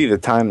when we see the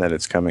time that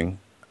it's coming,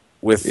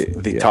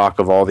 with the talk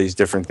of all these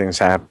different things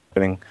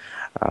happening.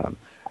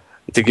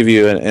 To give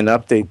you an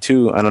update,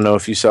 too, I don't know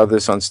if you saw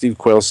this on Steve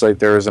Quayle's site.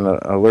 There is an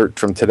alert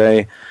from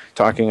today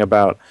talking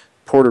about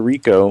Puerto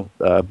Rico,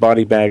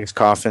 body bags,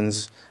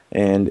 coffins,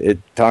 and it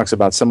talks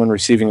about someone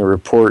receiving a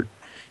report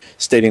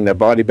stating that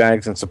body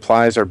bags and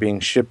supplies are being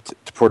shipped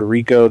to Puerto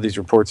Rico. These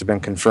reports have been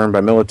confirmed by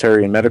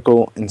military and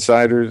medical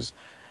insiders.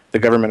 The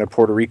government of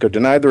Puerto Rico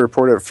denied the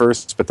report at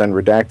first, but then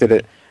redacted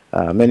it.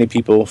 Many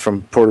people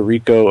from Puerto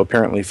Rico,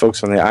 apparently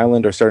folks on the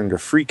island, are starting to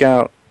freak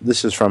out.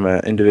 This is from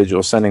an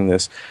individual sending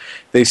this.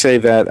 They say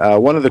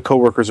that one of the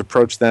coworkers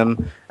approached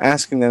them,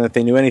 asking them if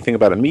they knew anything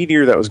about a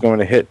meteor that was going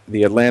to hit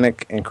the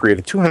Atlantic and create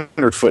a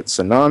 200-foot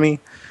tsunami.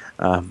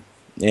 And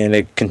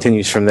it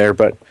continues from there.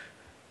 But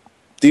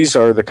these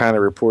are the kind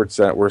of reports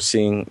that we're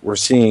seeing. We're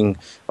seeing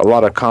a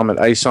lot of Comet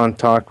ISON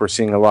talk. We're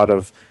seeing a lot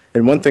of...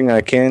 And one thing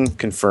I can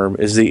confirm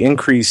is the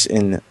increase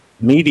in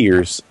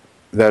meteors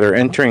that are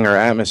entering our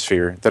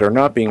atmosphere that are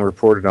not being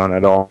reported on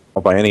at all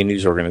by any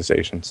news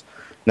organizations.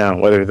 Now,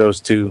 whether those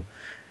two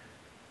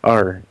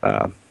are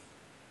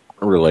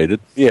related,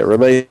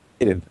 related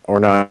or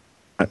not,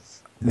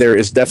 there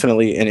is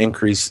definitely an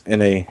increase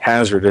in a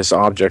hazardous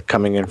object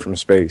coming in from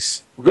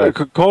space.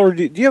 Caller,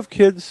 do you have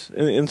kids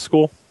in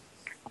school?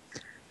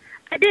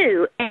 I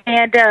do,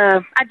 and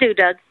I do,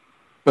 Doug.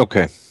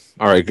 Okay,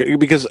 all right,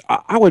 because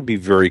I would be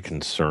very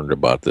concerned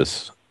about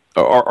this.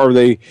 Are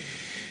they...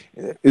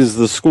 Is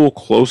the school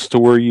close to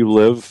where you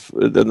live?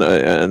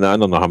 And I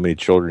don't know how many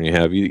children you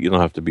have. You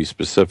don't have to be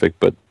specific,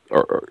 but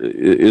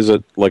is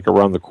it like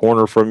around the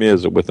corner from you?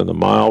 Is it within a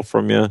mile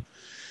from you?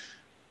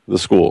 The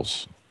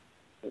schools?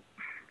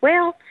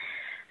 Well,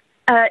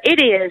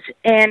 it is,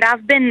 and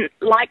I've been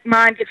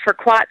like-minded for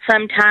quite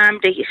some time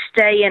to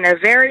stay in a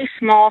very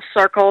small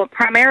circle,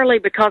 primarily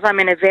because I'm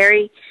in a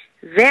very,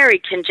 very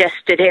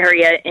congested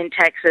area in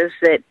Texas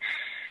that...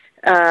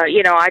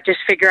 I just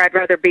figure I'd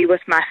rather be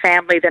with my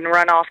family than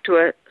run off to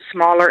a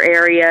smaller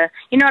area.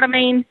 You know what I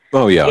mean?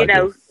 Oh, yeah.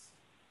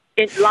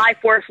 It's life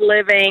worth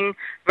living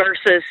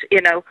versus,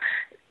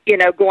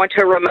 going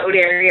to a remote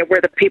area where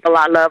the people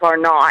I love are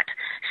not.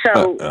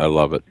 So I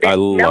love it. I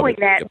love it.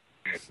 That,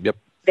 yep.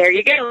 There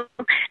you go.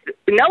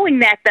 Knowing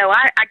that, though,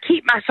 I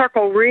keep my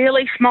circle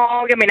really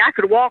small. I mean, I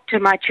could walk to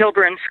my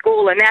children's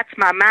school, and that's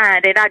my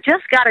mind. And I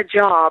just got a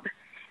job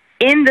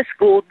in the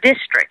school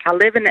district. I'm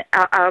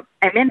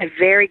in a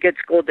very good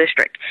school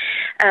district,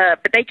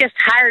 but they just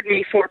hired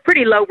me for a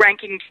pretty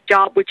low-ranking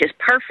job, which is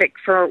perfect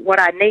for what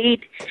I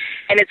need,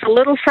 and it's a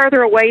little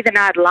further away than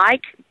I'd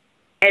like.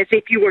 As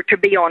if you were to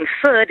be on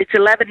foot. It's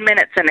 11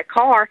 minutes in a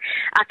car.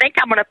 I think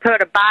I'm going to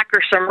put a bike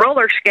or some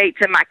roller skates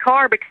in my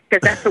car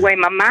because that's the way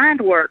my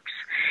mind works.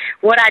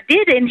 What I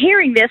did in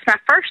hearing this, my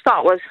first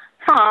thought was,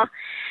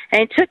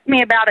 and it took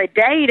me about a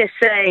day to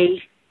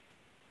say,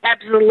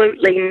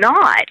 absolutely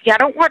not. Yeah, I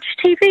don't watch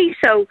TV,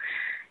 so,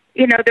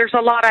 there's a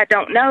lot I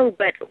don't know.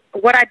 But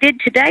what I did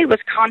today was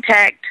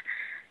contact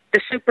the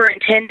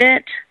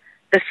superintendent,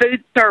 the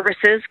food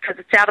services, because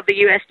it's out of the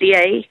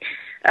USDA,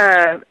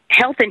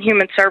 Health and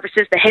Human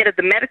Services, the head of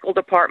the medical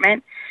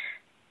department,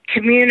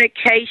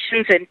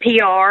 communications and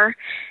PR,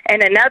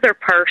 and another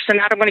person.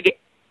 I don't want to get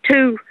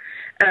too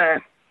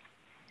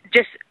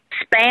just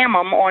spam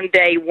them on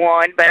day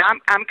one, but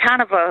I'm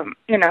kind of I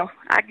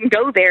can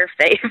go there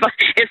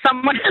if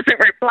someone doesn't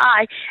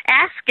reply,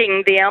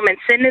 asking them and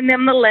sending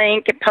them the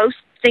link and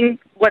posting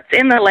what's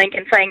in the link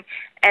and saying,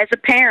 as a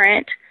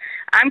parent,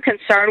 I'm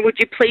concerned. Would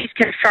you please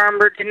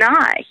confirm or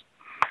deny?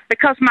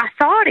 Because my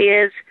thought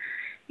is,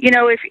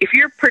 if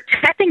you're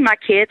protecting my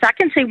kids, I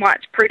can see why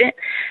it's prudent.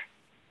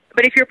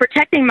 But if you're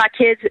protecting my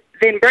kids,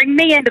 then bring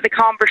me into the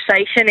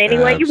conversation any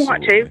way you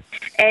want to,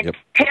 and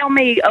tell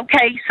me,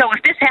 okay, so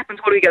if this happens,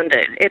 what are we going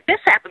to do? If this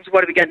happens,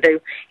 what are we going to do?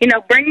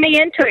 Bring me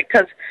into it,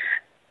 because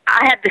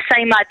I had the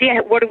same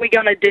idea. What are we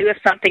going to do if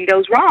something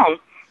goes wrong?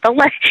 Don't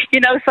let, so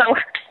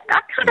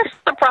I'm kind of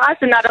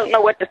surprised, and I don't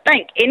know what to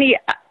think.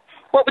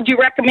 What would you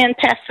recommend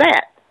past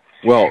that?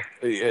 Well,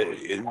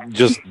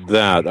 just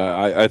that.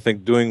 I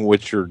think doing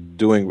what you're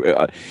doing.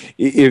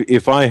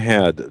 If I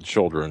had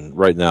children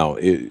right now,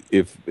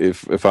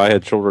 if I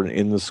had children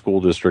in the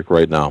school district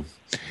right now,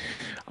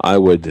 I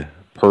would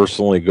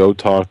personally go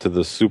talk to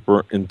the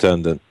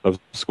superintendent of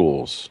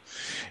schools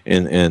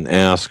and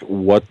ask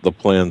what the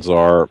plans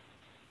are.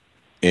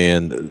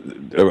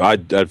 And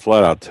I'd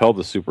flat out tell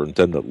the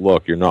superintendent,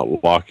 look, you're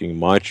not locking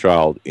my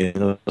child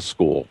in a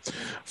school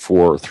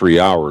for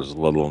 3 hours,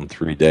 let alone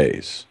 3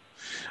 days.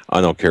 I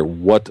don't care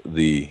what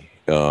the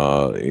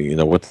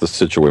what the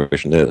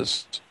situation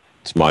is.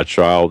 It's my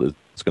child.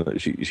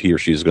 He or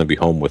she is going to be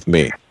home with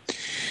me.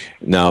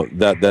 Now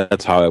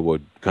that's how I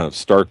would kind of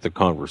start the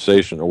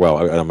conversation. Well,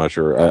 I'm not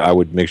sure. I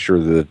would make sure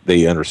that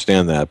they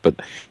understand that,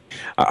 but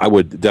I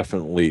would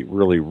definitely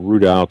really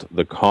root out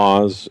the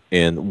cause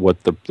and what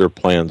their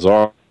plans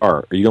are.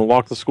 Are you going to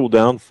lock the school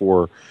down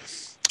for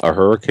a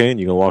hurricane?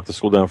 You're going to lock the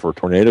school down for a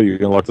tornado? You're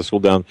going to lock the school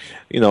down?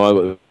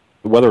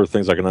 Weather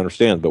things I can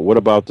understand, but what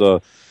about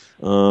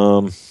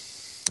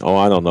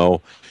I don't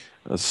know,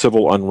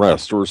 civil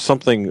unrest or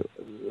something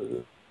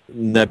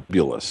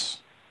nebulous?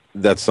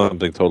 That's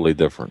something totally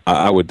different.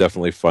 I would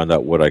definitely find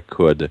out what I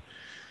could.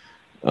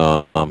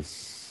 I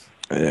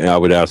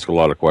would ask a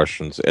lot of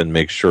questions and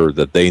make sure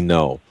that they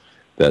know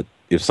that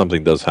if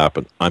something does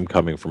happen, I'm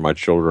coming for my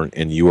children,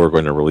 and you are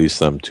going to release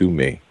them to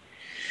me.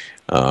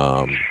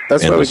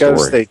 That's why we got to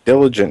stay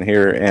diligent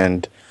here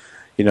and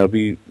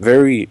be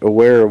very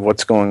aware of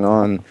what's going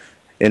on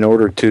in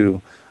order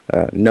to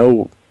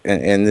know,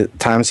 in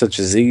times such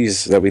as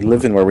these that we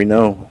live in, where we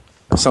know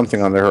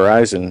something on the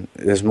horizon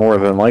is more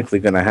than likely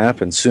going to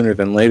happen sooner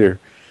than later,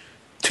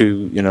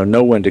 to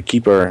know when to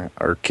keep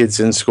our kids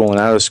in school and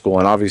out of school.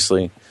 And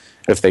obviously,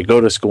 if they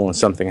go to school and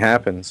something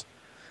happens,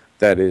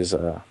 that is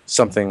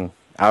something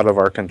out of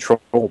our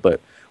control. But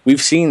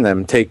we've seen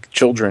them take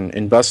children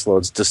in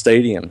busloads to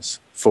stadiums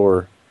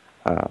for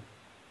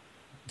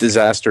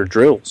disaster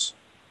drills,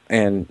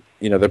 and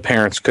the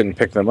parents couldn't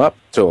pick them up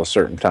till a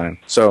certain time.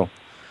 So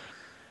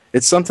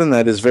it's something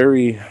that is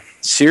very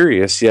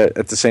serious, yet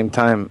at the same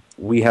time,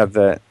 we have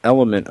that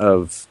element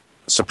of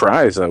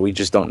surprise that we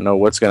just don't know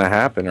what's going to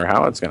happen or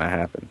how it's going to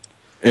happen.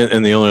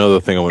 And the only other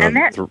thing I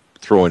want to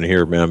throw in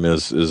here, ma'am,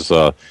 is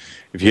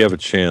if you have a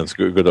chance,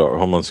 go to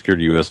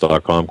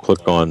HomelandSecurityUS.com,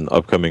 click on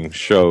upcoming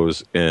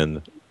shows,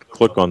 and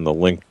click on the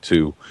link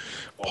to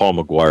Paul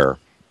McGuire.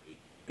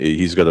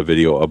 He's got a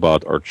video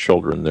about our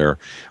children there.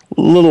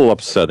 A little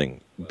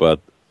upsetting, but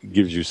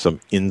gives you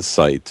some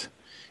insight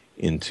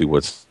into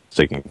what's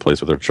taking place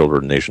with our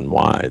children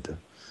nationwide.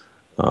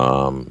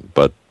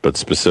 But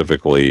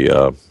specifically,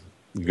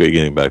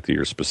 getting back to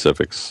your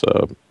specifics,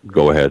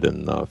 go ahead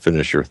and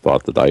finish your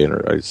thought that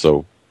I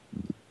so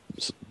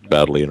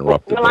badly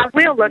interrupted. Well, I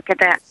will look at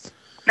that.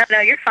 No,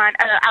 you're fine.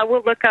 I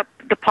will look up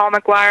the Paul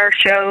McGuire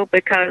show,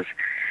 because,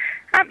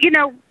 I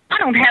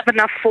don't have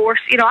enough force.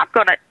 I'm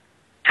going to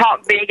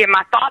talk big, and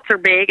my thoughts are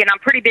big, and I'm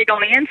pretty big on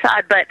the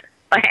inside,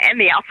 and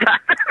the outside.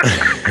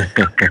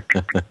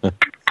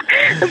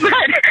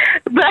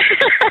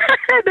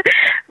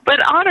 But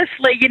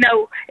honestly,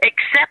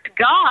 except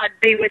God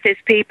be with his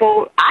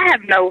people, I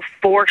have no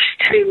force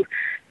to,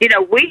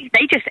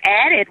 they just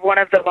added one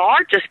of the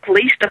largest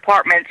police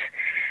departments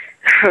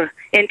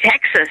in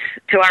Texas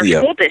to our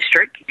school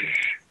district.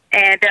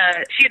 And,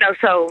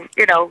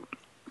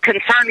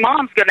 concerned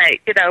mom's going to,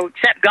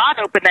 except God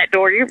open that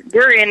door,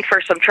 we're in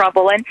for some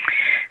trouble. And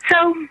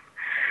so,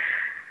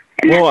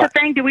 And that's the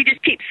thing. Do we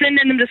just keep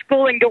sending them to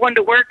school and going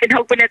to work and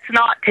hoping it's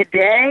not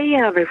today?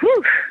 I mean,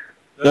 whew.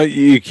 No,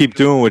 you keep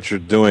doing what you're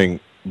doing,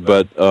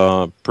 but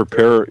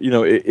prepare.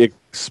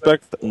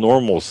 Expect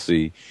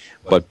normalcy,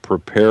 but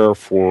prepare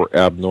for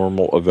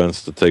abnormal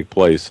events to take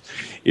place.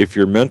 If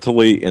you're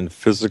mentally and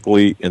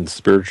physically and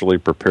spiritually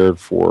prepared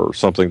for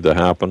something to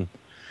happen,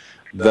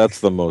 that's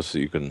the most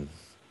that you can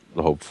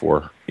hope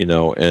for.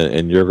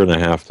 And you're going to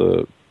have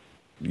to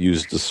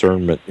use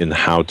discernment in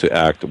how to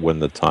act when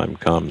the time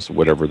comes,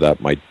 whatever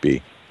that might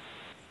be.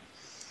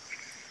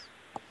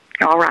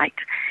 All right.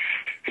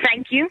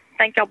 Thank you.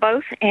 Thank y'all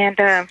both.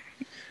 And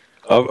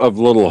of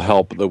little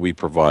help that we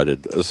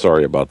provided.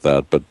 Sorry about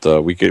that,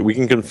 but we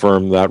can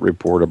confirm that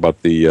report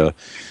about the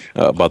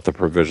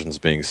provisions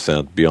being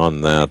sent.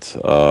 Beyond that,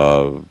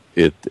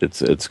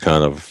 it's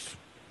kind of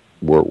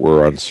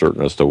we're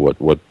uncertain as to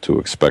what to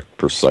expect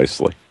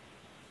precisely.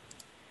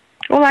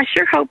 Well, I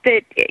sure hope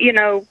that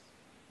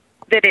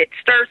that it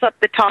stirs up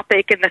the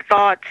topic and the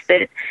thoughts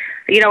that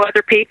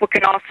other people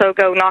can also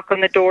go knock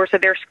on the doors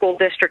of their school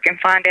district and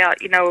find out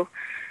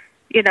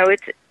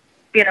it's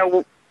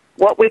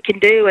what we can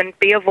do and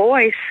be a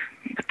voice.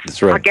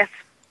 That's right. I guess.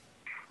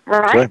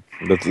 Right.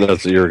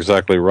 That's you're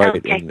exactly right,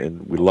 okay.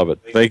 and we love it.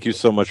 Thank you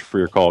so much for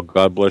your call.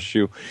 God bless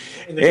you.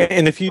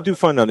 And if you do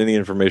find out any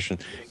information,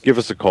 give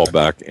us a call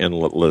back and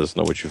let us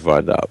know what you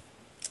find out.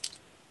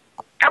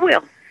 I will.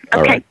 Okay.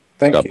 All right.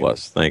 Thank God you.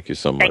 bless. Thank you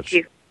so much. Thank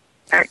you.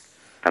 All right.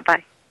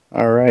 Bye-bye.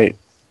 All right.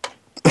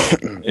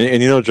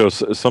 and Joe,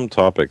 some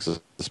topics,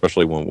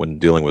 especially when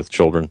dealing with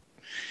children,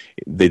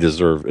 it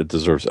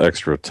deserves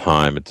extra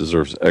time. It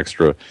deserves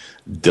extra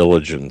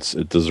diligence.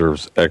 It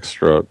deserves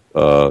extra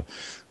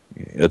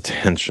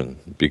attention,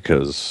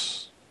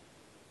 because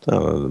the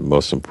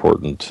most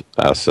important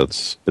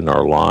assets in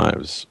our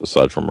lives,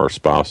 aside from our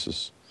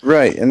spouses.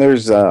 Right, and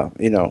there's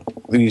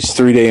these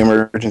 3-day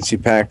emergency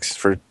packs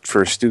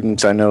for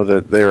students. I know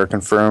that they are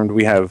confirmed.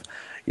 We have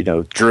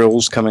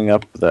drills coming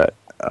up that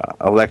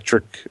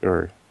electric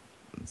or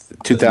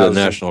 2013,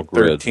 National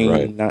Grid,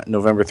 right.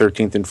 November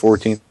 13th and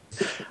 14th.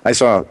 I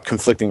saw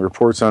conflicting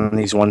reports on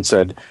these. One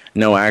said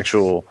no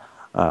actual,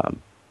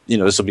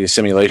 this will be a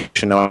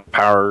simulation, no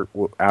power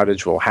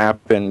outage will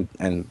happen.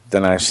 And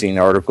then I've seen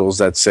articles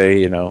that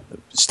say,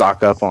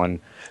 stock up on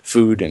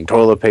food and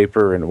toilet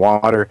paper and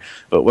water.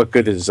 But what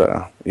good is,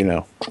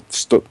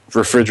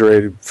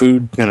 refrigerated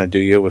food going to do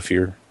you if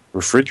your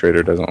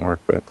refrigerator doesn't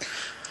work? But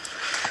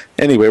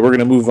anyway, we're going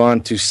to move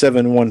on to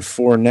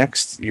 714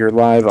 next. You're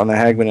live on the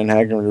Hagmann and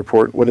Hagmann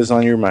Report. What is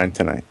on your mind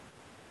tonight?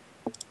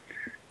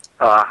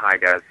 Hi,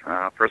 guys.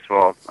 First of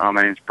all,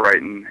 my name's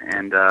Brighton,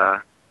 and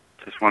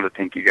just wanted to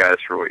thank you guys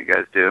for what you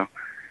guys do.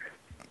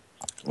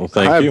 Well,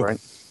 thank you. Brighton.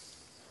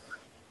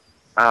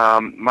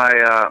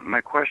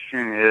 My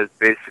question is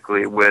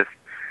basically with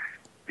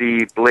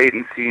the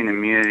blatancy and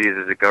immunity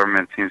that the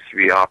government seems to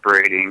be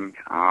operating.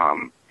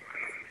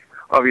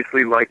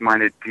 Obviously,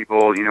 like-minded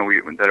people,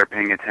 that are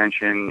paying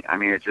attention. I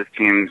mean, it just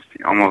seems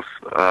almost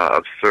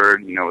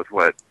absurd, with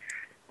what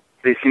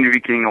they seem to be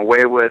getting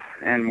away with,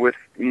 and with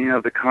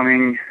the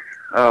coming.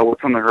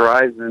 What's on the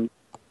horizon,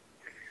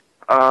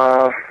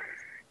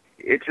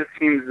 it just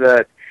seems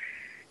that,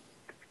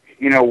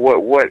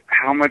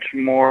 how much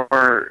more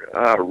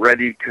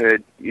ready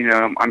could,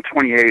 I'm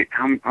 28,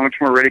 how much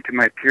more ready could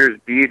my peers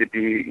be to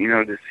be,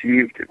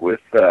 deceived with,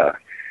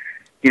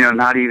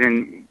 not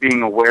even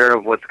being aware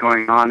of what's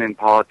going on in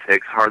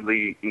politics,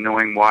 hardly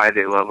knowing why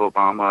they love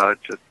Obama,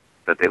 just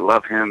that they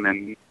love him.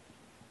 And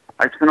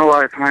I spent a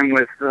lot of time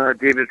with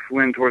David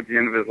Flynn towards the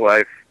end of his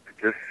life,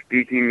 just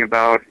speaking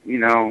about,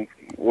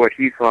 what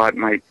he thought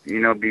might,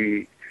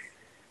 be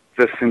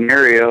the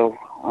scenario.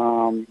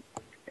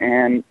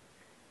 And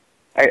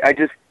I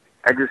just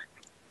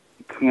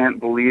can't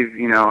believe,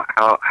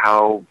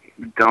 how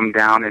dumbed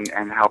down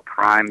and how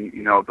prime,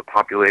 the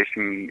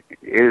population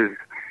is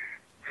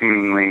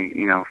seemingly,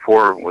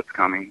 for what's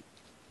coming.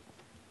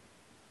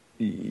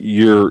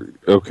 You're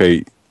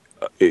okay.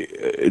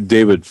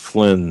 David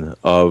Flynn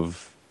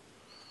of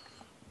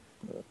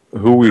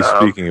who are we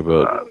speaking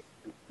about?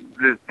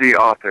 The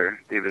author,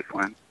 David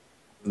Flynn.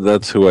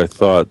 That's who I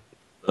thought.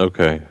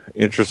 Okay,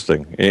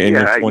 interesting. And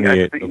yeah, you're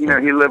 28. Okay.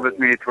 He lived with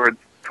me towards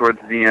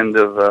the end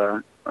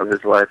of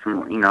his life,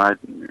 and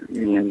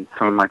me and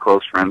some of my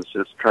close friends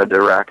just tried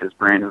to rack his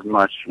brain as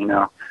much,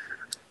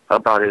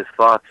 about his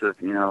thoughts of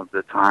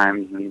the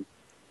times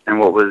and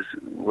what was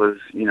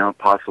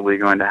possibly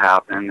going to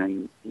happen,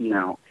 and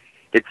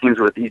it seems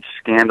with each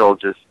scandal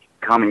just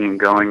coming and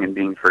going and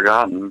being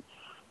forgotten.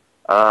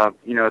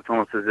 It's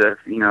almost as if,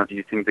 do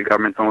you think the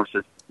government's almost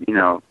just,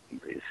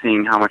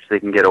 seeing how much they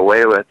can get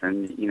away with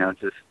and,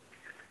 just,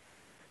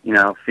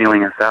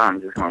 feeling us out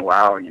and just going,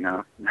 wow,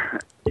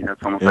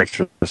 it's almost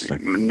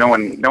like no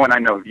one I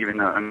know even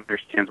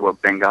understands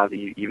what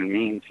Benghazi even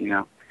means,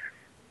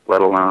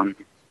 let alone,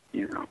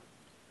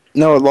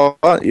 No, a lot.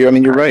 I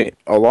mean, you're right.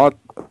 A lot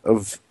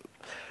of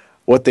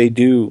what they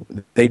do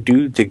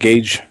to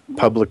gauge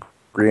public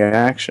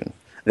reaction.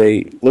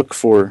 They look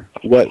for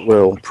what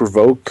will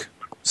provoke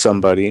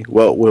somebody,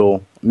 what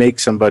will make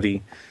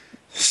somebody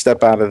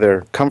step out of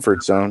their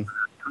comfort zone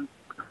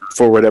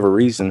for whatever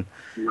reason,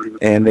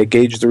 and they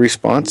gauge the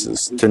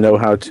responses to know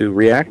how to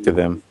react to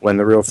them when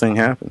the real thing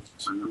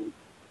happens.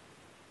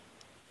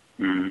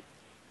 Mm-hmm.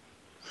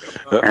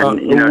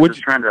 And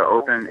just trying to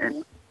open.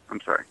 And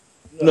I'm sorry.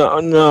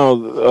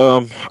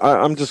 No.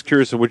 I'm just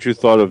curious of what you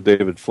thought of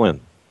David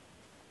Flynn.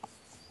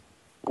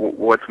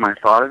 What's my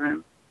thought of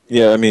him?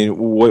 Yeah, I mean,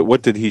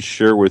 what did he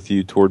share with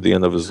you toward the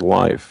end of his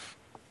life?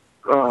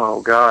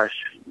 Oh gosh,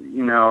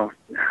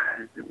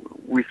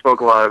 we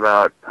spoke a lot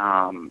about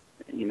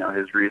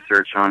his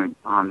research on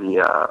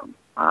the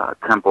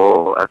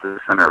temple at the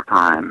center of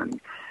time and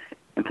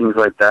things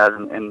like that,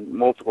 and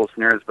multiple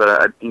scenarios. But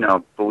I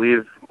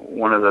believe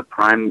one of the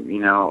prime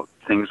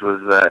things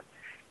was that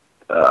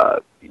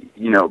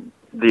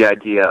the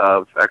idea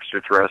of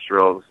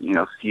extraterrestrials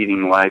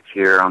seeding life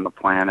here on the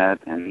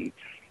planet, and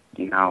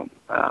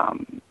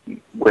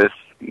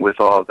with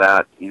all of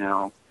that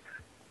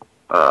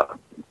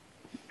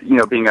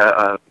being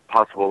a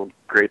possible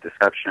great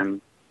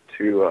deception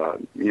to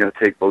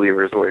take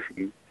believers away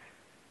from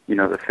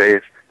the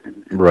faith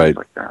and right. Things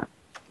like that.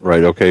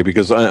 Right. Okay.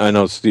 Because I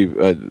know Steve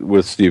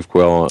with Steve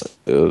Quell,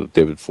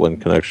 David Flynn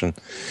connection.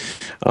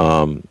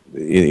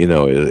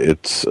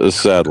 It's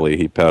sadly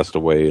he passed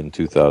away in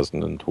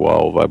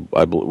 2012.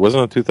 I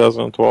wasn't it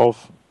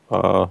 2012.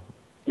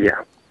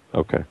 Yeah.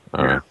 Okay.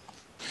 All right.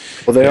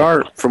 Well, they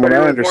are, from what I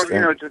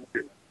understand.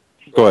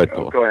 Go ahead.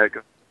 Go ahead.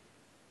 Go.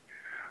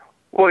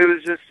 Well, it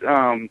was just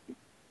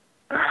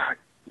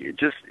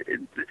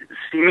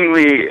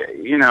seemingly,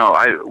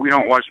 we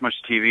don't watch much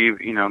TV.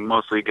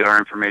 Mostly get our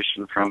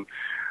information from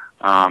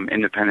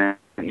independent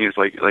news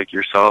like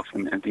yourself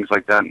and things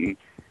like that.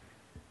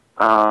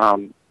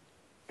 And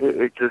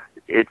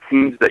it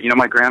seems that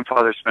my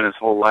grandfather spent his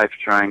whole life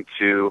trying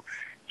to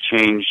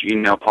change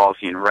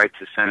policy and write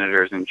to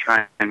senators and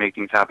try and make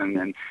things happen.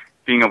 And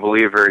being a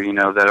believer,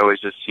 that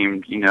always just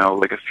seemed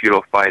like a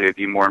futile fight. It'd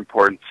be more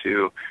important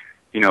to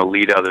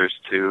lead others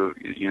to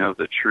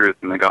the truth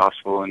and the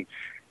gospel and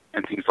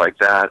things like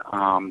that.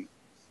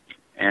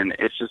 And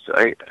it's just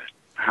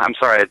I'm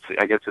sorry.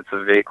 I guess it's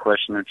a vague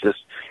question of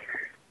just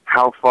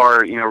how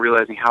far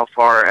realizing how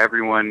far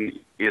everyone,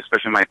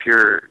 especially my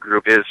peer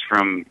group, is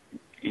from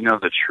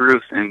the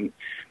truth and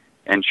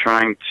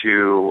trying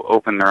to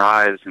open their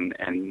eyes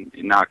and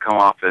not come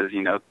off as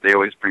they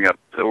always bring up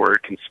the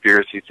word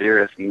conspiracy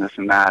theorists and this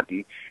and that,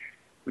 and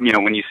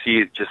when you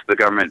see just the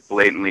government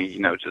blatantly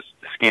just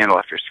scandal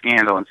after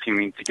scandal and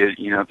seeming to get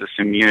this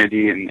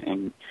immunity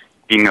and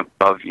being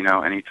above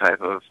any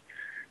type of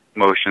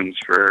motions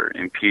for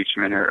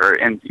impeachment or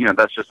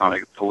that's just on a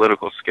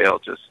political scale,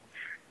 just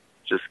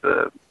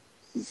the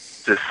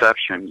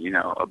deception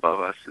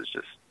above us is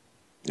just.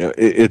 Yeah,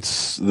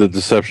 it's the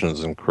deception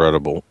is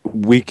incredible.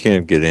 We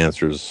can't get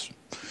answers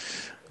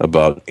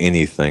about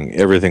anything.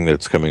 Everything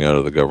that's coming out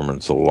of the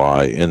government's a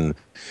lie, and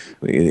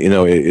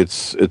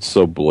it's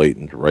so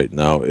blatant right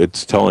now.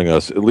 It's telling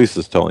us, at least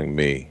it's telling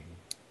me,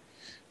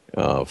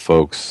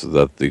 folks,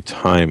 that the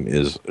time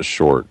is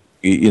short.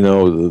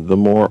 The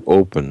more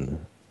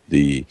open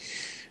they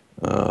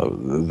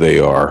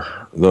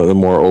are, the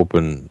more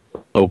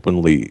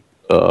openly.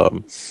 What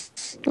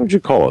would you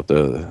call it?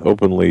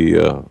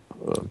 Openly.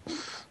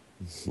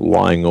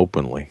 Lying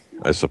openly,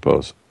 I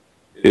suppose.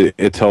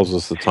 It tells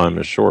us the time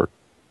is short.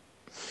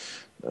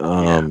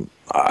 I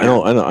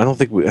don't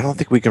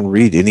think we can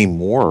read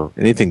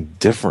anything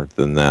different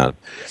than that.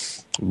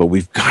 But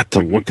we've got to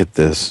look at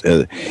this,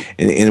 and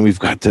we've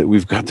got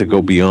to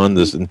go beyond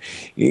this. And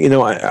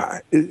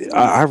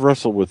I've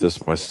wrestled with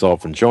this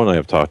myself, and Joe and I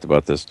have talked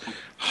about this.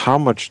 How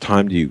much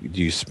time do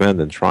you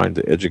spend in trying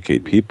to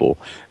educate people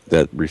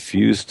that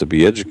refuse to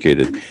be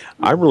educated?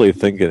 I really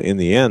think in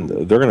the end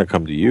they're going to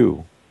come to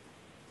you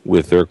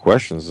with their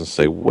questions and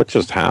say, what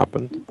just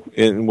happened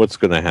and what's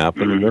going to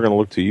happen, and they're going to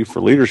look to you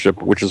for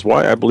leadership, which is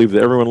why I believe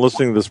that everyone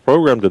listening to this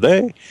program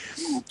today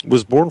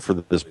was born for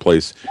this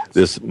place,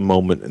 this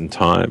moment in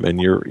time, and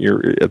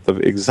you're at the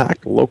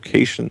exact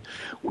location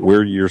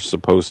where you're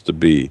supposed to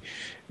be,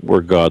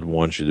 where God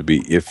wants you to be,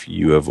 if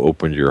you have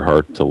opened your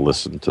heart to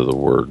listen to the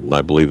Word. And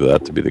I believe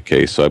that to be the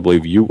case. So I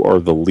believe you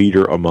are the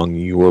leader among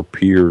your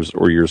peers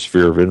or your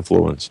sphere of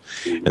influence,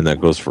 and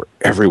that goes for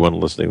everyone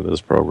listening to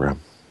this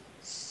program.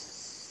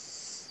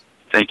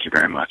 Thank you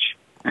very much.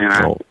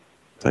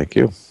 Thank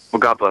you. Well,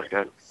 God bless,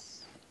 guys.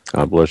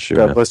 God bless you.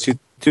 God bless you,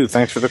 too.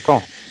 Thanks for the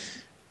call.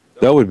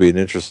 That would be an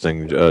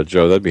interesting, Joe,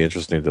 that'd be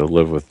interesting to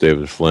live with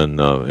David Flynn,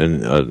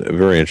 and a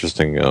very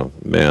interesting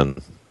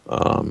man.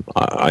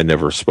 I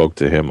never spoke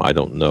to him. I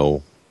don't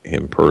know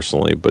him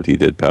personally, but he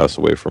did pass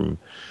away from,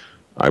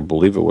 I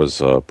believe it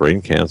was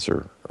brain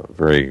cancer,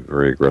 very,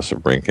 very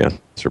aggressive brain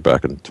cancer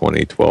back in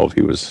 2012.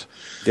 He was...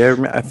 Yeah,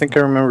 I think I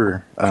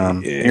remember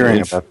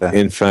hearing about that.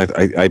 In fact,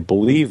 I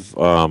believe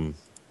I'm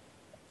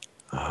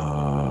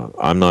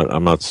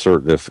not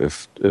certain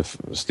if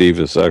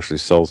Steve actually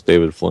sells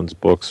David Flynn's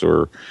books,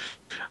 or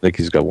I think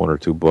he's got one or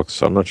two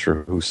books. I'm not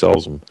sure who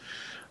sells them.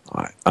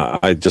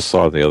 I just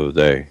saw it the other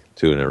day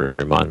too, and it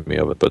reminded me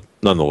of it. But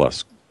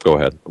nonetheless, Go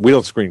ahead. We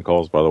don't screen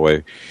calls, by the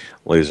way,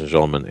 ladies and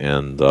gentlemen,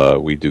 and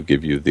we do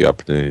give you the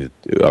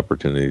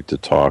opportunity to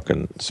talk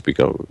and speak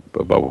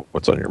about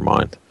what's on your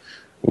mind,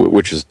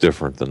 which is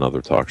different than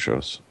other talk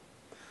shows.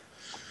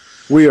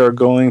 We are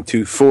going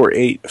to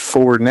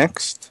 484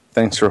 next.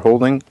 Thanks for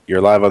holding.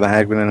 You're live on the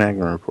Hagmann and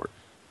Hagmann Report.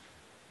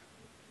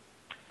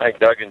 Hi,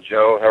 Doug and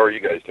Joe. How are you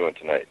guys doing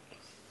tonight?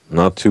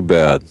 Not too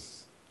bad.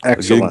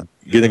 Excellent.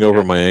 Getting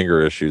over my anger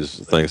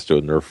issues thanks to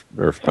a Nerf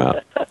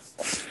mat.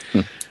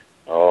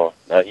 Oh,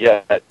 not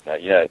yet.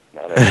 Not yet.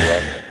 Not everyone,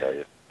 I'm going to tell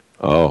you.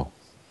 Oh.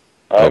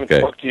 I haven't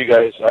spoke to you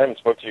guys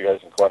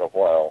in quite a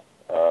while.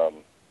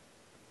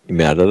 You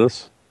mad at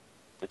us?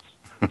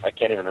 I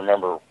can't even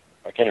remember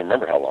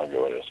how long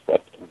ago it is.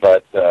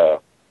 But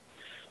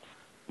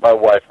my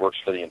wife works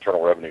for the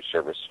Internal Revenue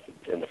Service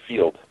in the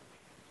field,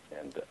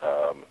 and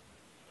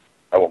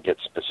I won't get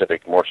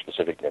more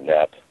specific than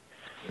that.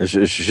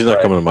 She's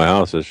not coming to my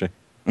house, is she?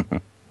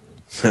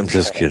 I'm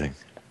just kidding.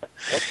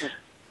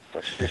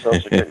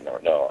 No,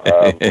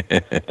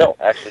 no.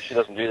 Actually, she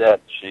doesn't do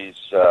that. She's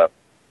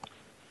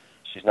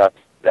not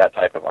that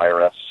type of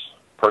IRS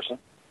person.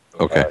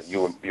 Okay.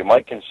 You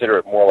might consider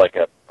it more like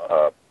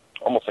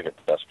almost like a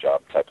desk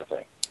job type of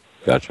thing.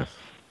 Gotcha.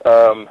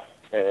 And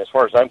as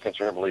far as I'm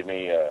concerned, believe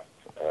me,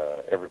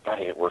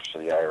 everybody that works for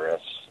the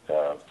IRS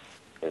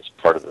is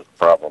part of the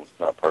problem,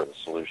 not part of the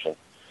solution.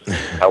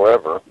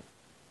 However,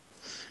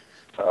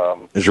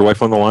 is your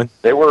wife on the line?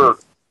 They were.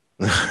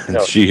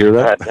 Did she hear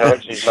that? No,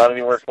 she's not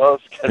anywhere close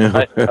because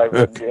I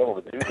wouldn't be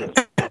able to do this.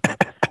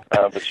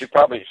 But she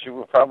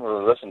will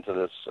probably listen to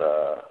this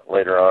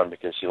later on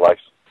because she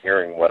likes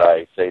hearing what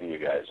I say to you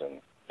guys,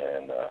 and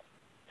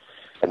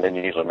then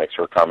usually makes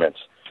her comments.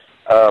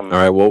 All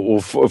right, well,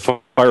 we'll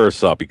fire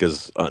us up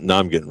because now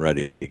I'm getting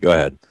ready. Go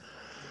ahead.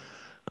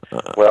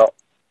 Well,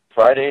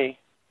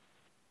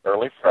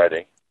 early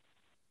Friday,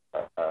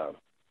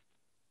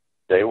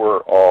 they were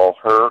all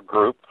her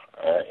group,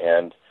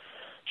 and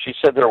she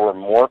said there were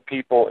more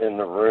people in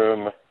the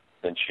room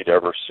than she'd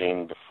ever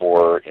seen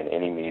before in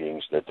any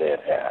meetings that they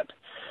had.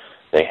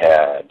 They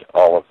had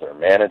all of their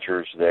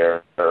managers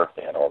there.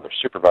 They had all their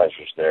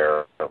supervisors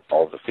there,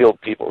 all of the field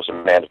people. It was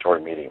a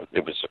mandatory meeting.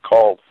 It was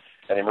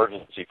an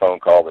emergency phone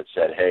call that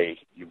said, hey,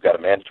 you've got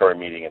a mandatory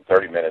meeting in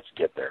 30 minutes,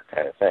 get there,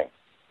 kind of thing.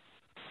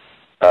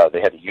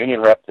 They had the union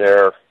rep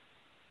there.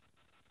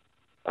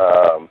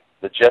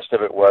 The gist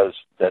of it was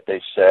that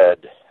they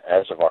said,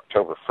 as of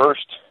October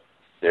 1st,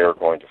 they're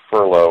going to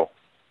furlough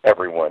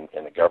everyone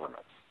in the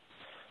government.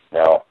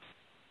 Now,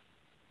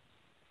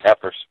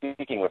 after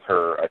speaking with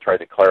her, I tried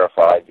to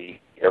clarify the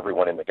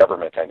everyone in the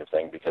government kind of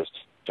thing because,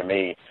 to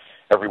me,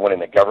 everyone in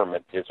the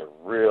government is a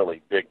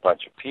really big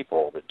bunch of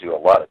people that do a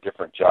lot of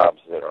different jobs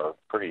that are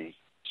pretty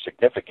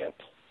significant.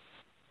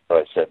 So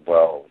I said,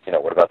 well,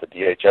 what about the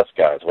DHS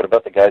guys? What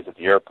about the guys at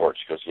the airport?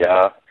 She goes,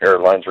 yeah,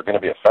 airlines are going to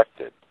be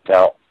affected.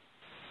 Now,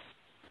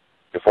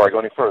 before I go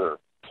any further,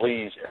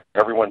 please,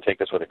 everyone take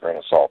this with a grain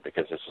of salt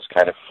because this is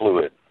kind of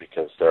fluid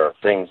because there are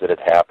things that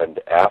had happened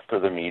after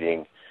the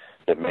meeting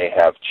that may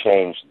have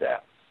changed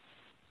that.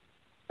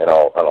 And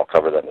I'll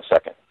cover that in a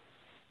second.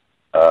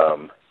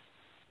 The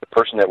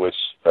person that was,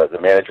 the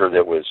manager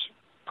that was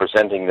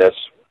presenting this,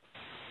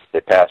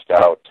 they passed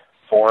out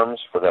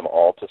forms for them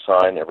all to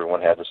sign.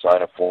 Everyone had to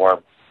sign a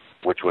form,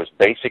 which was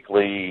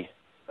basically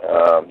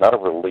not a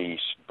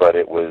release, but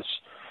it was,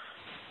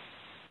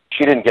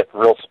 she didn't get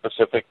real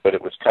specific, but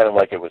it was kind of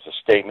like it was a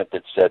statement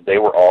that said they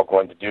were all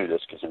going to do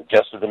this because the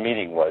gist of the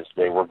meeting was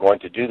they were going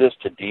to do this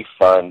to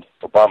defund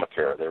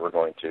Obamacare. They were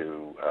going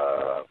to,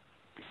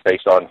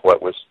 based on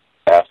what was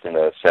passed in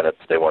the Senate,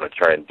 they want to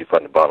try and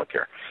defund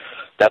Obamacare.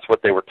 That's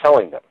what they were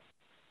telling them.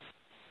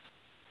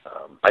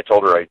 I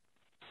told her I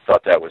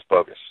thought that was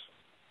bogus.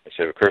 I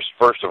said, Chris,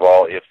 first of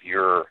all, if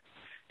you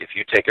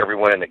take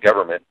everyone in the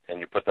government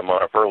and you put them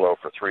on a furlough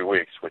for 3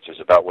 weeks, which is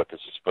about what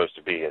this is supposed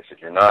to be, I said,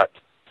 you're not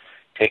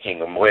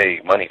taking away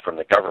money from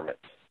the government.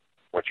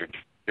 What you're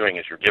doing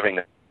is you're giving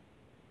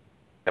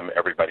them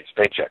everybody's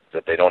paycheck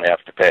that they don't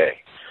have to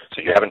pay.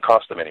 So you haven't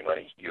cost them any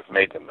money. You've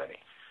made them money,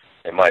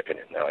 in my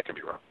opinion. Now, I could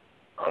be wrong,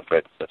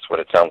 but that's what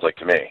it sounds like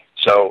to me.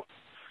 So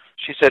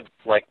she said,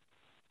 like,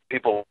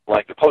 people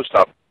like the post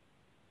office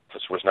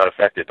was not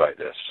affected by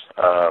this.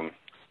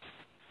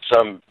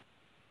 Some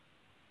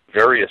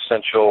very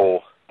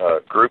essential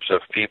groups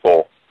of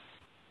people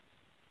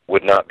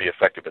would not be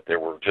affected, but there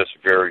were just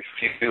very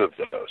few of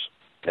those.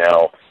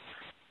 Now,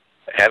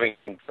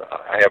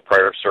 I have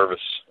prior service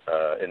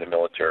in the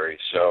military,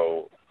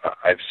 so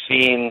I've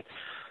seen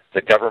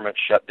the government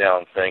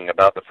shutdown thing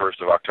about the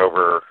 1st of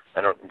October.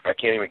 I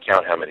can't even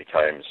count how many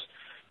times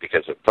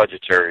because of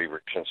budgetary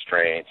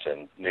constraints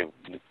and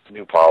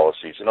new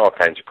policies and all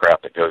kinds of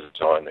crap that goes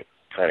on that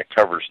kind of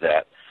covers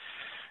that.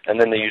 And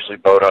then they usually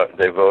vote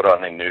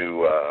on a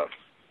new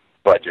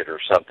budget or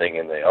something,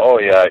 and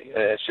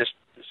it's just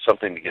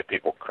something to get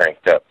people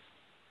cranked up.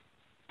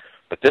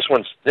 But this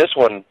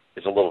one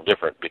is a little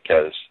different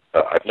because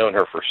I've known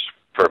her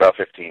for about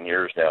 15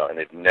 years now, and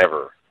they've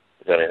never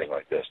done anything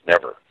like this.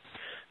 Never.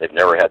 They've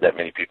never had that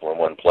many people in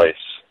one place.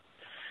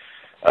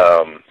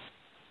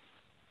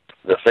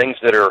 the things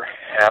that are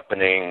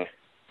happening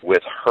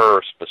with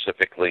her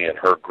specifically and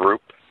her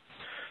group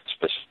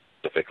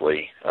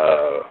specifically,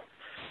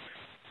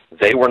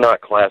 they were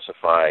not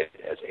classified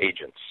as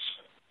agents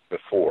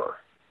before.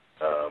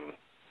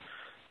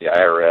 The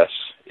IRS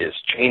is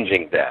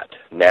changing that.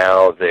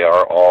 Now they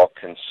are all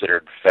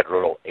considered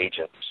federal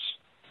agents.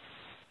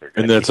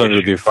 And that's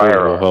under the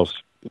Affordable Health,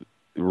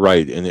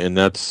 right? And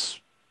that's,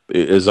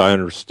 as I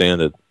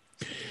understand it,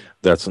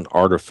 that's an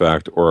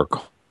artifact or a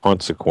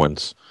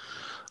consequence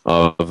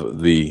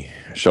of the,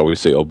 shall we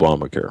say,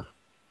 Obamacare.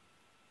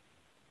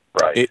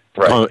 Right,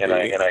 right, and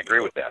I agree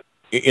with that.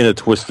 In a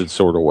twisted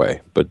sort of way,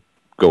 but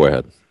go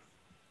ahead.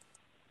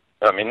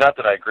 I mean, not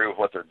that I agree with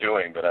what they're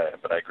doing, but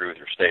I agree with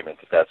your statement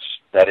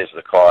that is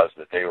the cause,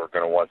 that they were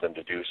going to want them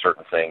to do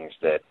certain things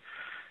that,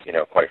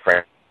 quite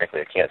frankly,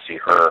 I can't see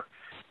her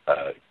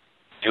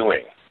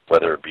doing,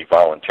 whether it be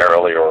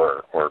voluntarily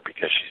or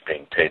because she's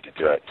being paid to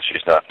do it.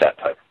 She's not that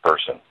type of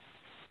person.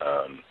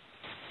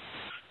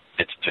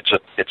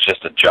 It's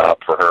just a job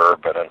for her,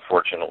 but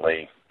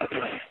unfortunately,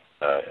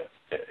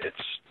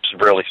 it's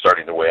really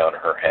starting to weigh on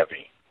her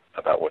heavy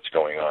about what's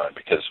going on,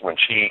 because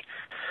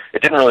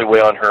it didn't really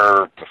weigh on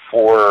her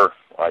before,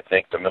 I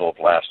think, the middle of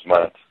last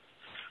month,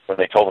 when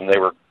they told them they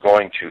were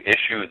going to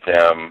issue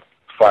them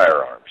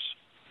firearms.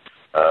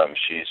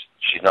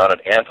 She's not an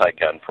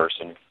anti-gun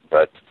person,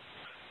 but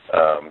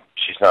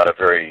she's not a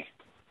very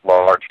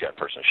large gun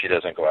person. She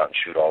doesn't go out and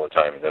shoot all the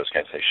time and those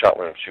kinds of things. She shot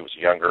when she was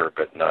younger,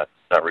 but not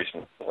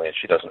recently, and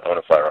she doesn't own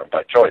a firearm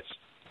by choice,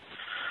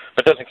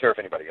 but doesn't care if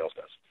anybody else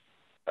does,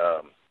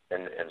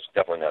 and is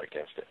definitely not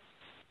against it.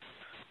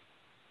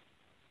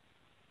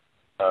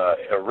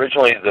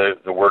 Originally,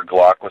 the word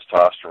Glock was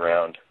tossed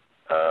around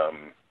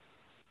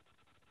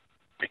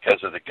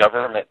because of the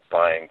government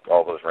buying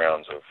all those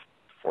rounds of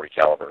 .40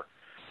 caliber.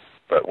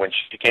 But when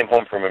she came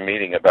home from a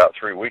meeting about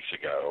 3 weeks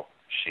ago,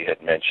 she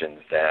had mentioned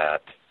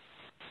that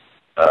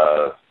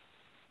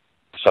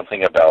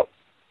something about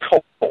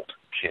Colt.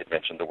 She had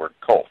mentioned the word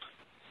Colt.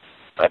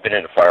 I've been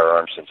into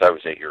firearms since I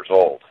was 8 years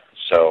old.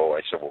 So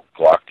I said, well,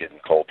 Glock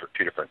and Colt are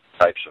two different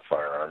types of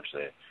firearms.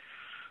 They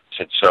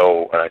said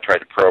so, and I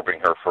tried probing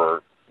her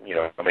for,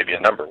 maybe a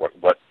number.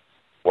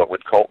 What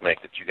would Colt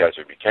make that you guys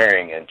would be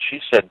carrying? And she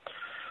said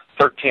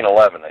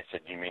 1311. I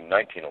said, you mean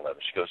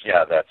 1911? She goes,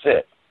 yeah, that's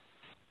it.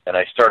 And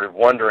I started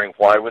wondering,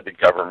 why would the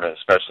government,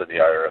 especially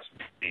the IRS,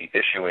 be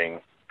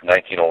issuing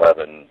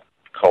 1911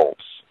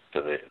 Colts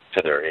to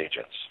their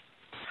agents?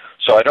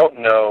 So I don't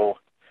know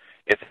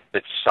if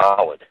it's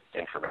solid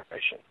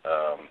information,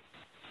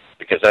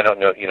 because I don't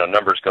know,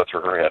 numbers go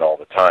through her head all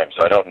the time,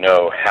 so I don't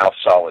know how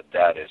solid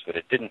that is, but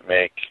it didn't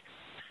make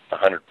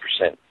 100%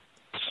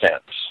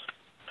 sense.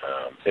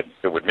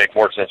 It would make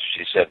more sense if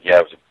she said, yeah,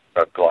 it was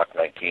a Glock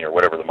 19 or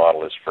whatever the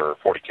model is for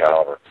 .40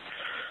 caliber.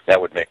 That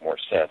would make more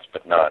sense,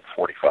 but not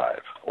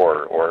 45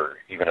 or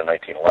even a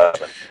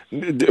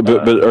 1911.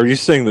 But are you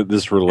saying that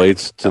this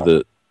relates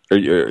to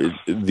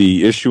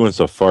the issuance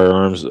of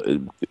firearms?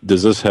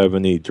 Does this have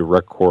any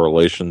direct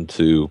correlation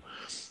to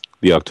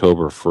the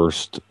October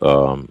 1st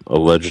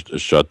alleged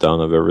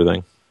shutdown of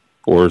everything,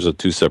 or is it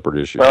two separate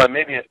issues? Well,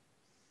 maybe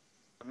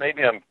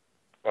I'm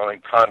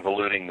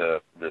convoluting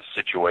the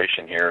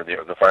situation here.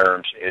 The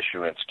firearms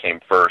issuance came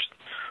first.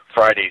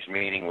 Friday's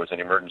meeting was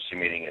an emergency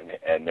meeting,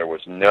 and there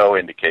was no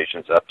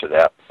indications up to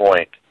that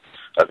point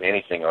of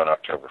anything on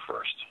October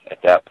 1st.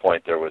 At that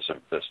point, there was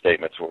the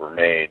statements that were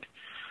made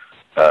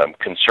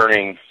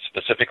concerning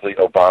specifically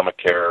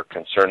Obamacare,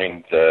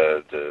 concerning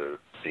the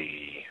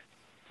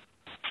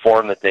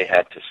form that they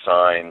had to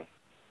sign.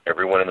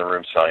 Everyone in the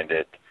room signed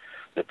it,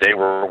 that they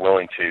were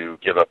willing to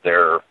give up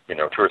their 2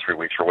 or 3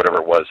 weeks or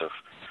whatever it was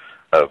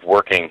of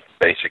working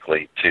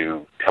basically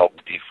to help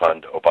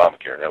defund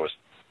Obamacare. And that was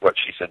what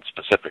she said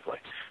specifically.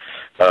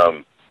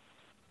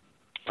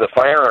 The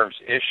firearms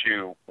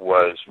issue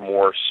was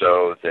more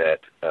so that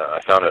I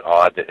found it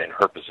odd that in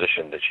her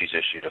position that she's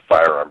issued a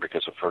firearm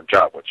because of her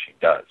job, what she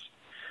does.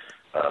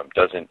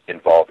 Doesn't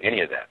involve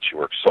any of that. She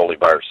works solely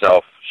by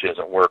herself. She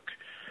doesn't work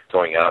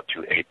going out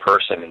to a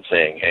person and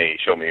saying, hey,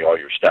 show me all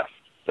your stuff.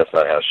 That's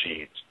not how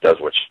she does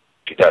what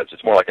she does.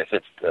 It's more like I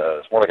said,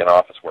 it's more like an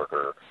office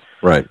worker,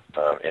 right?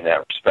 In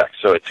that respect.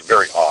 So it's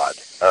very odd.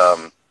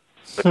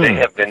 But they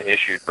have been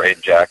issued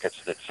raid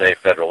jackets that say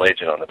federal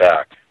agent on the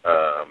back.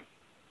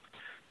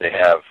 They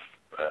have,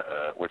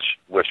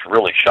 which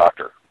really shocked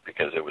her,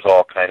 because it was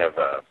all kind of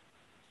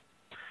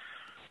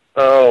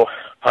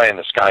pie in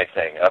the sky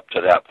thing up to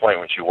that point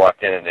when she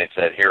walked in and they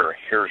said,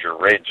 here's your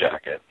raid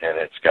jacket, and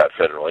it's got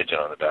federal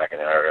agent on the back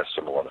and the IRS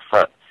symbol on the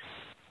front.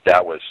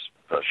 That was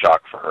a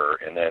shock for her.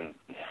 And then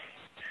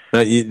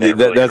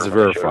that's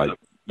verified.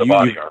 The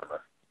body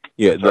armor.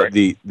 Yeah,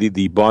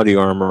 the body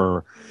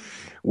armor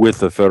with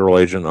the federal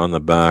agent on the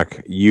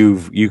back,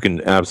 you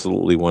can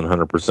absolutely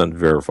 100%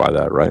 verify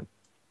that, right?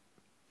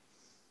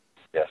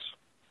 Yes.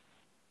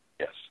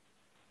 Yes.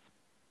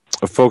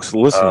 Folks,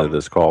 listen to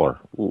this caller.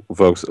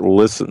 Folks,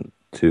 listen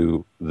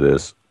to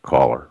this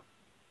caller.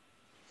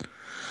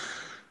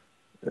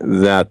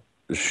 That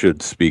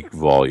should speak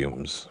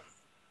volumes.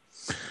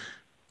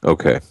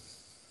 Okay.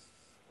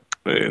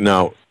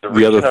 Now,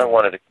 the other I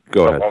wanted to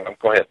go ahead.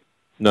 Go ahead.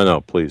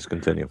 No, please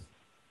continue.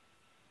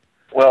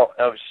 Well,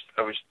 I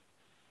was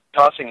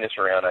tossing this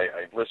around.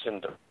 I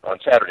listened on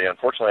Saturday.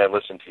 Unfortunately, I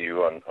listened to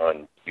you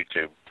on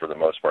YouTube for the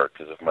most part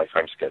because of my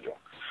time schedule.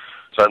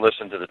 So I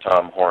listened to the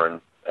Tom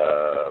Horn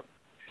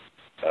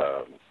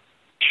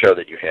show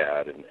that you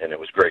had, and it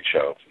was a great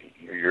show.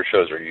 Your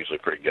shows are usually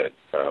pretty good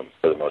for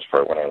the most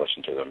part when I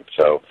listen to them.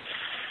 So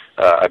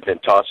I've been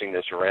tossing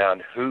this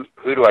around. Who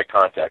do I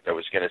contact? I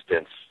was going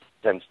to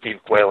send Steve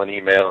Quayle an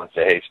email and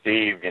say, hey,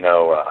 Steve,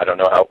 I don't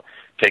know how,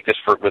 take this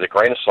with a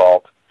grain of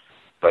salt,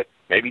 but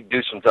maybe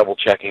do some double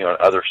checking on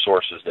other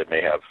sources that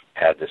may have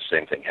had this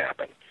same thing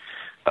happen,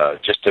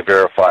 just to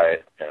verify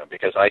it,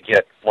 because I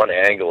get one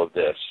angle of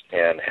this,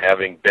 and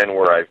having been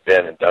where I've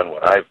been and done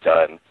what I've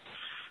done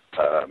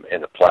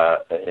in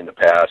the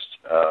past,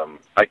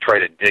 I try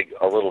to dig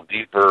a little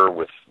deeper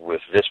with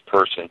this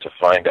person to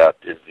find out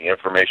is the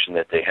information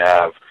that they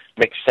have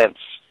makes sense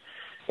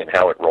in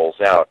how it rolls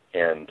out,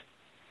 and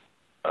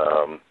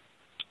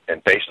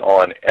based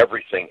on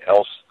everything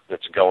else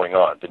that's going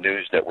on, the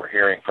news that we're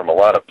hearing from a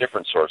lot of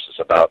different sources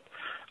about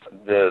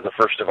the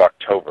 1st of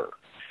October.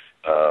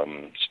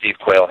 Steve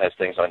Quayle has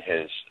things on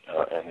his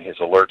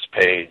alerts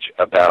page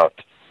about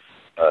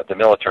the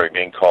military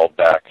being called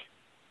back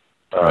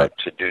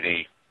to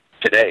duty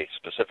today,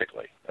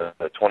 specifically,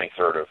 the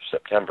 23rd of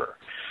September.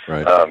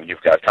 Right.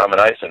 You've got Common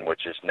Eisen,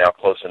 which is now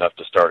close enough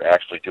to start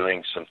actually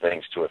doing some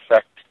things to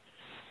affect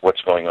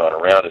what's going on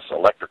around us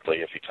electrically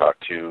if you talk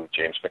to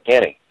James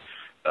McCanney,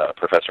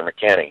 Professor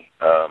McCanney.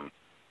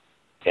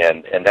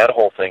 And that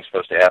whole thing's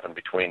supposed to happen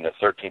between the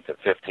 13th and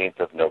 15th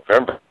of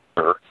November,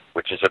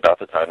 which is about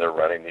the time they're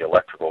running the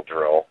electrical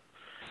drill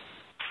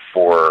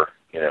for,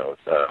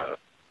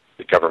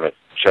 the government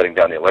shutting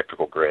down the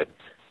electrical grid,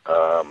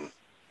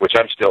 which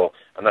I'm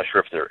not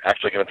sure if they're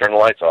actually going to turn the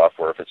lights off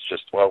or if it's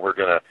just, well, we're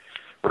going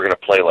to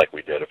play like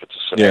we did, if it's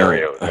a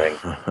scenario thing.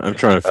 I'm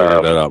trying to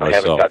figure that out myself. I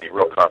haven't got any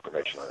real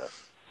confirmation on that.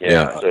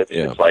 So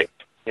it's like,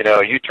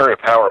 you turn a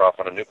power off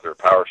on a nuclear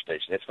power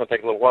station, it's going to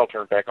take a little while to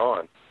turn it back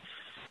on.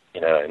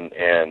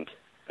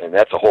 And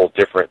that's a whole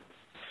different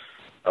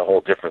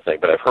thing.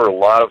 But I've heard a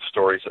lot of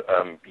stories.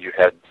 You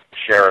had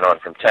Sharon on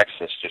from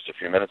Texas just a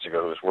few minutes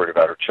ago who was worried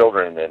about her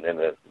children and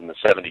the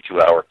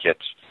 72-hour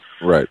kits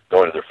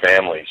going to their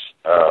families.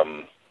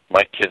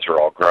 My kids are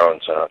all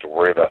grown, so I don't have to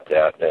worry about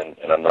that.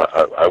 And I'm not.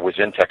 I was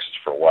in Texas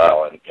for a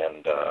while,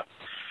 and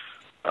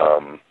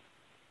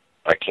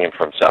I came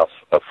from south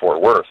of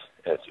Fort Worth.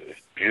 It's a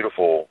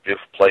beautiful,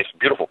 beautiful place,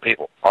 beautiful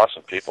people,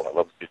 awesome people. I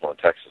love the people in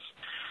Texas.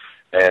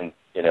 And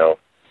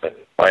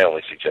my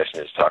only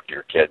suggestion is talk to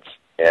your kids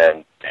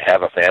and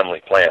have a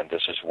family plan.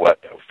 This is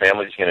what a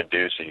family's going to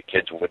do, so your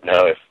kids would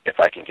know if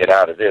I can get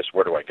out of this,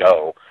 where do I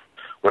go?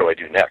 What do I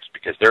do next?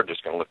 Because they're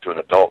just going to look to an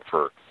adult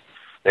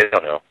they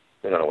don't know.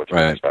 They don't know what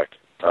to expect.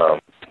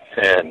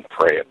 And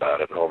pray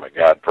about it. Oh my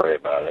God, pray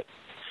about it.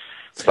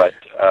 But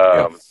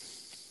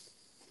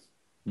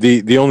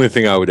the only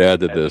thing I would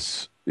add to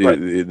this,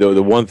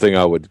 the one thing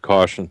I would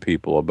caution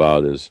people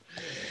about is,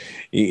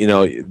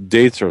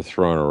 dates are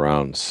thrown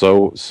around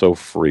so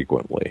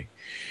frequently.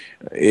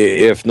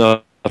 If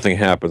nothing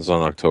happens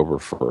on October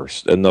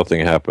 1st, and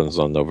nothing happens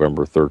on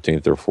November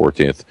 13th or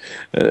 14th,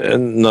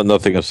 and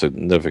nothing of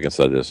significance,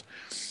 that is,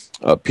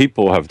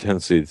 people have a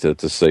tendency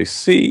to say,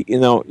 see,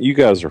 you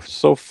guys are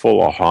so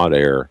full of hot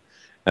air.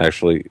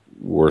 Actually,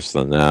 worse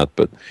than that,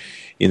 but,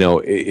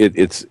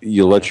 it's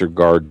you let your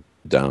guard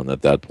down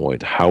at that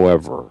point.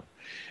 However,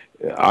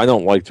 I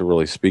don't like to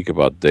really speak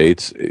about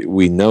dates.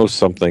 We know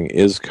something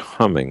is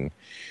coming.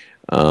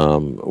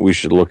 We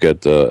should look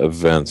at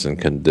events and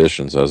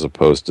conditions as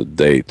opposed to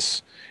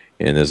dates.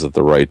 And is it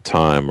the right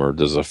time, or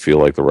does it feel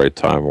like the right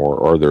time, or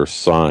are there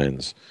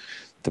signs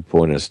to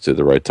point us to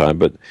the right time?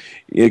 But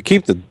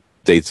keep the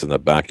dates in the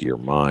back of your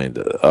mind.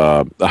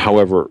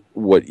 However,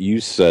 what you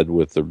said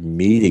with the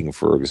meeting,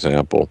 for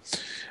example,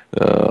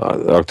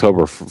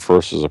 October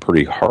 1st is a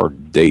pretty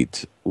hard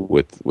date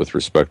with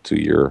respect to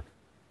your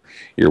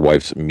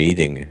wife's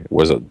meeting,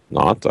 was it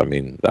not? I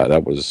mean,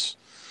 that was,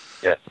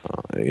 yes.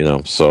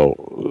 So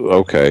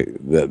okay,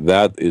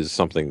 that is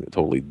something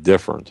totally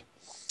different.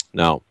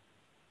 Now,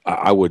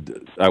 I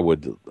would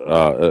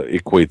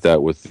equate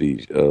that with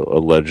the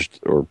alleged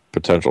or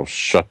potential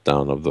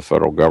shutdown of the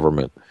federal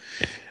government,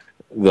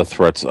 the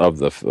threats of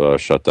the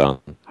shutdown.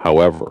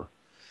 However,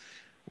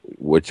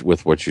 which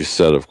with what you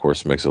said, of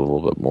course, makes it a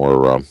little bit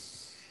more,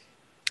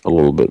 a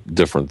little bit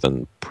different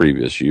than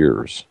previous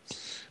years.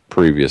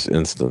 Previous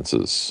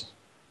instances.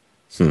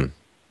 It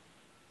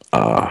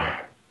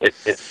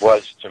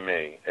was to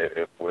me.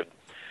 It would,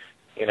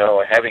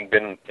 having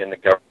been in the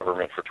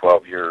government for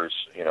 12 years,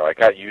 I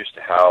got used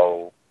to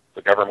how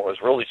the government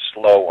was really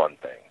slow on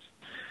things.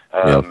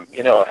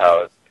 You know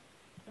how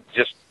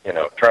just,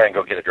 try and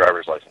go get a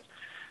driver's license.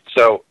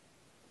 So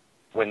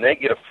when they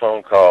get a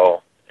phone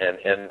call,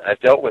 and I've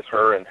dealt with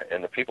her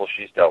and the people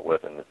she's dealt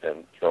with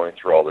and going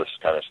through all this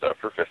kind of stuff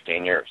for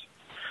 15 years.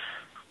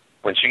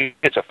 When she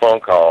gets a phone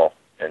call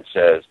and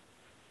says,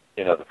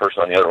 the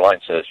person on the other line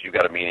says, you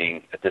got a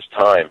meeting at this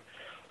time,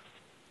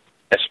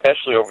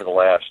 especially over the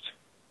last,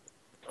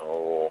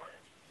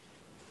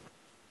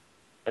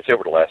 I'd say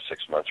over the last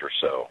 6 months or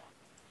so.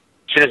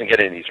 She doesn't get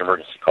any of these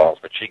emergency calls,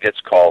 but she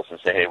gets calls and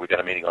say, hey, we've got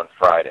a meeting on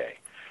Friday,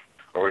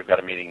 or we've got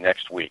a meeting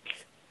next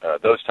week.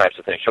 Those types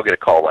of things. She'll get a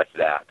call like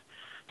that.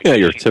 Yeah,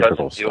 your she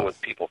typical doesn't deal stuff.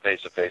 with people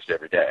face-to-face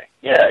every day.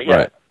 Yeah.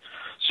 Right.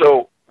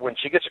 So when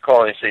she gets a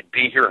call and they say,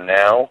 be here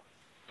now,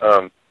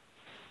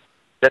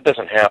 that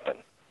doesn't happen.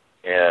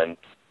 And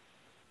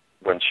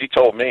when she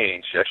told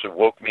me, she actually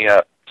woke me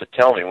up to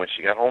tell me when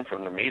she got home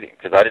from the meeting,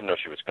 because I didn't know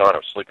she was gone. I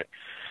was sleeping.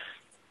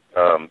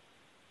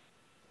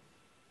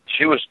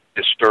 She was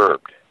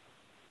disturbed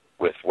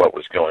with what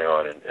was going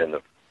on,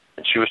 and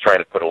she was trying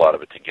to put a lot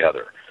of it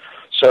together.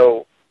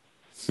 So,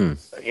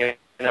 you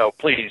know,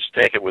 please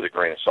take it with a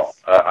grain of salt.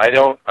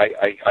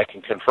 I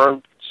can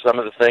confirm some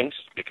of the things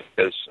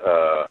because,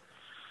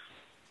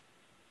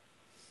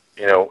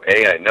 you know,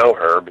 I know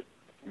her, but,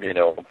 you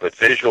know, but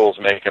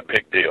visuals make a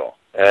big deal.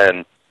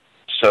 And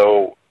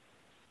so,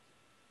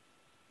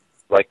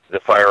 like the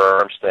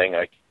firearms thing,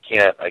 I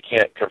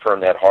can't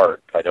confirm that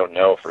hard. I don't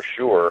know for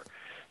sure,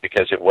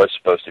 because it was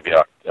supposed to be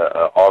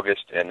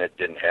August, and it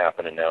didn't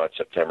happen, and now it's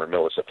September,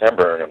 middle of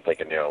September, and I'm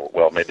thinking, you know,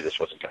 well, maybe this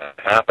wasn't going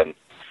to happen,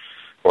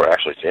 or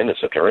actually it's the end of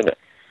September, isn't it?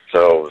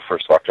 So the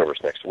 1st of October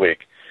is next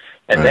week.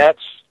 And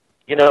that's,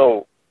 you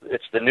know,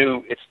 it's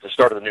the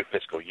start of the new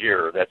fiscal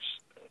year.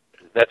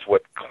 That's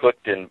what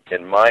clicked in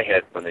my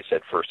head when they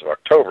said 1st of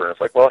October. And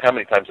it's like, well, how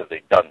many times have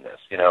they done this?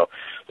 You know,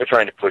 they're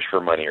trying to push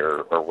for money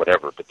or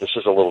whatever, but this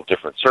is a little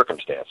different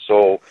circumstance.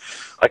 So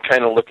I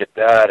kind of look at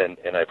that, and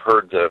I've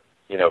heard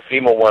you know,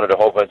 FEMA wanted a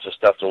whole bunch of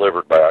stuff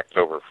delivered by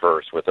October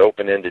 1st with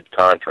open-ended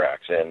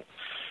contracts. And,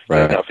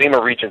 you know,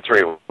 FEMA Region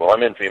 3, well,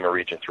 I'm in FEMA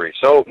Region 3.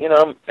 So, you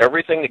know,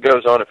 everything that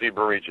goes on in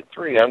FEMA Region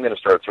 3, I'm going to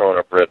start throwing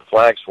up red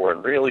flags for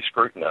and really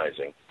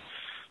scrutinizing.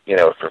 You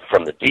know,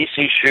 from the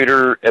D.C.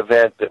 shooter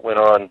event that went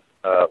on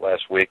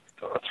last week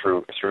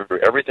through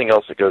everything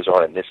else that goes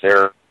on in this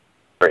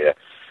area,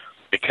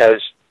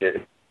 because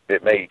it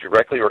may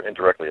directly or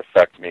indirectly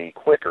affect me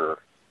quicker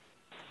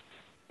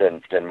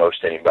than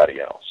most anybody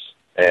else.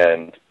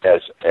 And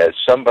as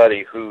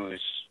somebody who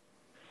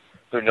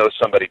knows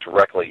somebody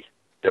directly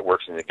that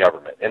works in the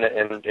government,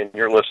 and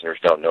your listeners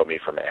don't know me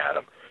from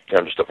Adam, you know,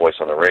 I'm just a voice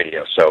on the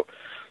radio, so,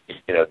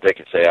 you know, they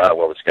could say,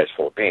 well, this guy's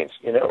full of beans.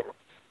 You know,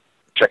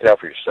 check it out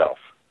for yourself.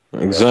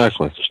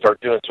 Exactly. You know, just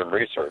start doing some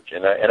research.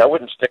 And I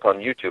wouldn't stick on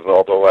YouTube,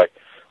 although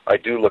I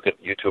do look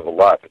at YouTube a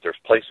lot, but there's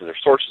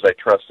sources I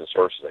trust and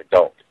sources I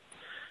don't.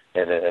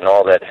 And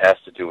all that has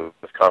to do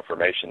with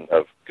confirmation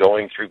of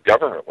going through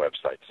government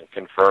websites and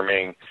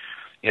confirming,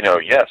 you know,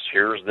 yes,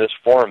 here's this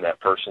form that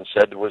person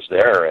said was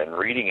there, and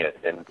reading it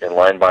in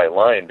line by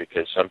line,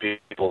 because some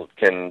people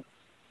can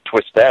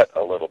twist that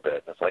a little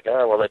bit. It's like,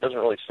 well, that doesn't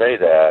really say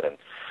that.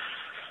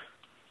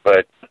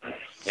 But,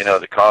 you know,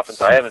 the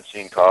coffins, I haven't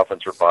seen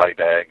coffins or body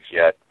bags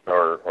yet,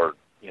 or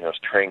you know,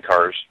 train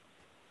cars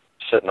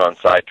sitting on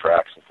side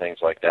tracks and things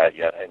like that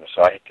yet. And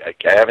so I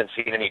haven't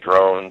seen any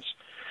drones,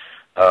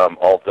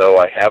 although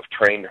I have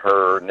trained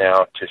her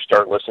now to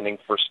start listening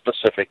for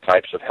specific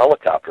types of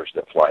helicopters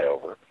that fly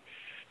over,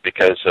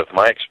 because of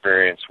my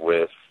experience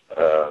with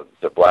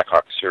the Black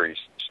Hawk series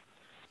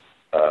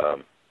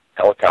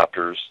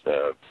helicopters,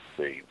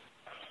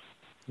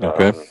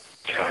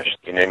 gosh,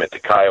 you name it, the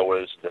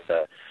Kiowas,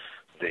 the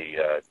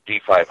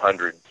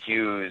D500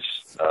 Qs,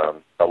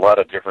 a lot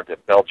of different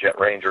Bell Jet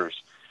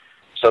Rangers,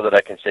 so that I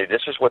can say,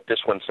 this is what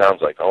this one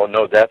sounds like. Oh,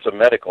 no, that's a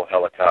medical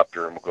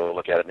helicopter, and we'll go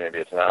look at it. Maybe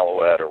it's an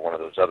Alouette or one of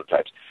those other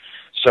types.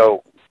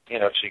 So, you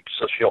know,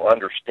 she'll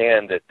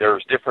understand that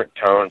there's different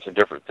tones and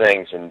different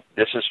things, and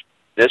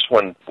this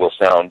one will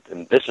sound,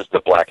 and this is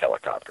the black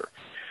helicopter.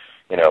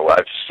 You know,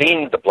 I've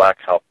seen the black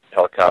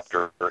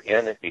helicopter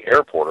in the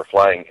airport or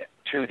flying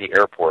to the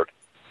airport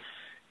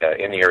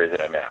in the area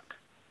that I'm at.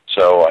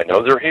 So I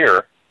know they're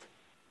here,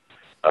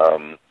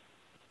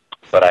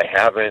 but I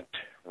haven't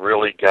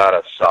really got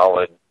a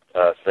solid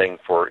thing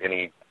for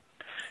any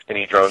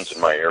drones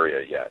in my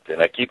area yet.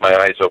 And I keep my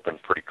eyes open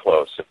pretty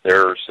close. If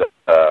there's,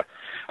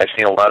 I've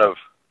seen a lot of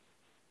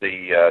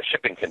the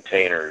shipping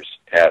containers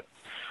at,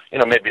 you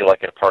know, maybe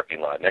like in a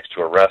parking lot next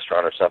to a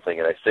restaurant or something,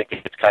 and I think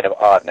it's kind of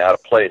odd and out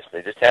of place.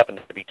 They just happen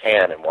to be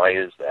tan, and why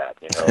is that?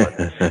 You know,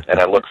 and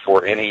I look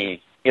for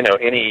any,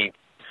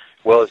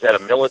 well, is that a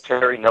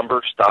military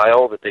number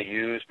style that they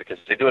use, because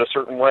they do it a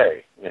certain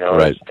way, you know,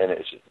 right. And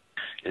is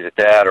it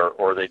that, or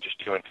are they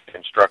just doing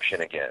construction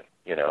again,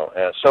 you know?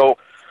 So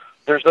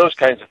there's those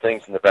kinds of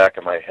things in the back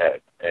of my head.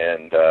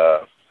 And,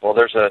 well,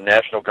 there's a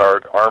National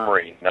Guard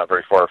armory not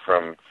very far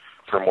from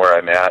where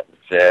I'm at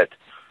that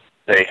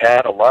they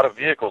had a lot of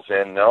vehicles in,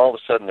 and all of a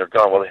sudden they're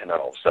gone. Well, not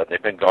all of a sudden.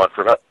 They've been gone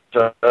for about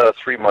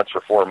 3 months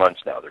or 4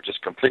 months now. They're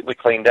just completely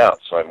cleaned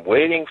out. So I'm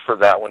waiting for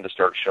that one to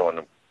start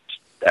showing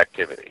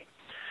activity.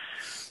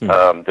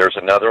 There's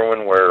another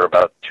one where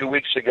about 2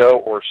 weeks ago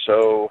or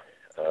so,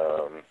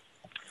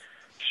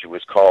 she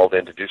was called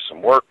in to do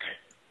some work,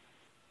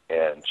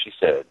 and she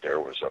said there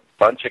was a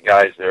bunch of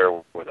guys there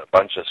with a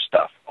bunch of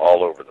stuff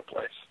all over the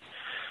place.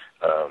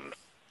 And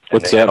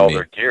What's they had that all mean?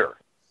 their gear.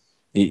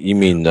 You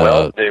mean?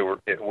 Well, they were.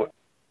 It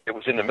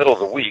was in the middle of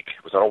the week.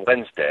 It was on a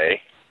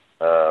Wednesday,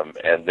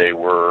 and they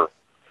were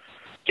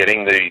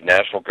getting the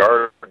National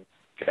Guard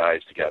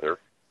guys together,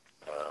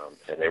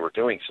 and they were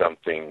doing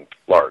something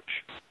large.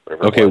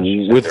 Okay,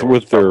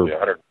 with their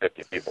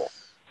 150 people.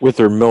 With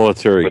their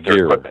military with their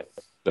gear. Equipment.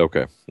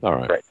 Okay, all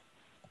right. Right.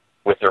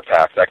 With their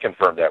packs, I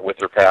confirmed that. With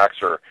their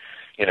packs, or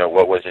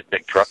what was it?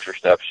 Big trucks or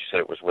stuff. She said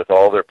it was with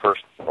all their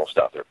personal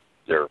stuff.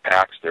 Their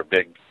packs, their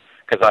big.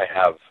 Because I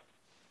have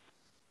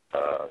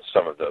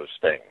some of those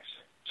things,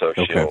 so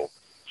okay.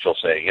 she'll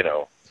say,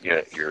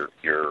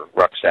 your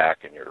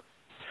rucksack and your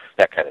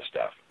that kind of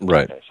stuff.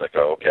 Right. And it's like,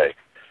 oh, okay.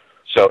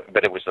 So,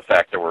 but it was the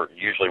fact there were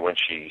usually when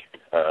she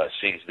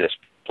sees this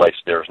place,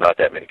 there's not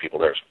that many people.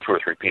 There's 2 or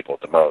 3 people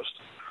at the most.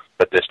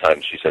 But this time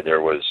she said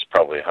there was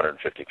probably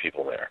 150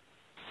 people there.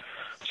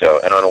 So,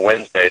 and on a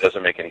Wednesday, it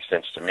doesn't make any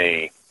sense to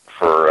me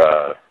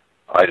for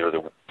either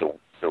the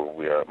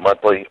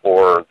monthly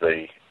or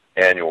the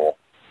annual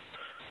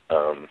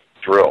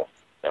drill.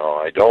 Now,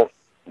 I don't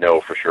know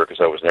for sure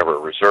because I was never a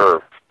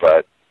reserve,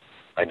 but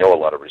I know a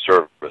lot of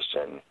reservists,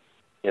 and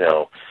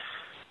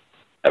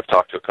I've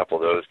talked to a couple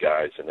of those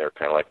guys, and they're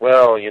kind of like,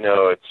 well,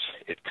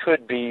 it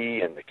could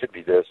be, and it could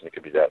be this, and it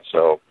could be that.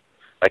 So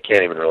I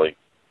can't even really.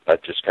 I'm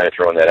just kind of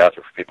throwing that out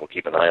there for people to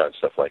keep an eye on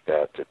stuff like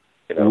that.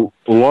 A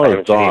lot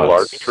of dots.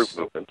 Large troop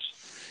movements.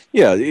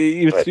 Yeah,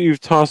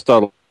 you've tossed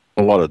out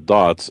a lot of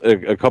dots.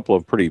 A couple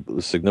of pretty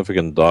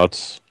significant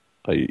dots.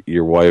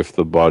 Your wife,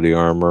 the body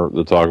armor,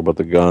 the talk about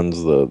the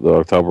guns, the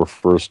October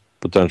 1st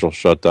potential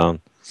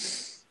shutdown,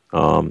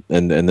 and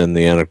then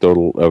the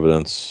anecdotal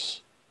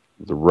evidence.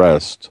 The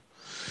rest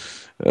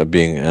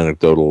being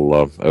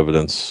anecdotal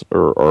evidence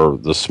or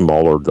the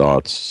smaller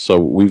dots. So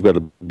we've got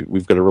to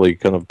really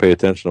kind of pay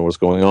attention to what's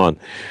going on.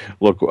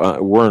 Look,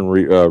 we're in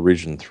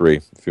Region 3,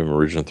 FEMA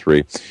Region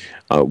 3.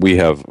 We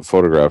have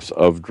photographs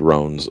of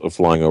drones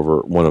flying over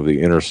one of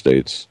the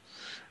interstates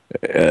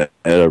at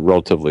a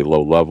relatively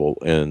low level,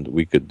 and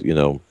we could,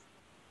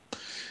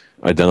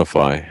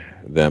 identify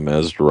them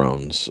as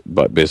drones,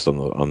 but based on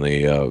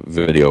the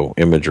video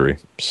imagery.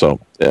 So,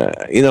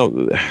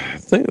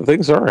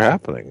 things are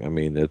happening. I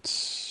mean,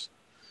 it's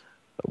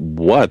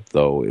what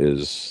though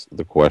is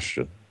the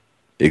question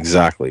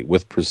exactly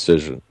with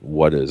precision.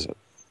 What is it?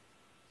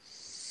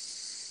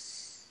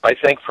 I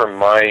think from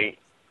my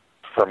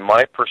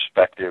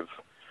perspective,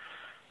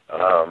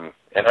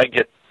 and I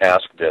get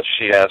asked this.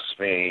 She asks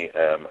me,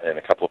 and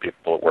a couple of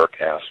people at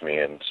work ask me,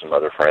 and some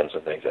other friends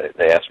and things.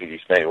 They ask me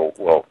these things.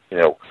 Well,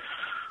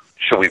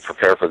 should we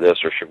prepare for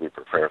this or should we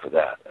prepare for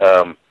that?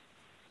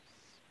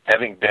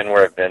 Having been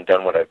where I've been,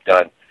 done what I've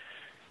done,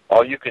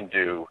 all you can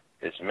do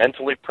is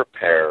mentally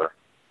prepare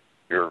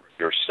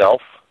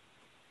yourself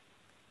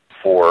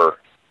for,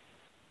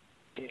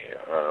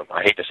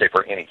 I hate to say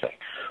for anything,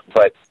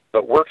 but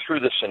work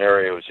through the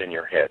scenarios in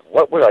your head.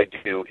 What would I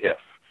do if?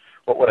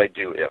 What would I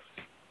do if?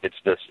 It's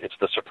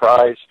the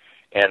surprise,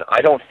 and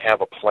I don't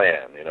have a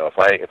plan.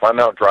 If I'm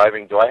out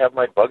driving, do I have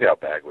my bug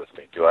out bag with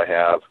me? Do I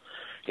have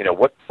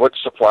what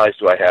supplies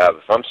do I have?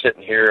 If I'm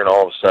sitting here and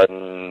all of a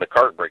sudden the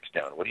car breaks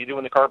down, what do you do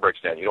when the car breaks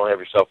down? You don't have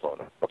your cell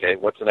phone. Okay,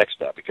 what's the next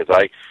step? Because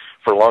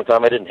for a long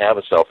time, I didn't have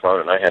a cell phone,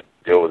 and I had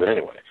to deal with it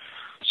anyway.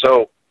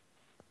 So,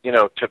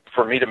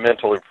 for me to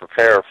mentally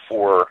prepare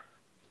for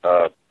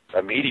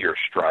a meteor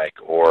strike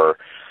or,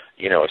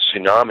 a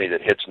tsunami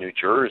that hits New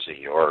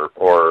Jersey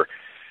or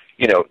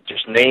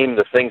just name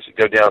the things that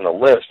go down the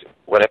list.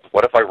 What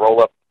if I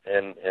roll up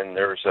and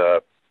there's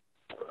a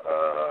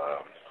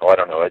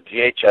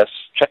DHS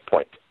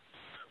checkpoint?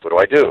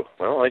 What do?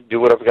 Well, I do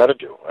what I've got to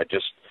do.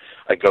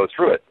 I go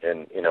through it,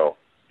 and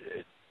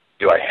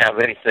do I have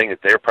anything that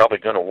they're probably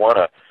going to want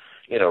to,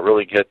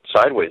 really get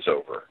sideways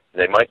over?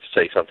 They might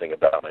say something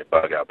about my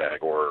bug out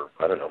bag or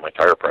I don't know, my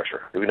tire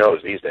pressure. Who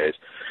knows these days?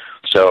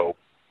 So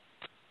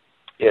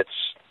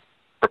it's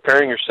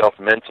preparing yourself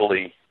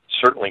mentally.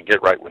 Certainly,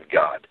 get right with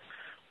God.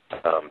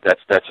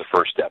 That's the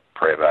first step.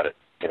 Pray about it.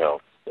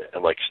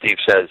 And like Steve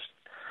says,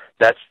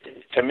 that's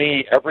to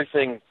me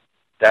everything.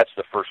 That's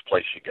the first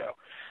place you go.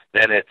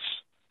 Then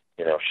it's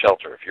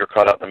shelter. If you're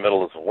caught out in the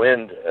middle of the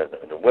wind,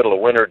 in the middle of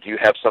winter, do you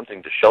have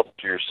something to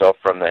shelter yourself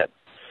from that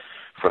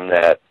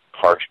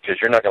harsh? Because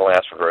you're not going to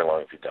last for very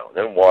long if you don't.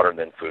 Then water, and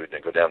then food, and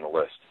then go down the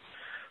list.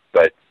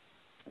 But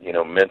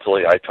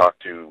mentally, I talk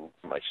to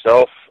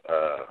myself.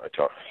 I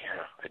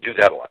do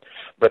that a lot.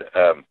 But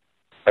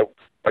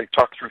I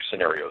talk through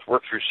scenarios,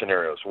 work through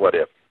scenarios. What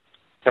if?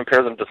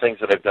 Compare them to things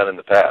that I've done in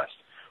the past.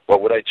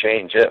 What would I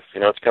change if?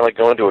 It's kind of like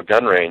going to a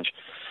gun range,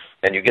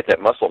 and you get that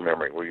muscle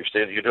memory where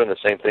you're doing the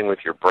same thing with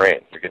your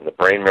brain. You're getting the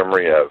brain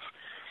memory of,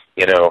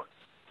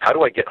 how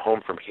do I get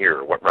home from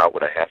here? What route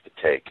would I have to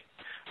take?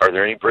 Are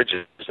there any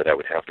bridges that I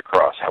would have to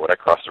cross? How would I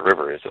cross the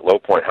river? Is it low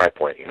point, high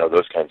point?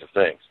 Those kinds of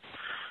things.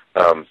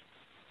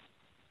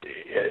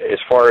 As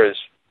far as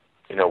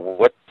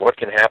what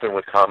can happen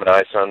with Comet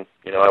Eye Sun?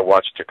 I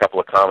watched a couple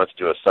of comets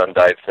do a sun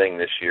dive thing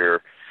this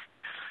year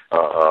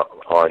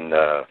on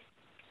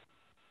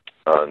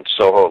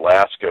Soho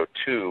Lasco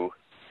 2,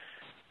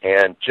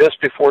 and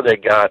just before they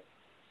got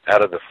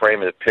out of the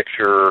frame of the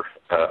picture,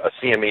 a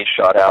CME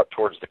shot out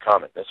towards the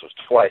comet. This was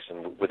twice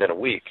within a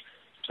week,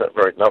 so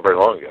not very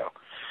long ago.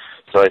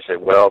 So I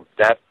said, well,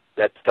 that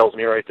tells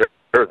me right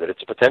there that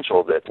it's a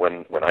potential that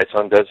when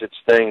ISON does its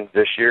thing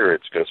this year,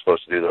 it's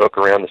supposed to do the hook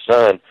around the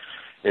sun.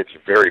 It's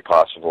very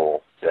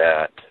possible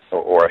that,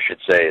 or I should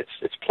say,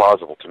 it's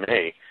plausible to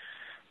me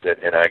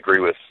that, and I agree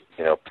with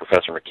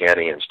Professor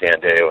McCanny and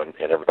Stan Deo and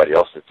everybody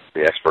else, that's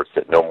the experts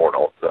that know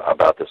more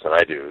about this than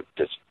I do,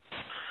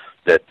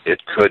 that it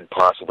could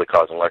possibly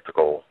cause an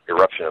electrical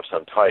eruption of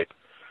some type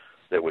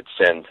that would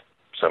send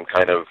some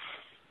kind of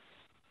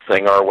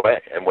thing our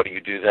way. And what do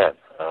you do then?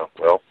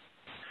 Well,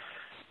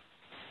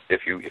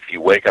 if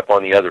you wake up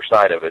on the other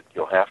side of it,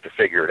 you'll have to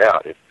figure it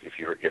out. If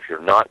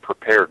you're not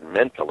prepared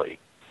mentally,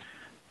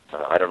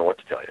 I don't know what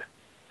to tell you.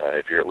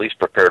 If you're at least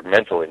prepared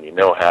mentally and you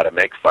know how to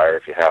make fire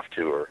if you have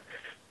to, or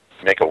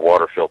make a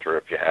water filter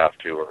if you have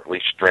to, or at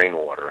least strain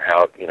water,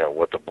 how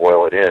what to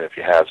boil it in if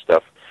you have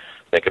stuff.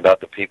 Think about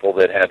the people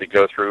that had to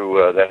go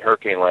through that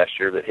hurricane last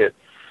year that hit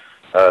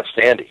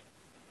Sandy.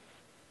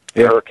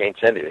 Yeah. Hurricane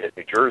Sandy that hit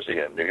New Jersey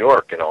and New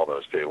York and all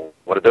those people.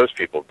 What did those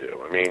people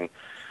do? I mean,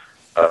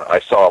 I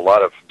saw a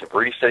lot of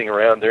debris sitting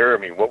around there. I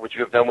mean, what would you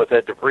have done with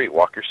that debris?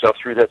 Walk yourself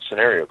through that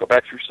scenario. Go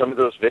back through some of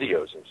those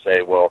videos and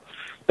say, well,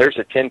 there's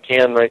a tin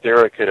can right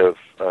there. I could have,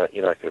 I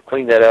could have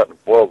cleaned that out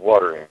and boiled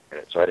water in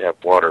it, so I'd have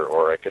water,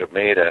 or I could have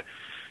made a,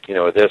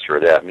 this or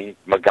that. I mean,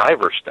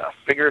 MacGyver stuff.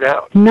 Figure it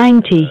out.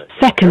 90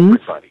 seconds.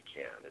 Everybody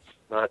can. It's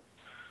not.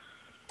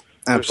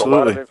 Absolutely. There's a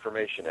lot of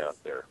information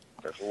out there.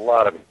 There's a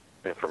lot of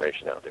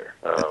information out there.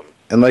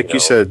 And like you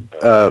said,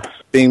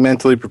 being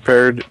mentally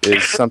prepared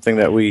is something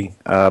that we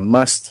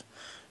must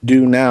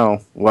do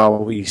now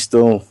while we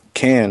still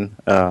can,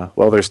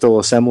 while there's still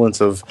a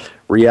semblance of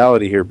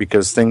reality here,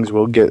 because things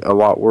will get a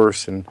lot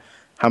worse, and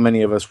how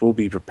many of us will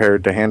be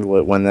prepared to handle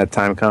it when that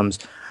time comes.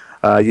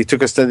 You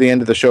took us to the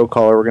end of the show,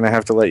 caller. We're going to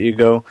have to let you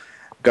go.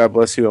 God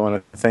bless you. I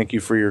want to thank you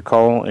for your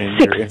call and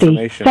your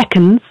information. 60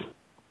 seconds.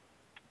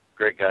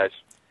 Great, guys.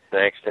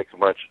 Thanks. Take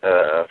care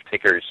of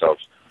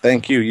yourselves.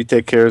 Thank you. You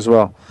take care as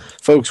well.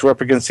 Folks, we're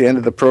up against the end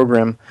of the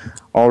program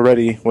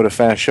already. What a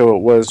fast show it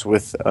was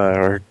with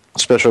our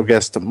special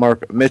guest,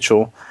 Mark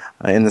Mitchell,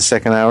 in the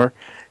second hour.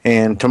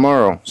 And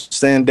tomorrow,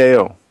 Stan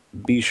Deo.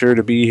 Be sure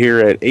to be here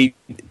at 8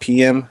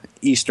 p.m.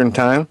 Eastern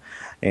Time.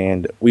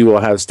 And we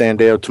will have Stan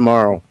Deo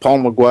tomorrow. Paul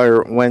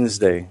McGuire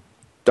Wednesday.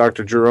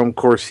 Dr. Jerome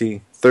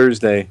Corsi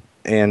Thursday.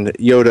 And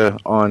Yoda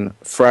on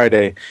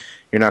Friday.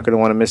 You're not going to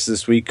want to miss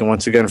this week. And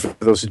once again, for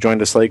those who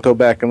joined us late, go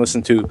back and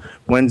listen to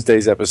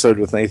Wednesday's episode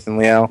with Nathan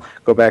Leal.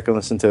 Go back and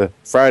listen to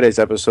Friday's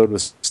episode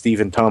with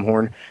Steve and Tom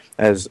Horn,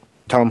 as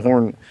Tom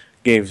Horn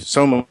gave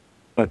so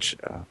much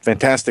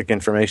fantastic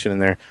information in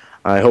there.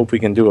 I hope we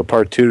can do a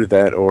part 2 to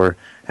that, or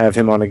have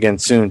him on again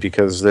soon,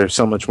 because there's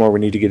so much more we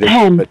need to get into.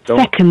 10 but don't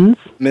seconds.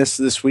 miss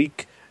this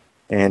week.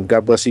 And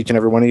God bless each and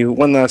every one of you.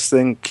 One last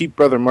thing, keep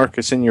Brother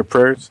Marcus in your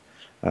prayers.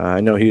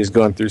 I know he is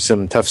going through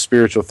some tough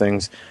spiritual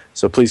things,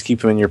 so please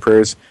keep him in your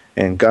prayers.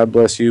 And God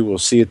bless you. We'll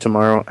see you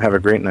tomorrow. Have a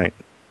great night.